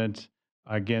amendment.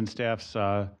 Again, staff's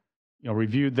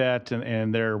reviewed that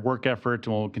and their work effort,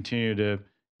 and will continue to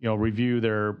review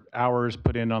their hours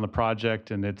put in on the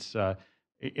project, and it's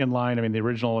in line. I mean, the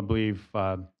original, I believe,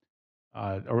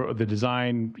 or the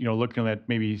design, looking at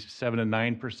maybe 7 to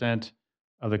 9%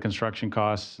 of the construction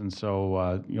costs, and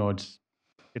so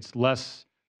it's less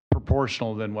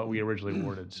proportional than what we originally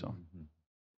awarded. So.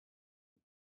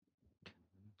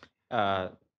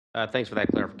 Thanks for that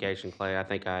clarification, Clay. I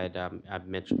think I'd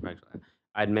mentioned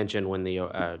when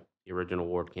the original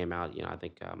award came out. I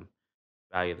think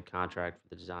value of the contract for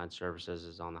the design services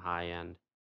is on the high end.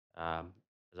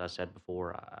 As I said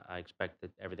before, I expect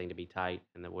that everything to be tight,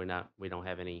 and that we don't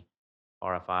have any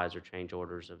RFIs or change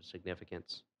orders of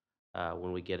significance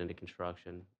when we get into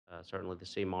construction. Certainly, the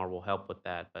CMAR will help with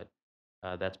that, but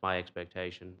that's my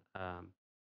expectation.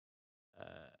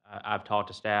 I've talked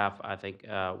to staff. I think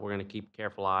we're going to keep a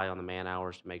careful eye on the man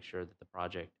hours to make sure that the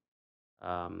project,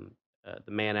 the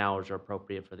man hours are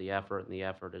appropriate for the effort, and the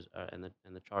effort is, and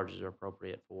the charges are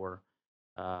appropriate for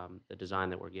the design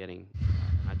that we're getting.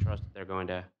 And I trust that they're going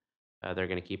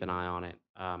to keep an eye on it.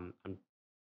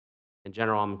 In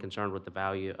general, I'm concerned with the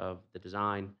value of the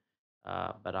design,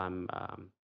 but I'm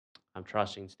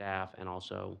trusting staff, and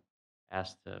also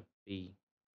asked to be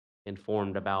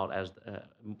informed about as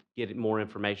get more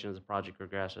information as the project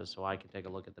progresses, so I can take a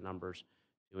look at the numbers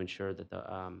to ensure that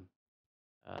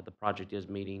the project is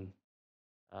meeting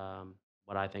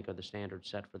what I think are the standards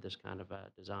set for this kind of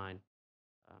design.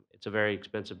 It's a very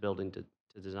expensive building to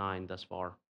design thus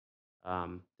far.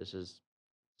 This is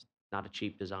not a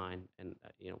cheap design, and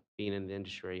being in the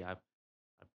industry, I've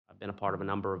been a part of a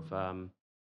number of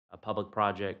public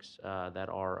projects that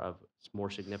are of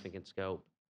more significant scope.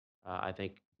 I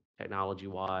think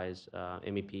technology-wise,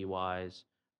 MEP-wise,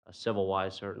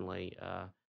 civil-wise, certainly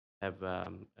have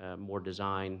more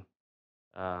design,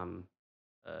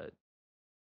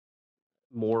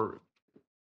 more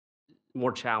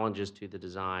challenges to the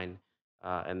design,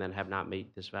 and then have not met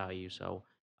this value. So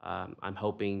I'm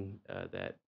hoping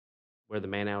that where the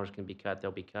man hours can be cut,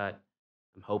 they'll be cut.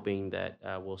 I'm hoping that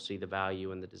we'll see the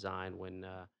value in the design when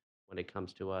it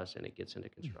comes to us and it gets into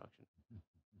construction.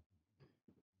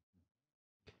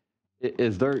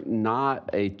 Is there not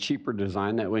a cheaper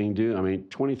design that we can do? I mean,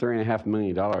 $23.5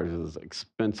 million is an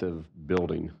expensive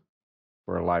building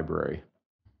for a library.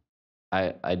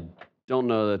 I don't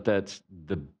know that that's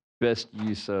the best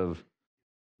use of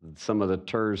some of the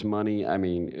TERS money. I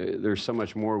mean, there's so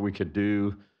much more we could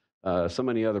do, so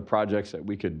many other projects that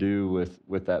we could do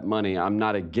with that money. I'm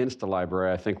not against the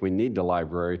library. I think we need the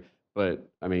library, but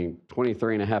I mean,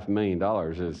 $23.5 million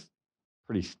is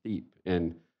pretty steep.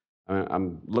 And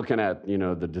I'm looking at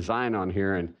the design on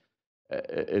here, and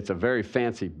it's a very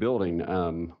fancy building.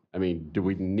 I mean, do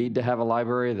we need to have a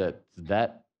library that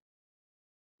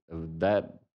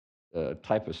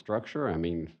type of structure? I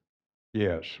mean,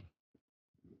 Yes.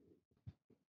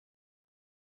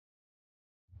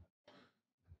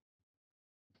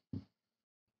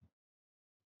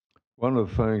 One of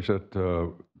the things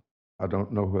that I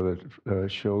don't know whether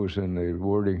it shows in the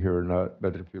wording here or not,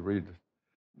 but if you read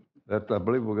that, I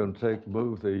believe we're going to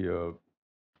move the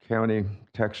county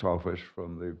tax office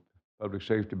from the public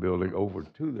safety building over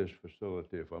to this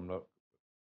facility, if I'm not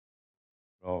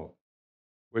wrong,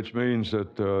 which means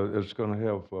that it's going to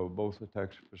have both the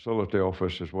tax facility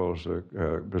office as well as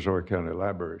the Missouri County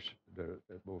libraries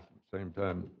at both at the same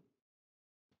time.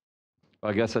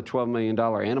 I guess a $12 million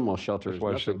animal shelter is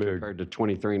why it's so nothing big. compared to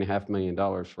 $23.5 million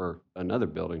for another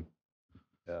building.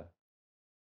 Yeah.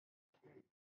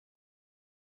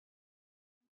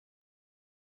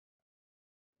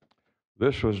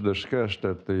 This was discussed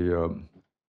at the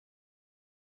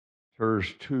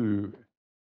TERS 2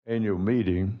 annual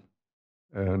meeting,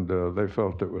 and they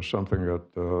felt it was something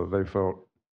that they felt,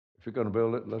 if you're going to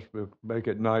build it, let's make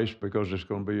it nice, because it's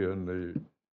going to be in the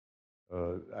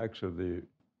actually the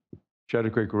Shadow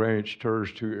Creek Ranch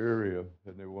TERS 2 area,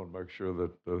 and they want to make sure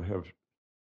that they have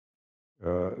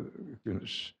can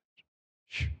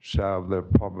solve the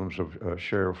problems of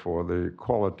share for the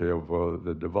quality of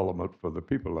the development for the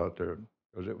people out there,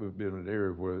 because it would be in an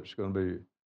area where it's going to be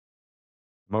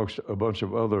a bunch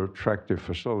of other attractive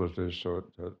facilities, so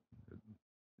it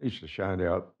needs to shine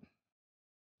out.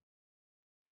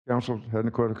 Council, had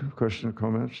any questions,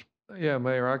 comments? Yeah,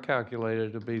 Mayor, I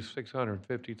calculated it to be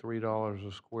 $653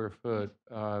 a square foot,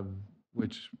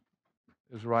 which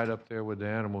is right up there with the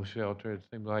animal shelter. It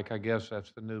seems like, I guess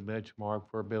that's the new benchmark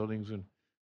for buildings in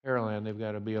Pearland. They've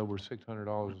got to be over $600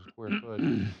 a square foot.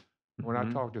 When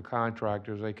I talk to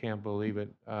contractors, they can't believe it.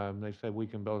 They say we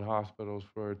can build hospitals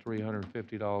for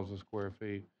 $350 a square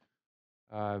feet.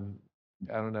 I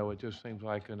don't know, it just seems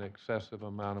like an excessive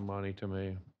amount of money to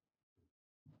me.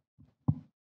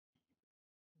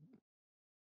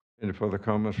 Any further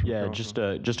comments from Yeah,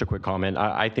 council? just a quick comment.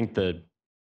 I think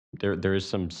there is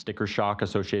some sticker shock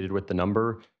associated with the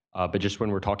number, but just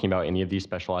when we're talking about any of these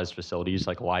specialized facilities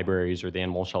like libraries or the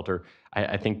animal shelter,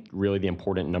 I think really the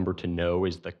important number to know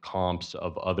is the comps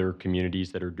of other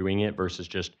communities that are doing it versus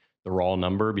just the raw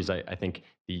number, because I think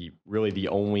really the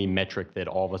only metric that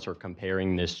all of us are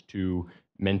comparing this to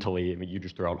mentally, I mean, you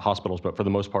just throw out hospitals, but for the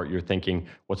most part, you're thinking,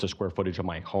 what's the square footage of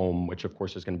my home, which of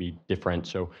course is going to be different.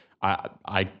 So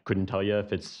I couldn't tell you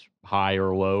if it's high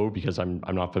or low because I'm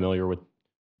not familiar with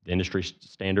the industry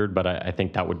standard, but I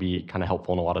think that would be kind of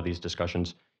helpful in a lot of these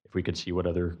discussions if we could see what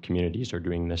other communities are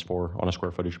doing this for on a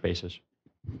square footage basis.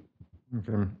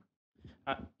 Okay.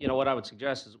 You know, what I would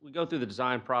suggest is we go through the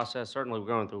design process. Certainly, we're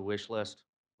going through a wish list.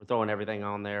 We're throwing everything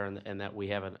on there, and that we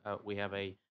have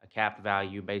a capped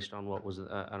value based on what was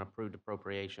an approved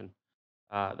appropriation.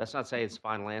 That's not to say it's the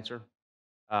final answer.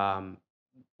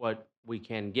 What we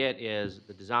can get is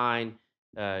the design,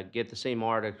 get the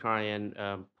CMAR to try and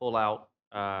pull out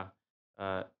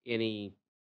anything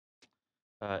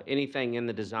in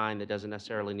the design that doesn't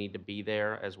necessarily need to be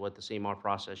there, as what the CMAR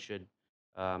process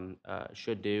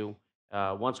should do.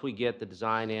 Once we get the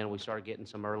design in, we start getting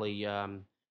some early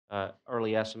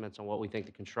estimates on what we think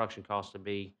the construction costs to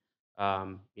be.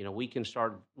 You know, we can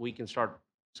start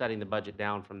setting the budget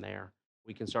down from there.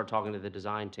 We can start talking to the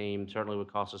design team. Certainly, it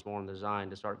would cost us more in the design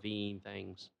to start VEing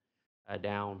things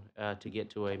down to get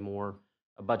to a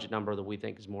budget number that we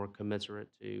think is more commensurate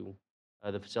to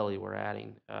the facility we're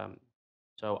adding.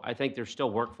 So I think there's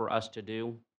still work for us to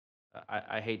do.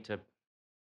 I hate to.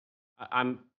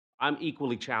 I'm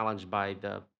equally challenged by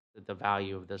the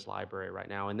value of this library right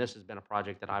now, and this has been a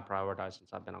project that I prioritized since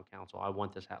I've been on council. I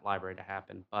want this library to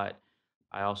happen, but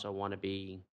I also want to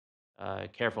be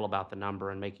careful about the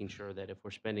number and making sure that if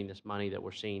we're spending this money, that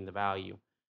we're seeing the value.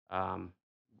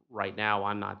 Right now,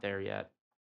 I'm not there yet,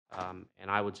 and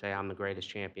I would say I'm the greatest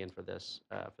champion for this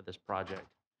project.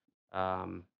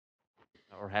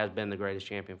 Or has been the greatest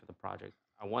champion for the project.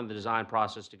 I wanted the design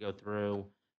process to go through,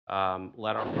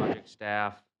 let our project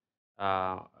staff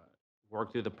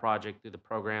work through the project, through the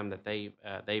program that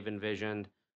they've envisioned,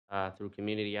 through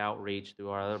community outreach, through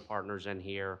our other partners in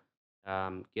here,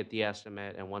 get the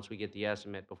estimate, and once we get the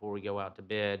estimate, before we go out to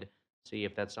bid, see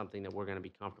if that's something that we're going to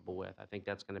be comfortable with. I think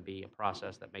that's going to be a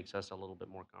process that makes us a little bit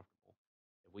more comfortable.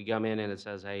 If we come in and it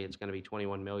says, hey, it's going to be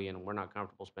 21 million, and we're not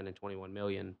comfortable spending 21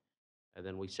 million, and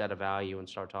then we set a value and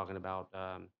start talking about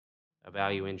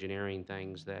value engineering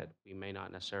things that we may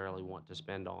not necessarily want to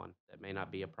spend on, that may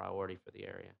not be a priority for the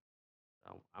area.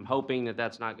 So I'm hoping that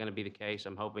that's not going to be the case.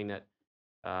 I'm hoping that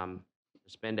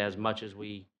spend as much as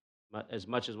we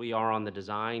are on the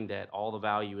design, that all the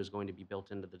value is going to be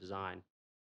built into the design.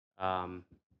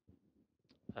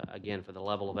 Again, for the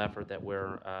level of effort that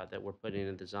we're putting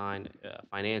in design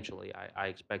financially, I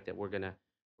expect that we're gonna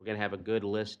have a good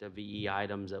list of VE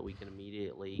items that we can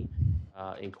immediately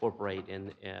incorporate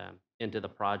into the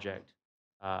project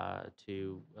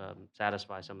to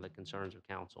satisfy some of the concerns of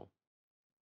council.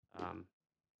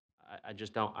 I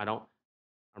just don't.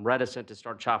 I'm reticent to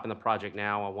start chopping the project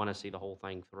now. I want to see the whole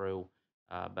thing through,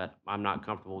 but I'm not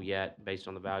comfortable yet, based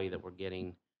on the value that we're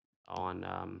getting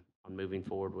on moving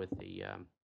forward with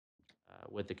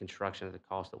the construction at the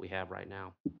cost that we have right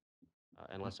now,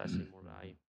 unless I see more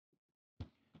value.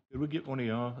 Could we get one of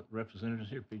y'all representatives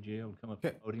here, PGL, to come up to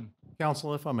the podium?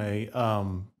 Council, if I may,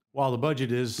 while the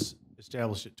budget is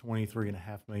established at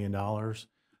 $23.5 million,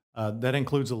 that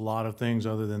includes a lot of things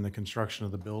other than the construction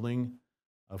of the building.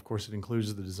 Of course, it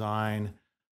includes the design.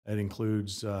 It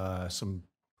includes some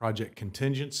project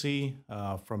contingency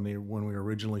from when we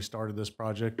originally started this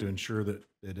project to ensure that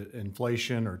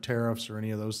inflation or tariffs or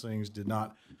any of those things did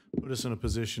not put us in a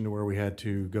position to where we had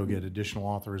to go get additional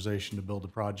authorization to build the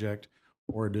project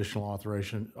or additional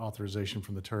authorization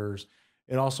from the TERS.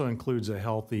 It also includes a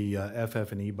healthy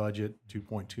FF&E budget,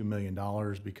 $2.2 million,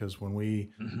 because when we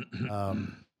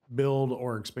build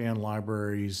or expand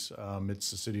libraries, it's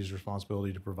the city's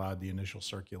responsibility to provide the initial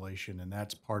circulation, and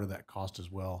that's part of that cost as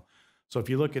well. So if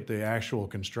you look at the actual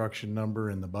construction number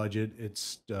in the budget,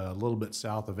 it's a little bit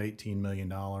south of $18 million,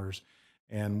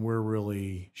 and we're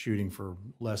really shooting for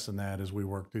less than that as we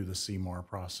work through the CMAR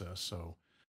process. So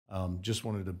just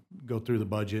wanted to go through the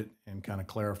budget and kind of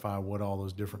clarify what all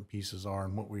those different pieces are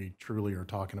and what we truly are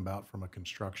talking about from a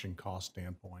construction cost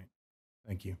standpoint.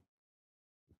 Thank you.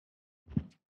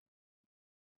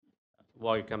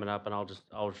 While you're coming up, and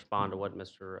I'll respond to what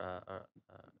Mr.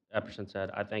 Epperson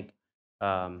said. I think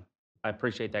I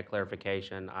appreciate that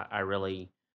clarification. I really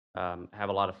have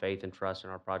a lot of faith and trust in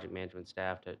our project management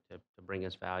staff to bring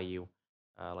us value.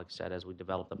 Like I said, as we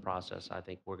develop the process, I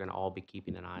think we're going to all be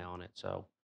keeping an eye on it. So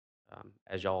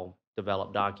as y'all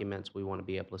develop documents, we want to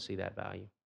be able to see that value.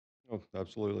 Oh,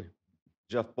 absolutely.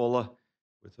 Jeff Bulla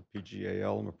with the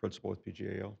PGAL. I'm a principal with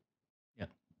PGAL. Yeah.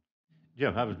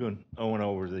 Jim, I was going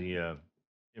over the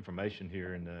information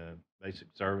here and the basic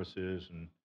services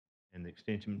and the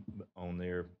extension on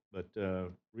there, but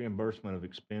reimbursement of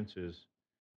expenses,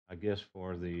 I guess,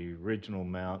 for the original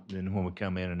amount. Then when we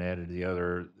come in and added the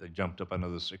other, they jumped up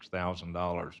another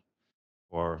 $6,000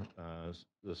 for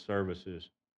the services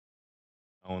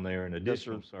on there, and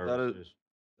additional services.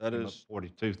 That is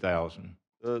 42,000.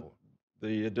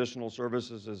 the additional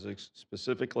services is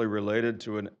specifically related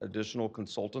to an additional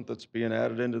consultant that's being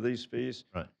added into these fees.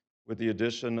 Right. With the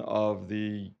addition of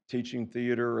the teaching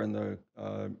theater and the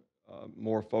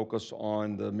more focus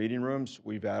on the meeting rooms,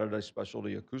 we've added a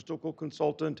specialty acoustical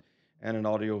consultant and an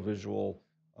audiovisual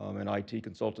and IT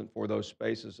consultant for those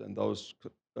spaces, and those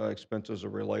expenses are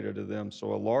related to them.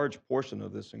 So a large portion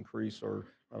of this increase, or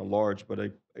not a large, but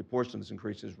a portion of this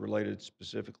increase is related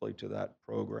specifically to that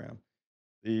program.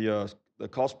 The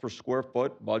cost per square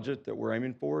foot budget that we're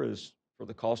aiming for is, for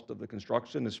the cost of the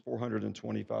construction, is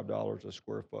 $425 a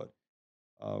square foot.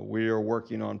 We are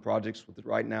working on projects with,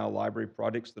 right now, library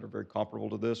projects that are very comparable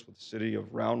to this with the City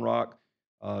of Round Rock,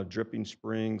 Dripping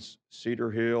Springs,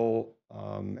 Cedar Hill,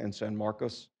 and San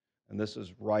Marcos. And this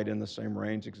is right in the same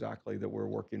range exactly that we're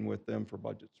working with them for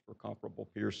budgets for comparable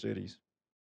peer cities.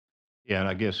 Yeah, and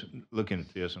I guess looking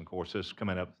at this, and of course, this is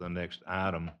coming up to the next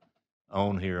item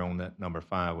on here on that number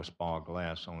 5 with Spa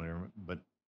Glass on there. But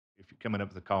if you're coming up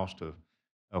with the cost of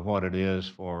what it is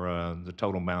for the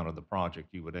total amount of the project,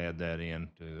 you would add that in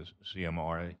to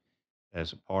CMRA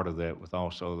as a part of that, with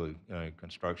also the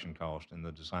construction cost and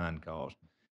the design cost.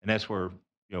 And that's where,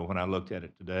 when I looked at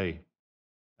it today,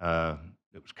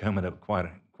 it was coming up quite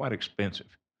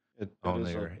expensive on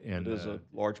there. It is a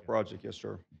large project, yes,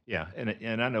 sir. Yeah,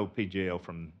 and I know PGL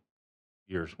from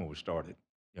years when we started,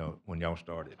 when y'all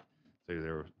started, through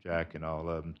there, Jack and all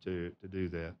of them to do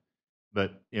that.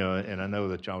 But, and I know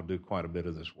that y'all do quite a bit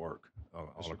of this work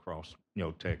all across,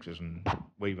 Texas, and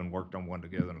we even worked on one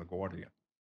together in LaGuardia.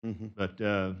 Mm-hmm. But,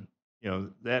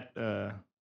 that,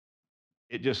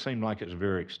 it just seemed like it's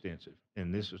very extensive.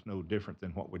 And this is no different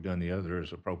than what we've done the other,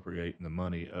 is appropriating the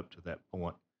money up to that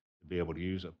point to be able to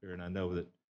use up there. And I know that,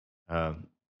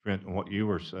 Trent, what you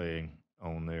were saying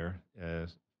on there,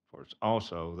 as for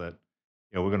also that,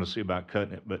 we're going to see about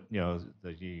cutting it, but,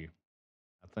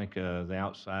 I think the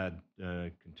outside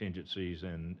contingencies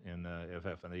in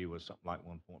FF&E was something like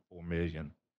 1.4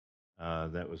 million.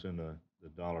 That was in the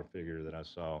dollar figure that I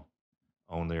saw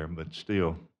on there. But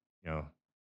still,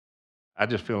 I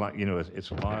just feel like,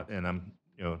 it's a lot, and I'm,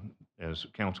 as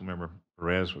Councilmember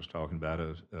Perez was talking about,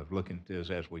 of looking at this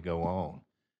as we go on.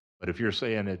 But if you're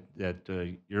saying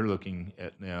that you're looking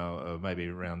at now maybe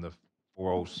around the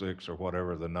 406 or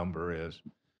whatever the number is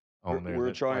on there.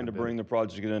 We're trying to bring the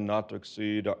project in not to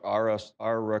exceed,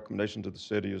 our recommendation to the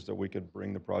city is that we could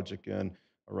bring the project in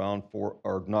around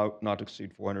not to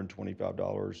exceed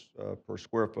 $425 per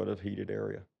square foot of heated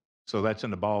area. So that's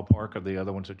in the ballpark of the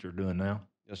other ones that you're doing now?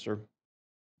 Yes, sir.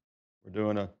 We're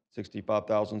doing a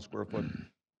 65,000 square foot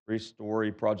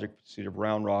 3-story project for the City of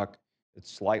Round Rock.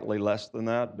 It's slightly less than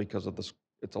that because of this.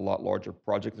 It's a lot larger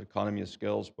project, the economy of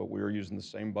scales, but we are using the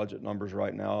same budget numbers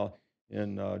right now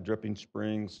in Dripping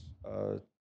Springs,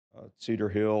 Cedar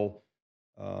Hill.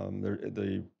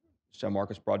 The San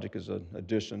Marcos project is an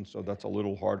addition, so that's a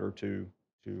little harder to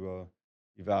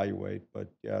evaluate. But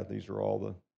yeah, these are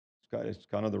all it's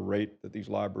kind of the rate that these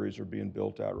libraries are being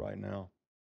built at right now.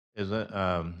 Is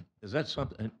that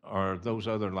something? Are those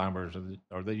other libraries,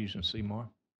 are they using CMAR?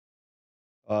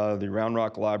 The Round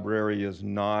Rock Library is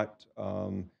not.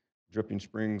 Dripping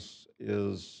Springs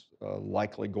is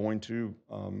likely going to.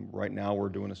 Right now, we're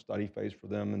doing a study phase for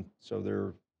them, and so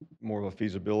they're more of a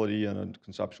feasibility and a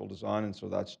conceptual design, and so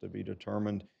that's to be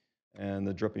determined. And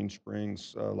the Dripping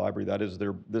Springs Library,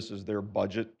 this is their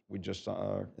budget. We just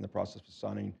in the process of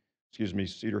signing,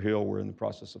 Cedar Hill, we're in the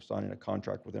process of signing a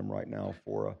contract with them right now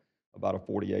for about a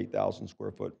 48,000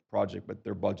 square foot project, but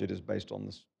their budget is based on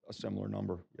a similar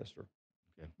number. Yes, sir.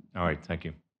 Okay. All right, thank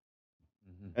you.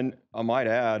 And I might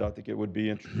add, I think it would be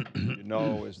interesting to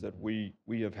know is that we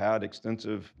have had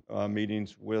extensive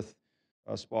meetings with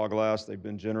Spa Glass. They've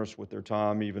been generous with their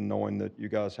time, even knowing that you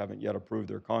guys haven't yet approved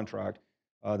their contract.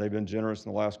 They've been generous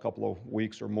in the last couple of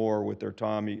weeks or more with their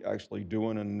time actually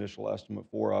doing an initial estimate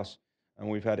for us. And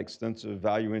we've had extensive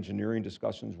value engineering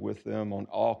discussions with them on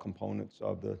all components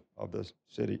of the of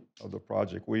the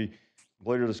project. We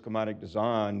completed a schematic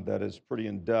design that is pretty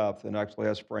in-depth and actually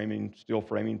has steel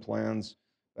framing plans,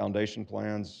 foundation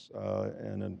plans,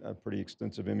 and a pretty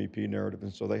extensive MEP narrative.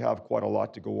 And so they have quite a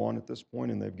lot to go on at this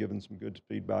point, and they've given some good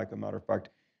feedback. As a matter of fact,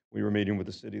 we were meeting with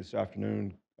the city this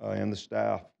afternoon and the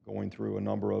staff going through a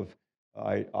number of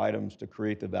items to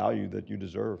create the value that you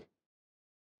deserve.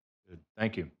 Good.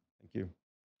 Thank you. Thank you.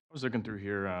 I was looking through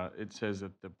here. It says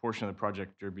that the portion of the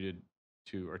project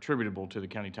attributable to the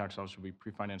county tax office will be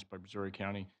pre-financed by Missouri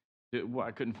County.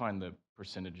 I couldn't find the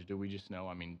percentage. Do we just know?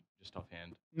 I mean, just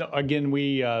offhand. No, again,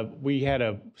 we had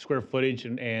a square footage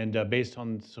and based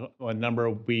on a number,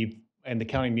 and the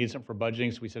county needs it for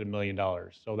budgeting, so we said $1 million.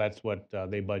 So that's what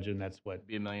they budget, and that's what.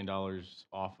 Be $1 million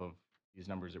off of these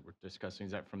numbers that we're discussing.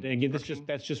 Is that from? Again,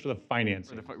 that's just for the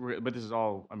financing. But this is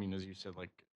all, I mean, as you said, like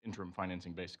interim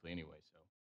financing basically anyway. So.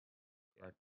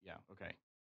 Right. Yeah. Okay.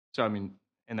 So I mean,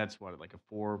 and that's what, like a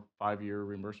 4-5 year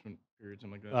reimbursement period,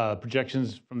 something like that.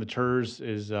 Projections from the TERS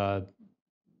is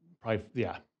probably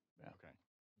yeah. Okay.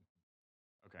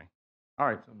 Okay. All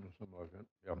right. Something like that.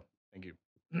 Yeah. Thank you.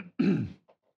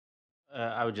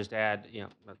 I would just add,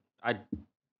 I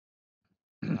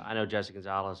know Jesse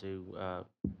Gonzalez, who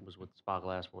was with Spa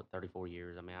Glass for 34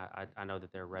 years. I mean, I know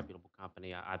that they're a reputable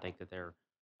company. I think that they're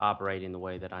operating the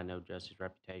way that I know Jesse's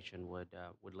reputation would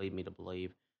lead me to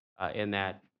believe. In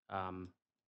that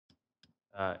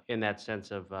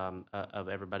sense of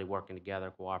everybody working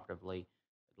together cooperatively,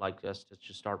 I'd like us to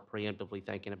just start preemptively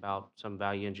thinking about some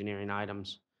value engineering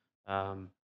items.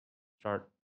 Start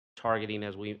targeting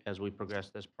as we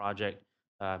progress this project.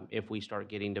 If we start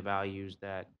getting to values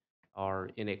that are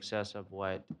in excess of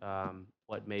what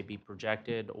may be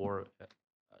projected, or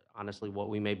honestly what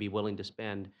we may be willing to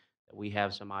spend, that we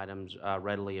have some items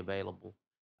readily available,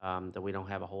 that we don't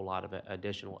have a whole lot of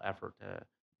additional effort to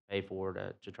pay for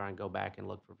to try and go back and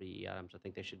look for VE items. I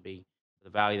think they should be, the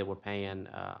value that we're paying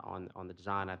on the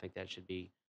design, I think that should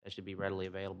be readily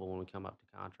available when we come up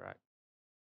to contract.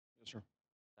 Yes, sir.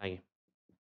 Thank you.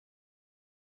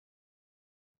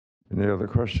 Any other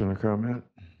question or comment?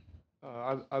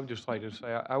 I would just like to say,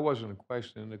 I wasn't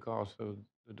questioning the cost of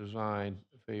the design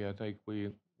fee. I think we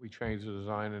changed the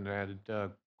design and added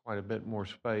quite a bit more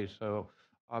space. So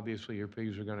obviously your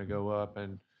fees are going to go up.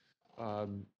 And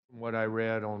from what I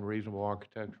read on reasonable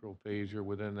architectural fees, you're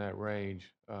within that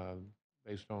range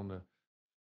based on the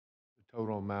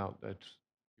total amount that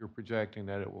you're projecting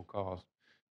that it will cost.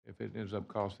 If it ends up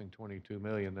costing $22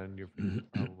 million, then you're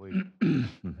probably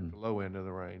at the low end of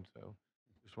the range. So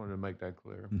just wanted to make that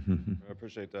clear. I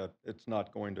appreciate that. It's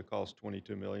not going to cost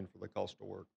 $22 million for the cost of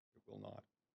work. It will not.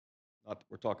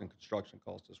 We're talking construction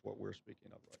cost is what we're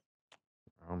speaking of,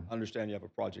 right? I understand you have a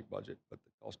project budget, but the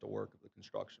cost of work of the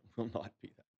construction will not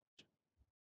be that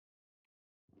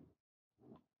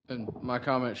much. And my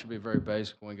comment should be very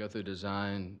basic. When we go through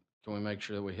design, can we make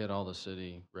sure that we hit all the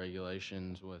city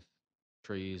regulations with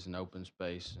trees and open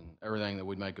space and everything that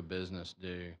we make a business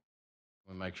do?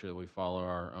 We make sure that we follow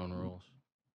our own rules.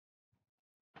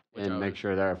 And make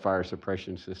sure that our fire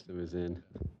suppression system is in.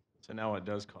 So now it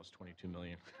does cost $22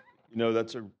 million.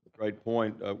 That's a great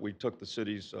point. We took the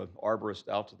city's arborist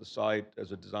out to the site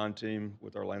as a design team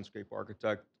with our landscape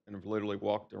architect, and have literally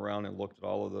walked around and looked at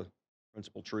all of the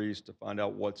principal trees to find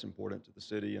out what's important to the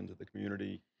city and to the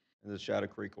community and the Shadow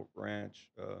Creek Ranch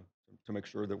to make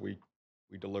sure that we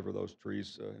deliver those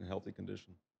trees in healthy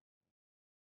condition.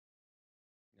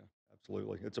 Yeah,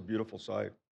 absolutely. It's a beautiful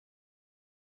site.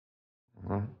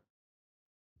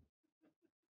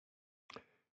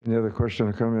 Any other question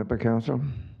or comment by council?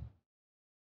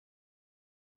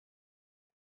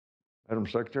 Madam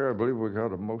Secretary, I believe we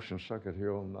got a motion second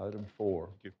here on item 4.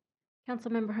 Thank you.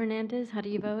 Councilmember Hernandez, how do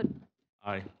you vote?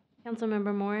 Aye.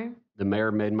 Councilmember Moore? The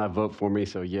mayor made my vote for me,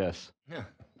 so yes. Yeah.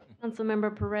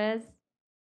 Councilmember Perez?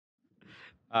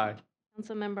 Aye.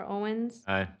 Councilmember Owens?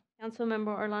 Aye.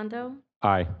 Councilmember Orlando?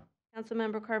 Aye.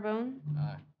 Councilmember Carbone?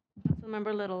 Aye.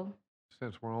 Councilmember Little?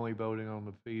 Since we're only voting on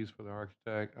the fees for the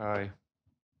architect, aye.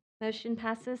 Motion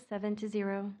passes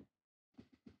 7-0.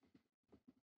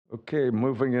 Okay,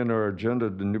 moving in our agenda,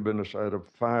 the new business item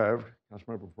 5.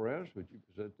 Councilmember Perez, would you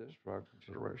present this for our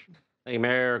consideration? Thank you,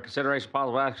 Mayor. Consideration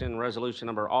possible action, resolution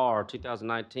number R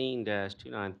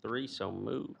 2019-293. So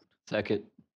moved. Second.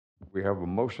 We have a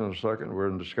motion and a second. We're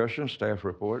in discussion. Staff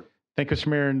report. Thank you, Mr.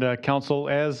 Mayor and Council.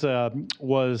 As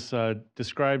was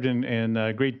described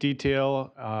in great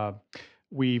detail,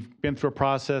 we've been through a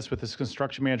process with this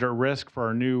construction manager at risk for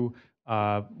our new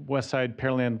West Side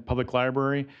Pearland Public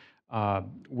Library.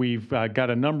 We've got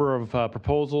a number of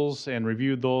proposals and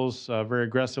reviewed those very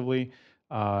aggressively,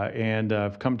 and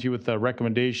I've come to you with a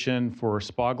recommendation for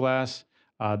spa glass.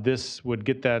 This would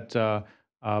get that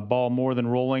ball more than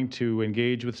rolling to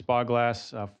engage with spa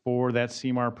glass for that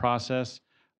CMAR process.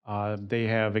 They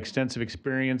have extensive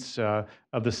experience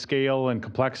of the scale and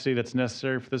complexity that's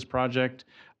necessary for this project.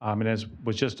 And as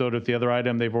was just noted with the other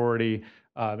item, they've already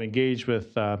engaged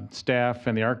with staff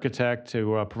and the architect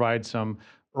to provide some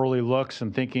early looks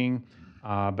and thinking.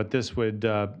 But this would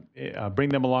bring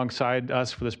them alongside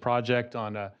us for this project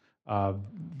on a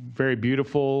very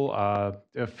beautiful,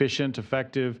 efficient,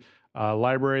 effective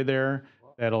library there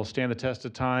that'll stand the test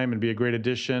of time and be a great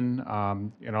addition. I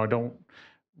don't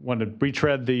want to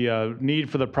retread the need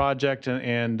for the project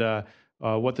and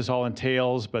what this all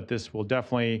entails, but this will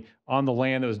definitely, on the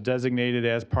land that was designated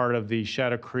as part of the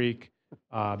Shadow Creek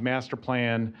master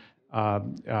plan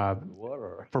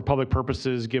for public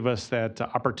purposes, give us that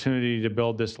opportunity to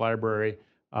build this library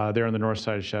there on the north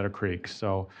side of Shadow Creek.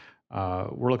 So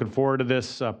we're looking forward to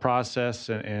this process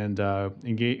and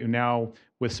engage now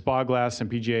with Spa Glass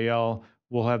and PGAL.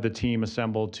 We'll have the team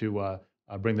assembled to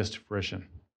bring this to fruition.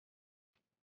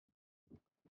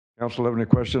 Council have any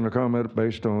question or comment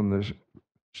based on this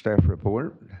staff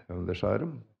report on this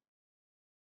item?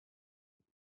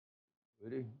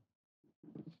 Woody?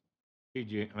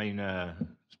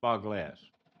 Spa Glass.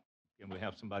 Can we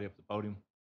have somebody up the podium?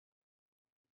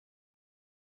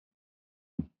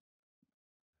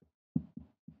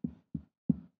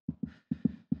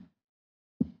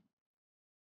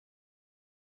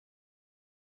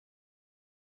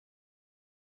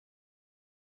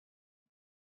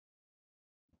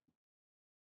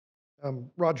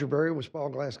 Roger Berry with Spall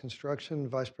Glass Construction,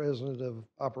 Vice President of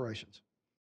Operations.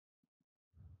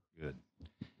 Good.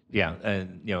 Yeah,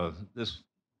 and this,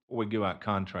 before we give out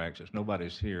contracts, if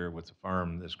nobody's here with the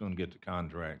firm that's going to get the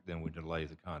contract, then we delay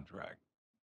the contract.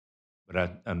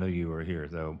 But I know you were here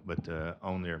though, but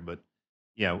on there. But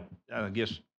yeah, I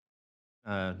guess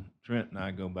Trent and I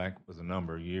go back with a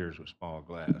number of years with Spall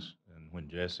Glass, and when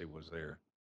Jesse was there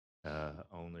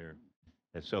on there.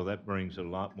 And so that brings a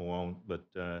lot more on, but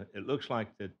it looks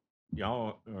like that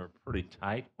y'all are pretty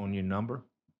tight on your number.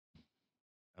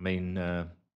 I mean, and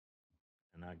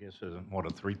I guess what, a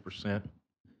 3%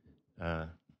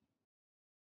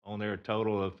 on there, a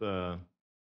total of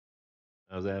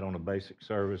that on the basic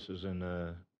services and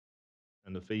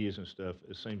the fees and stuff.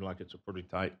 It seems like it's a pretty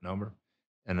tight number.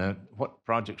 And what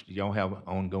projects do y'all have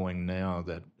ongoing now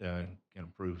that can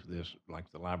improve this, like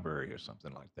the library or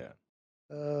something like that?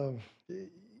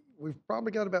 We've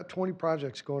probably got about 20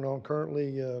 projects going on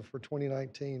currently for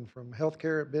 2019, from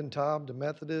healthcare at Ben Taub to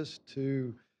Methodist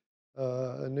to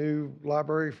a new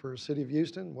library for City of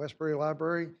Houston, Westbury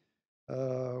Library.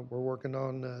 We're working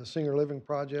on senior living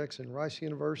projects in Rice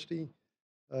University.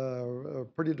 A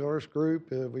pretty diverse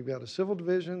group. We've got a civil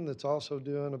division that's also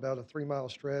doing about a 3-mile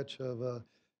stretch of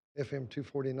FM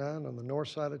 249 on the north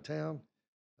side of town.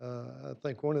 I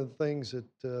think one of the things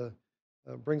that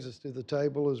brings us to the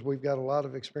table is we've got a lot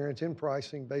of experience in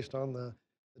pricing based on the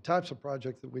types of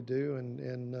project that we do,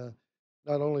 and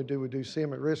not only do we do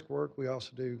CM at risk work, we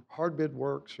also do hard bid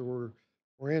work, so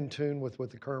we're in tune with what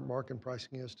the current market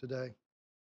pricing is today.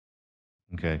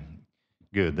 Okay,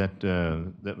 good.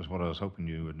 That was what I was hoping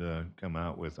you would come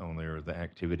out with on there, the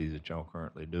activities that y'all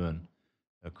currently doing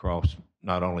across,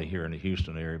 not only here in the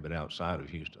Houston area, but outside of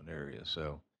Houston area.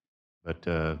 So, but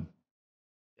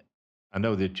I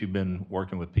know that you've been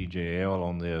working with PJL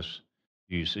on this.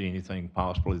 Do you see anything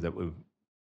possibly that we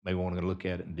may want to look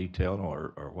at it in detail,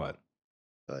 or what?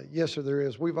 Yes, sir, there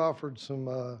is. We've offered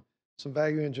some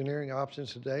value engineering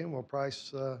options today, and we'll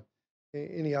price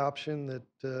any option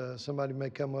that somebody may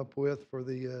come up with for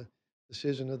the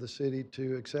decision of the city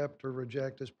to accept or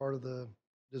reject as part of the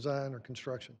design or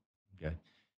construction. Okay.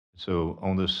 So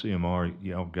on this CMR,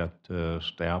 y'all got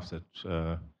staff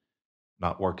that's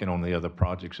not working on the other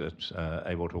projects that's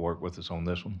able to work with us on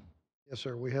this one? Yes,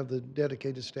 sir. We have the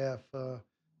dedicated staff that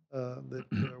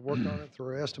worked on it through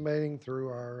our estimating, through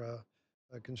our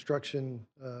construction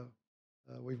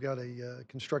We've got a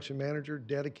construction manager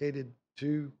dedicated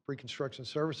to pre-construction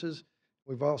services.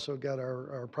 We've also got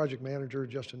our project manager,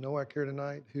 Justin Nowak, here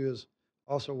tonight, who is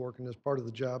also working as part of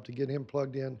the job to get him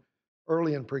plugged in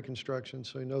early in pre-construction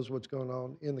so he knows what's going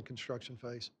on in the construction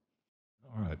phase.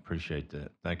 All right, appreciate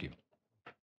that. Thank you.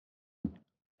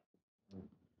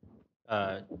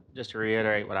 Just to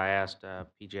reiterate what I asked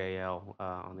PJL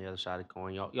on the other side of the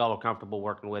coin, y'all are comfortable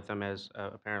working with them as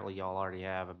apparently y'all already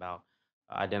have about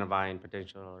identifying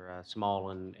potential small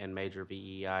and major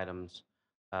VE items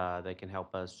that can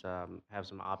help us have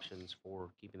some options for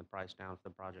keeping the price down for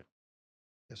the project.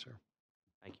 Yes, sir.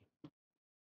 Thank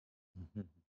you.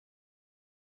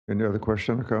 Any other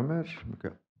questions or comments?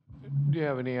 Okay. Do you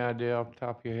have any idea off the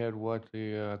top of your head what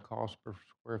the cost per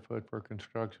square foot for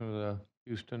construction of the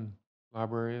Houston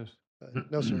library is?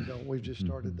 No, sir, don't. We've just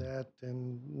started that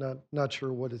and not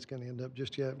sure what it's going to end up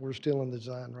just yet. We're still in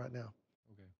design right now.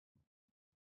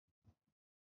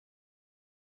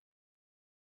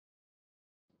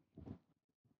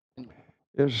 Okay.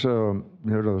 Is,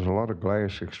 there's a lot of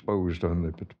glass exposed on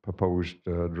the proposed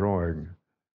drawing.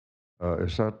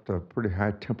 Is that pretty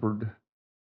high-tempered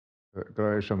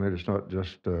glass? I mean, it's not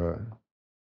just,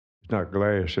 it's not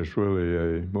glass, it's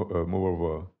really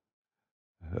more of a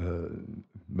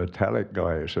metallic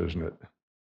glass, isn't it?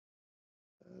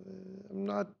 I'm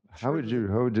not How sure.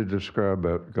 how would you describe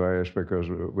that glass? Because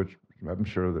which I'm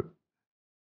sure that.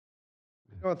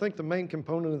 I think the main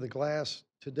component of the glass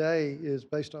today is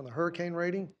based on the hurricane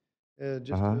rating,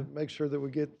 just to make sure that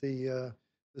we get the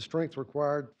strength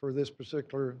required for this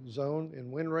particular zone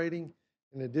and wind rating,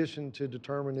 in addition to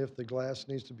determine if the glass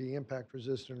needs to be impact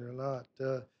resistant or not.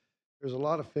 There's a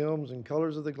lot of films and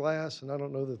colors of the glass, and I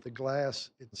don't know that the glass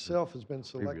itself has been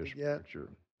selected yet.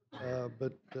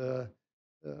 But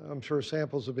I'm sure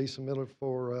samples will be submitted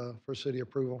for city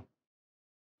approval.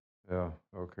 Yeah,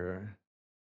 okay.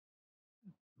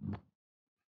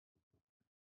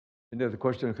 Any other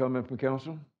question or comment from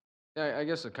council? Yeah, I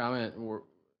guess the comment,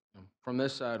 from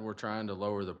this side, we're trying to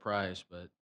lower the price, but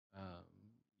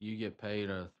you get paid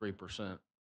 3%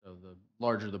 of the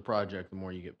larger the project, the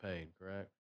more you get paid, correct?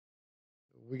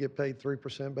 We get paid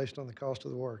 3% based on the cost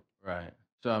of the work. Right.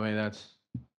 So, I mean,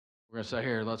 we're going to say,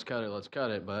 here, let's cut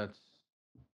it, but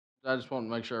I just want to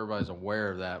make sure everybody's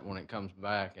aware of that when it comes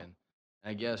back. And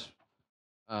I guess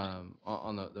on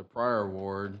the prior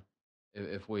award,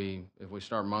 if we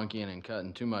start monkeying and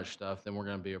cutting too much stuff, then we're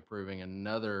going to be approving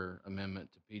another amendment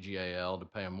to PGAL to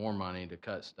pay them more money to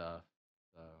cut stuff.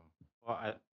 So,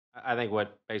 Well, I think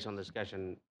based on the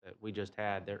discussion that we just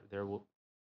had, they're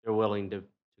willing to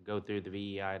go through the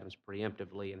VE items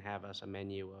preemptively and have us a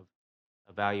menu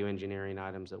of value engineering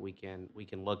items that we can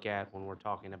look at when we're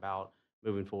talking about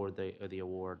moving forward the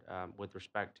award with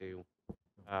respect to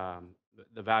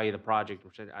the value of the project.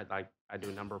 I do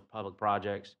a number of public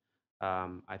projects.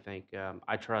 I think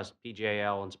I trust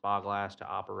PJL and Spa Glass to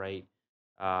operate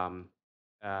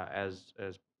as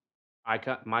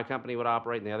my company would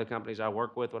operate and the other companies I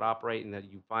work with would operate, and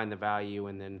that you find the value,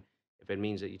 and then if it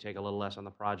means that you take a little less on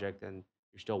the project, then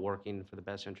you're still working for the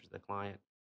best interest of the client.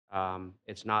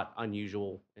 It's not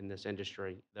unusual in this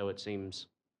industry, though it seems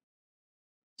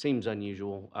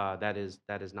unusual. That is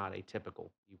not atypical.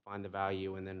 You find the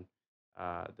value, and then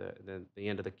the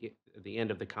end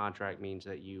of the contract means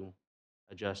that you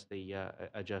adjust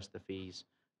the fees.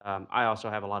 I also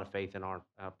have a lot of faith in our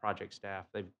project staff.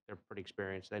 They're pretty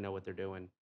experienced. They know what they're doing.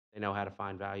 They know how to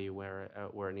find value where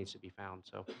it needs to be found.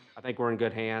 So I think we're in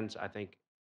good hands. I think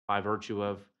by virtue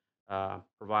of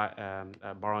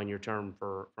borrowing your term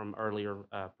from earlier,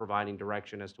 providing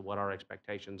direction as to what our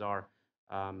expectations are,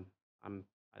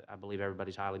 I believe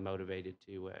everybody's highly motivated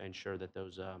to ensure that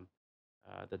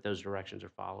those directions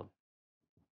are followed.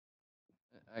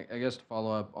 I guess to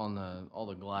follow up on all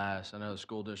the glass, I know the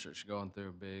school district's going through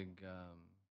a big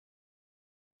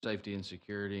safety and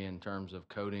security in terms of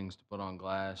coatings to put on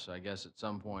glass. So I guess at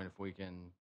some point, if we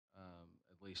can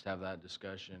at least have that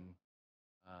discussion,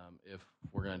 if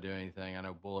we're going to do anything, I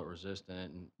know bullet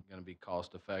resistant and going to be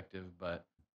cost effective, but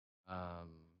I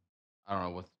don't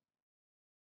know, with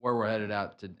where we're headed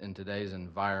in today's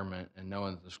environment, and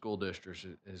knowing that the school district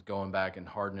is going back and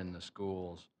hardening the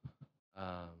schools,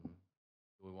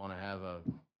 do we want to have a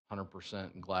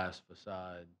 100% glass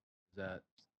facade? Is that,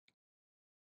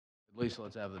 at least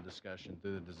let's have the discussion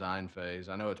through the design phase.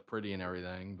 I know it's pretty and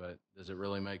everything, but does it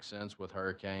really make sense with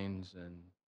hurricanes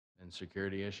and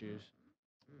security issues?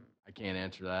 I can't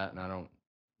answer that, and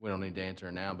we don't need to answer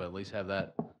it now, but at least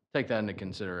take that into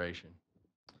consideration.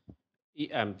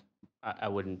 I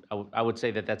would say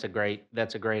that's a great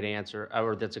answer,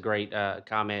 or that's a great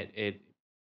comment. It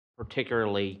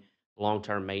particularly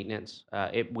long-term maintenance.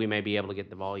 We may be able to get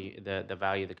the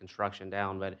value of the construction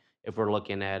down, but if we're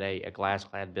looking at a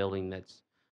glass-clad building that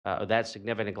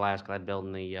significant glass-clad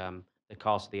building, the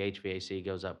cost of the HVAC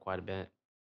goes up quite a bit.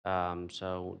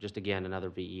 So just again, another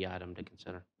VE item to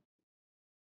consider.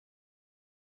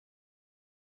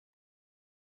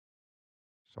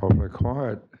 It's awfully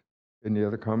quiet. Any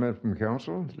other comment from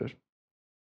council?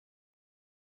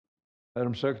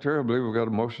 Madam Secretary, I believe we've got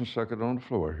a motion second on the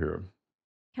floor here.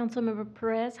 Councilmember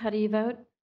Perez, how do you vote?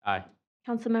 Aye.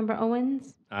 Councilmember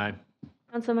Owens? Aye.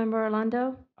 Councilmember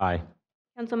Orlando? Aye.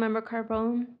 Councilmember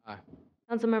Carbone? Aye.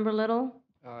 Councilmember Little?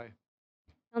 Aye.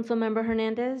 Councilmember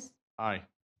Hernandez? Aye.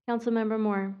 Councilmember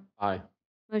Moore? Aye.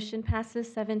 Motion passes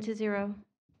 7-0.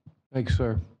 Thanks,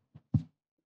 sir.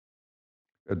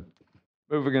 Good.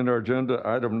 Moving into our agenda,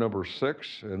 item number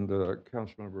 6, and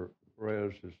Councilmember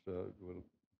Perez is will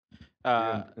be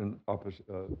in opposite.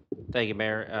 Thank you,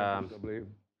 Mayor. I believe.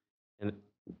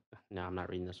 No, I'm not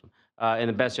reading this one. In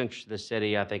the best interest of the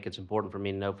city, I think it's important for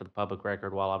me to know for the public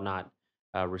record, while I've not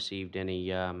received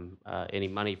any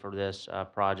money for this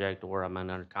project, or I'm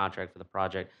under contract for the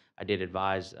project, I did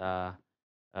advise the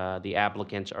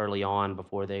applicants early on,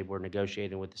 before they were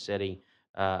negotiating with the city,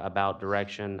 about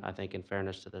direction. I think in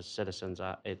fairness to the citizens,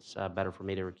 it's better for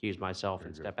me to recuse myself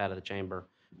and step out of the chamber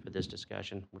for this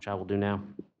discussion, which I will do now.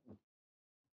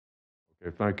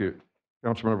 Okay, thank you.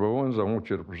 Councilmember Owens, I want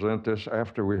you to present this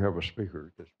after we have a speaker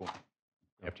at this point.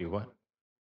 After you what?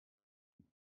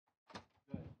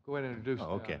 Go ahead and introduce.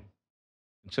 Oh, okay.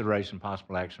 Consideration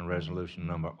possible action resolution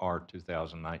number R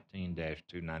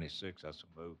 2019-296. I so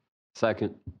move.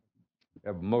 Second.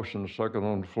 Have a motion second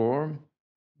on the floor.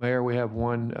 Mayor, we have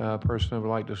one person who would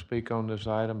like to speak on this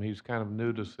item. He's kind of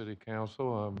new to city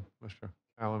council, Mr.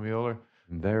 Alan Mueller.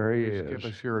 There he Please is. give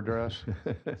us your address.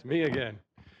 It's me again.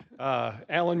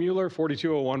 Alan Mueller,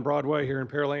 4201 Broadway here in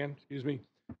Pearland, excuse me.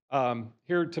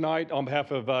 Here tonight on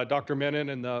behalf of Dr. Menon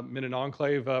and the Menon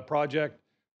Enclave project.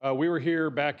 We were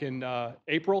here back in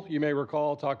April, you may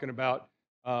recall, talking about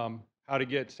how to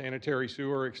get sanitary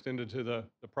sewer extended to the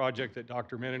project that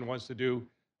Dr. Menon wants to do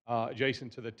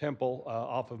adjacent to the temple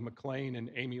off of McLean and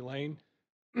Amy Lane.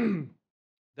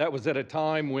 That was at a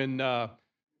time when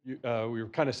we were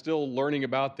kind of still learning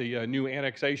about the new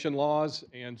annexation laws,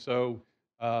 and so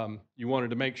you wanted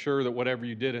to make sure that whatever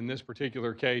you did in this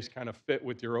particular case kind of fit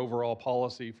with your overall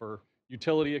policy for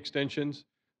utility extensions.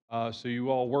 So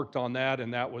you all worked on that,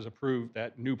 and that was approved.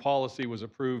 That new policy was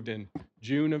approved in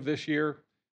June of this year.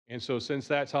 And so since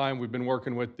that time, we've been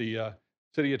working with the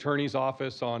city attorney's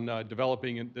office on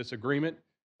developing this agreement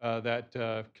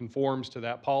that conforms to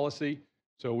that policy.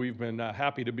 So we've been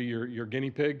happy to be your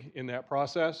guinea pig in that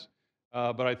process.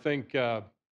 But I think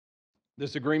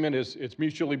this agreement it's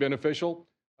mutually beneficial.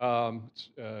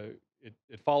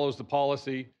 It follows the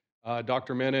policy.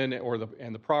 Dr. Menon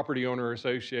and the property owner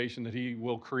association that he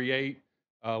will create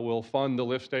will fund the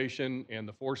lift station and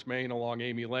the force main along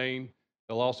Amy Lane.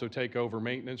 They'll also take over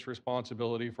maintenance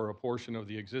responsibility for a portion of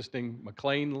the existing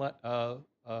McLean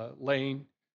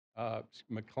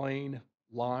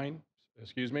line,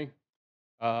 excuse me.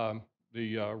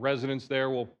 The residents there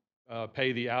will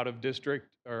pay the out-of-district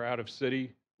or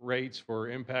out-of-city rates for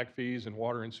impact fees and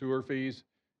water and sewer fees.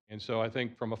 And so I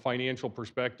think from a financial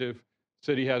perspective,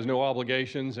 city has no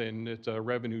obligations, and it's a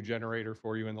revenue generator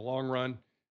for you in the long run.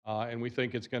 And we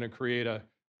think it's going to create a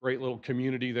great little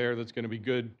community there that's going to be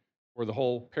good for the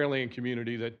whole Pearland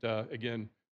community that, again,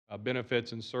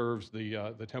 benefits and serves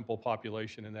the Temple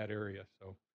population in that area.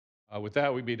 So with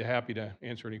that, we'd be happy to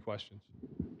answer any questions.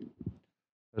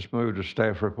 Let's move to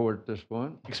staff report at this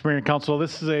point. Experience Council,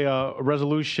 this is a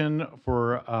resolution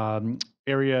for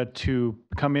area to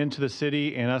come into the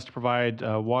city and us to provide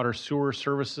water sewer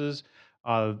services.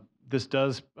 This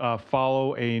does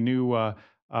follow a new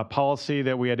policy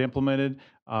that we had implemented.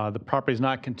 The property is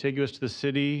not contiguous to the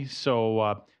city,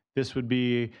 so this would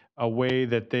be a way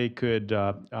that they could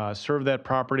serve that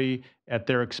property at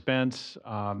their expense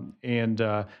and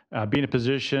be in a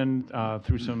position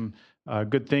through some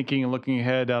good thinking and looking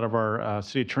ahead out of our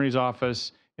city attorney's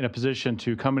office in a position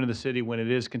to come into the city when it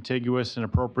is contiguous and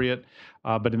appropriate.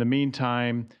 But in the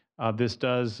meantime, this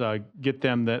does get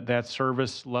them that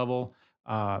service level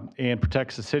and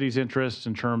protects the city's interests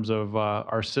in terms of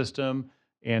our system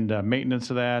and maintenance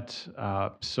of that.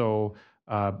 So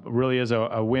really is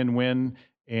a win-win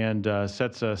and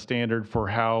sets a standard for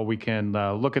how we can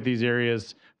look at these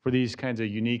areas for these kinds of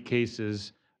unique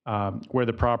cases where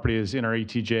the property is in our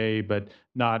ETJ, but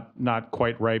not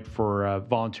quite ripe for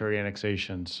voluntary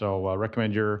annexation. So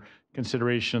recommend your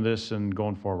consideration of this and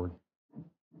going forward.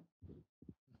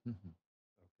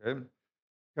 Okay.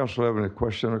 Council have any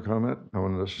question or comment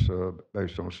on this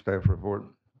based on staff report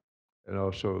and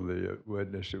also the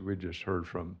witness that we just heard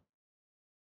from?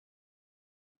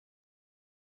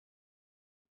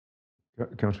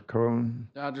 Councilor Cohen?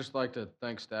 I'd just like to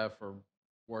thank staff for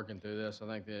working through this. I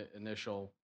think the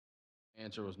initial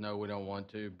answer was no, we don't want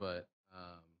to, but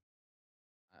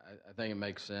I think it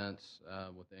makes sense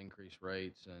with the increased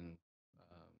rates. And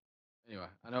anyway,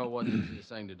 I know it wasn't the easiest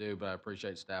thing to do, but I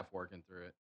appreciate staff working through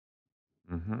it.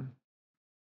 Mm-hmm.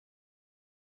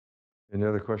 Any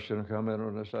other question or comment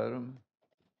on this item?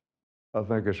 I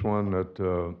think it's one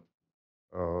that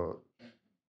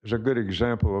is a good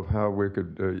example of how we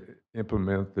could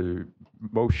implement the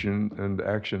motion and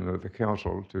action of the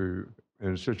council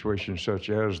in situations such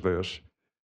as this.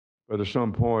 But at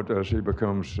some point, as he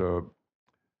becomes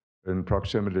in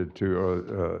proximity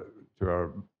to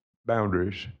our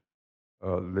boundaries,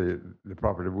 the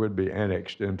property would be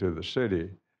annexed into the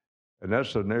city. And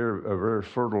that's a very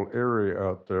fertile area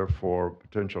out there for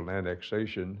potential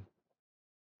annexation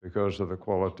because of the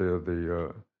quality of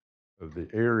the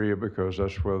area, because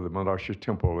that's where the Monarchy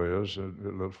Temple is, a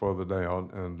little further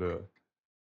down. And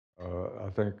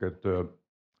I think that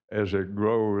as it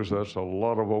grows, that's a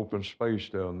lot of open space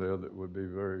down there that would be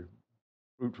very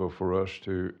fruitful for us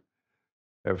to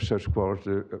have such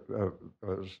quality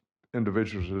as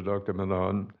individuals as Dr.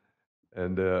 Menon,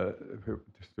 and to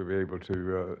be able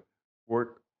to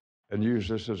work and use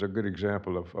this as a good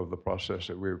example of the process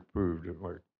that we approved.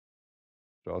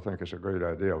 So I think it's a great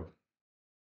idea.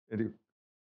 Any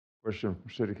question from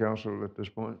City Council at this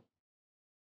point?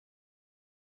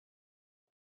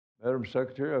 Madam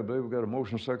Secretary, I believe we've got a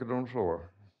motion second on the floor.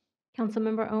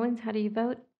 Councilmember Owens, how do you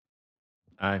vote?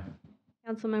 Aye.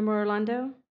 Councilmember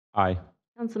Orlando? Aye.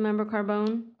 Councilmember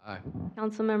Carbone? Aye.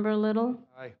 Councilmember Little?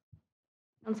 Aye.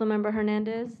 Councilmember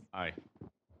Hernandez? Aye.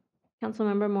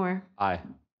 Councilmember Moore? Aye.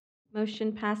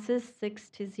 Motion passes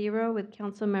 6-0 with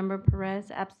Councilmember Perez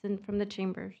absent from the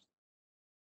chambers.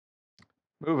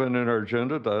 Moving in our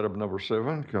agenda to item number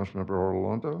 7, Councilmember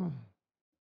Orlando.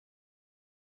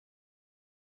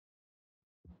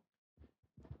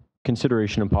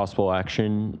 Consideration and possible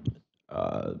action.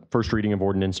 First reading of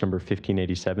ordinance number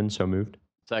 1587. So moved.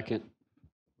 Second.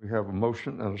 We have a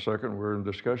motion and a second. We're in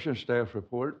discussion. Staff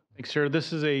report. Thanks, sir.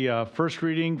 This is a first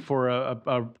reading for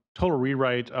a total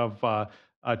rewrite of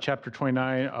Chapter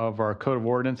 29 of our Code of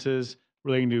Ordinances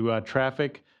relating to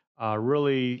traffic.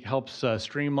 Really helps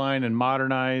streamline and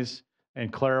modernize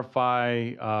and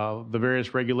clarify the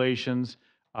various regulations.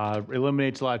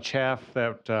 Eliminates a lot of chaff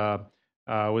that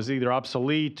was either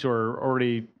obsolete or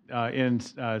already in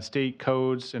state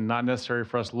codes and not necessary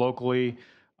for us locally.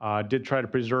 Did try to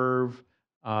preserve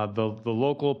the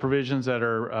local provisions that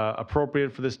are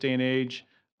appropriate for this day and age.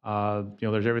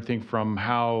 There's everything from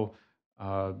how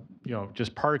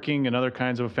just parking and other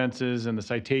kinds of offenses and the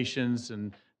citations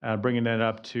and bringing that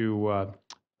up to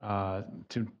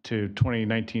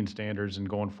 2019 standards and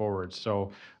going forward.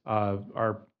 So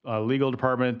our legal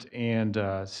department and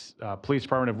police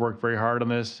department have worked very hard on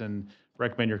this and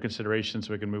recommend your consideration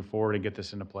so we can move forward and get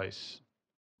this into place.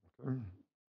 Okay.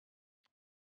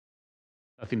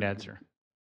 Nothing to add, sir.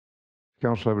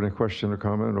 Council have any question or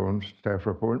comment on staff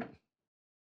report?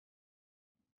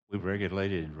 We've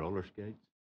regulated roller skates.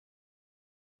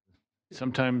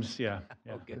 Sometimes, yeah.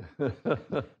 Okay.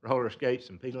 Roller skates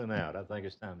and peeling out. I think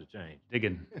it's time to change.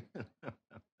 Digging.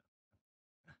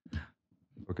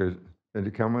 Okay.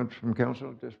 Any comments from council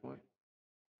at this point?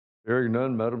 Hearing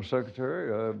none, Madam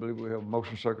Secretary, I believe we have a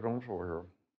motion second on the floor here.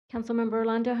 Councilmember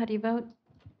Orlando, how do you vote?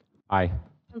 Aye.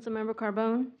 Councilmember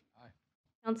Carbone? Aye.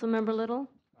 Councilmember Little?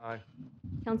 Aye.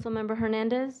 Councilmember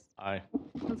Hernandez? Aye.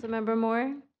 Councilmember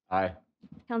Moore? Aye.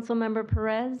 Councilmember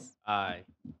Perez? Aye.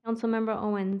 Councilmember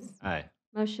Owens? Aye.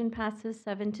 Motion passes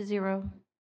 7-0.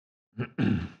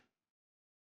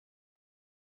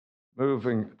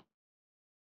 Moving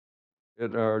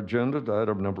in our agenda to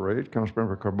item number 8,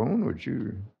 Councilmember Carbone, would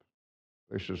you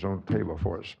place this on the table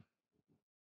for us?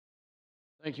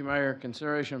 Thank you, Mayor.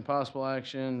 Consideration and possible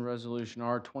action, Resolution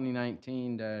R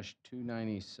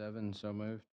 2019-297. So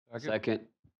moved. Second.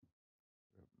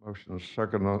 Motion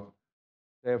second on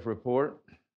staff report.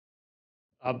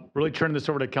 Really turn this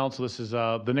over to council. This is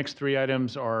the next 3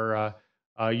 items are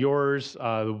yours.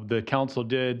 The council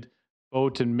did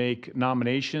vote and make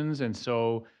nominations, and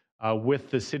so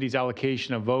with the city's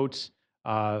allocation of votes,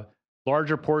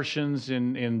 larger portions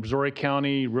in Missouri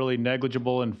County, really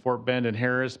negligible in Fort Bend and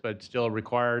Harris, but still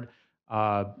required.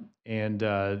 And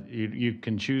you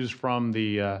can choose from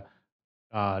the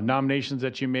nominations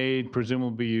that you made.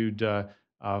 Presumably you'd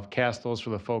cast those for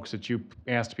the folks that you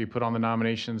asked to be put on the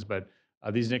nominations, but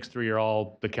These next three are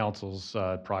all the council's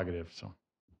prerogative, so.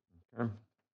 Okay.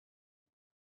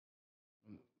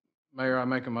 Mayor, I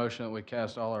make a motion that we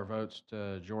cast all our votes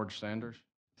to George Sanders.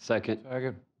 Second.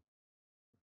 Second.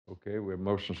 Okay, we have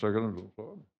motion second on the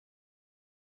floor.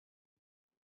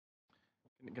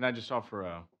 Can I just offer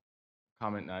a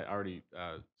comment? And I already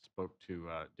spoke to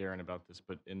Darren about this,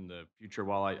 but in the future,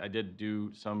 while I did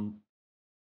do some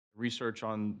research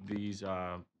on these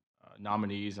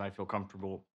nominees, and I feel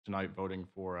comfortable tonight voting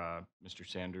for Mr.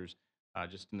 Sanders,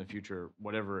 just in the future,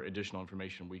 whatever additional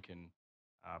information we can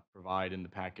provide in the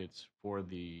packets for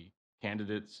the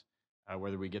candidates,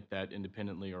 whether we get that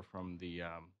independently or from the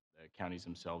counties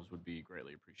themselves, would be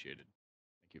greatly appreciated.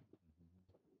 Thank you.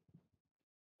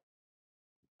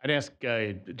 I'd ask,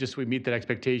 just so we meet that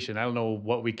expectation, I don't know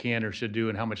what we can or should do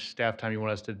and how much staff time you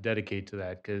want us to dedicate to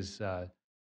that, because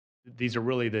these are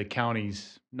really the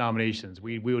county's nominations.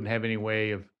 We wouldn't have any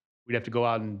way of, we'd have to go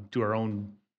out and do our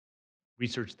own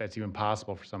research that's even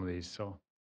possible for some of these, so.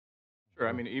 Sure.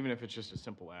 I mean, even if it's just a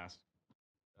simple ask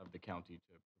of the county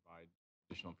to provide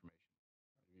additional information,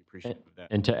 I'd be appreciative of that.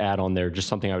 And to add on there, just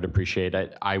something I would appreciate,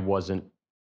 I wasn't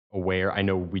aware, I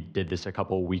know we did this a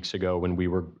couple of weeks ago when we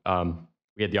were,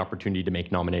 we had the opportunity to make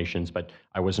nominations, but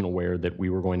I wasn't aware that we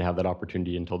were going to have that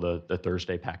opportunity until the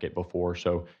Thursday packet before.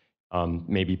 So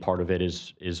maybe part of it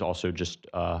is also just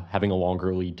having a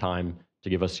longer lead time to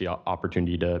give us the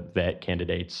opportunity to vet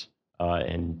candidates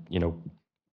and,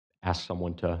 ask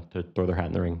someone to throw their hat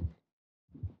in the ring.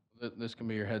 This can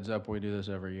be your heads up. We do this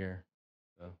every year.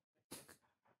 So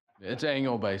it's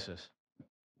annual basis.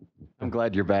 I'm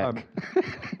glad you're back.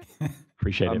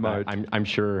 Appreciate I it. might. I'm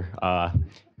sure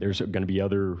there's going to be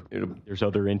there's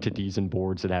other entities and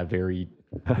boards that have various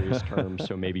terms.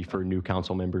 So maybe for new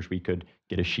council members, we could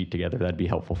get a sheet together. That'd be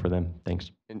helpful for them. Thanks.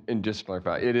 And just to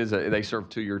clarify, it is they serve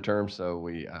 2-year terms, so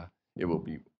it will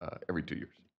be every 2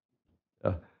 years.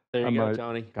 There I you go, might-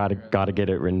 Tony. Got to get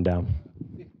it written down.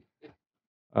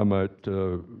 I might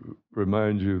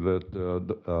remind you that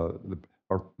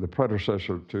the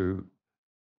predecessor to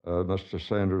Mr.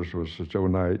 Sanders was Joe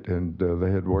Knight, and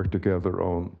they had worked together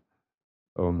on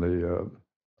the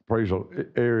appraisal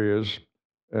areas.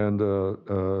 And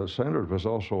Sanders was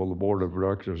also on the board of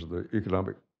directors of the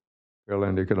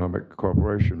Pearland Economic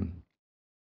Corporation,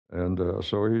 and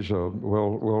so he's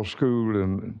well schooled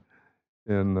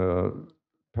in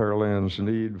Pearland's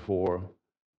need for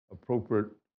appropriate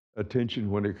attention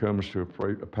when it comes to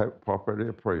property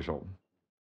appraisal.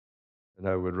 And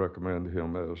I would recommend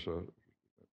him as a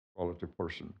quality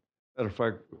person. Matter of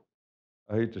fact,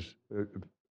 I hate to,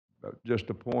 just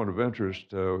a point of interest,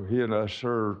 he and I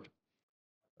served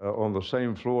on the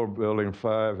same floor, Building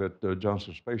 5 at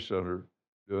Johnson Space Center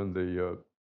during the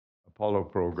Apollo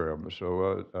program.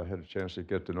 So I had a chance to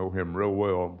get to know him real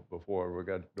well before we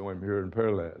got to know him here in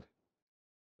Pearland.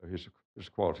 So he's a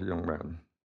quality young man.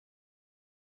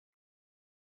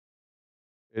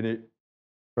 Any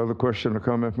further question or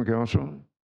comment from council?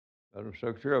 Madam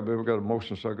Secretary, I believe we got a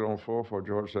motion second on the floor for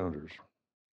George Sanders.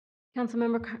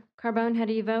 Councilmember Carbone, how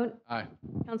do you vote? Aye.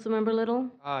 Councilmember Little?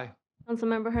 Aye.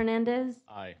 Councilmember Hernandez?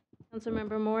 Aye.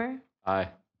 Councilmember Moore? Aye.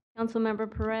 Councilmember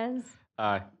Perez?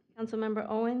 Aye. Councilmember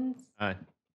Owens? Aye.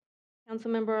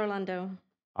 Councilmember Orlando?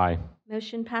 Aye.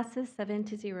 Motion passes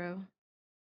 7-0.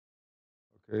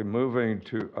 Okay, moving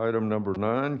to item number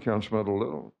 9, Councilmember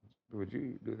Little, would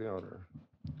you do the honor?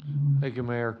 Thank you,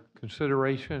 Mayor.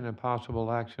 Consideration and possible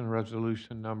action,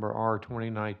 resolution number R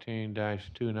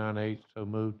 2019-298. So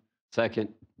moved. Second.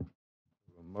 A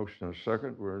motion and a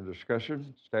second. We're in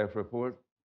discussion. Staff report.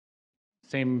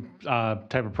 Same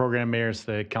type of program, Mayor, it's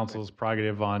the council's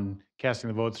prerogative on casting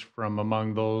the votes from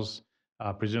among those.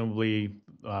 Presumably,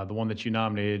 the one that you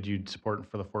nominated, you'd support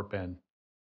for the Fort Bend.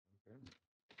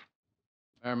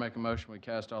 Mayor, make a motion. We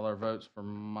cast all our votes for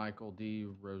Michael D.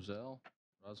 Russell.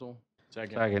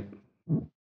 Second. Second.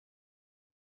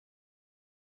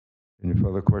 Any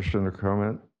further question or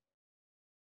comment?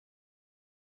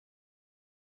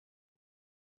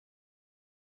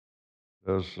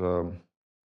 Does,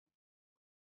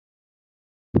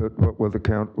 what were the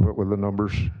count, what were the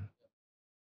numbers?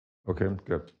 Okay,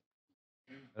 good.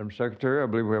 Madam Secretary, I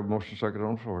believe we have a motion second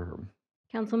on the floor here.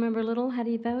 Councilmember Little, how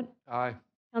do you vote? Aye.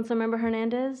 Councilmember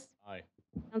Hernandez? Aye.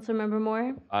 Councilmember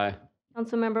Moore? Aye.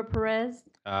 Councilmember Perez?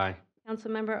 Aye.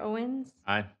 Councilmember Owens?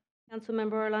 Aye.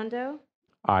 Councilmember Orlando?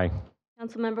 Aye.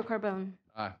 Councilmember Carbone?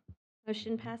 Aye.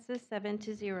 Motion passes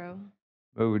 7-0.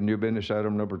 Moving new business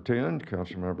item number 10,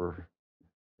 Councilmember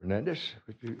Hernandez,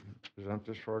 would you present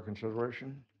this for our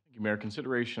consideration? Thank you, Mayor.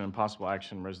 Consideration and possible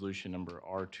action, resolution number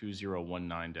R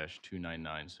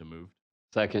 2019-299. So moved.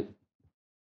 Second.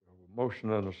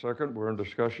 Motion and a second. We're in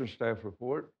discussion. Staff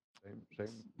report. Same.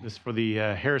 This is for the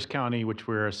Harris County, which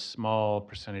we're a small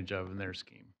percentage of in their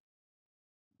scheme.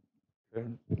 Okay.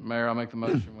 Mayor, I'll make the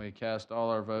motion. We cast all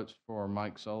our votes for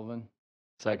Mike Sullivan.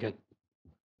 Second.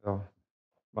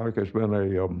 Mike has been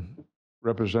a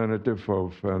representative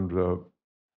of and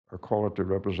a quality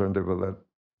representative of that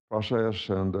process,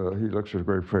 and he looks with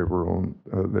great favor on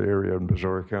the area in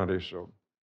Missouri County. So,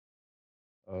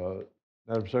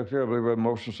 Madam Secretary, I believe we have a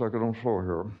motion second on the floor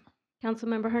here.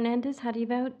 Councilmember Hernandez, how do you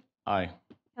vote? Aye.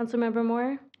 Councilmember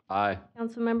Moore? Aye.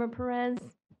 Councilmember Perez?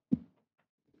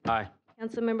 Aye.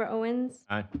 Councilmember Owens?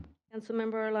 Aye.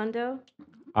 Councilmember Orlando?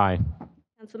 Aye.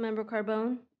 Councilmember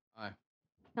Carbone? Aye.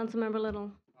 Councilmember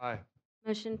Little? Aye.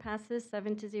 Motion passes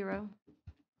 7-0.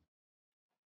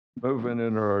 Moving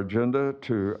in our agenda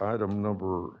to item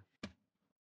number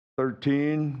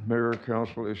 13, Mayor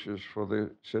Council issues for the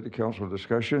City Council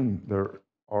discussion. There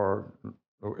are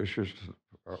no issues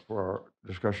for our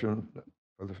discussion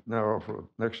now for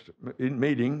next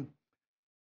meeting.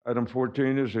 Item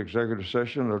 14 is executive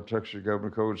session of Texas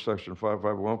Government Code Section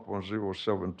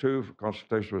 551.072 for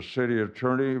consultation with city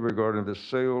attorney regarding the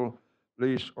sale,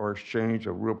 lease, or exchange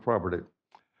of real property.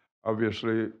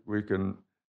 Obviously, we cannot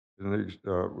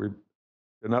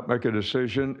make a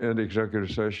decision in the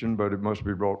executive session, but it must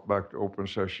be brought back to open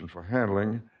session for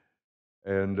handling.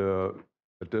 And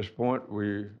at this point,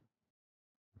 looking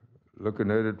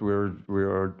at it, we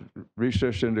are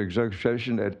recessed into executive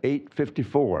session at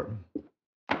 8:54.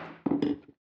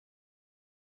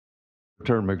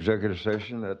 Term executive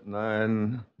session at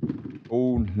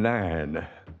 9:09.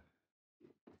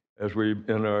 As we,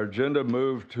 in our agenda,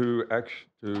 move to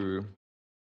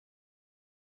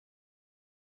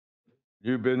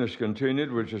new business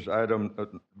continued, which is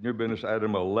new business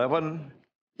item 11.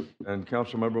 And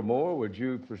Councilmember Moore, would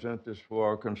you present this for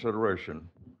our consideration?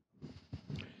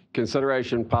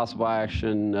 Consideration, possible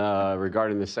action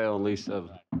regarding the sale and lease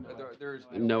of,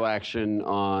 no action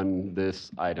on this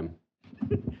item.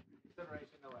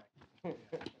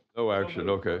 No action,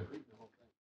 okay.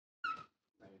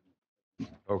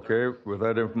 Okay, with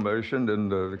that information, then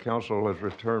the council has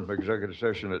returned from executive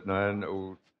session at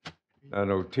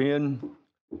 9:10.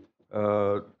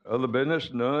 Other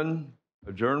business, none.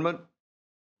 Adjournment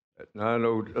at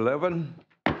 9:11.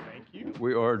 Thank you.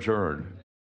 We are adjourned.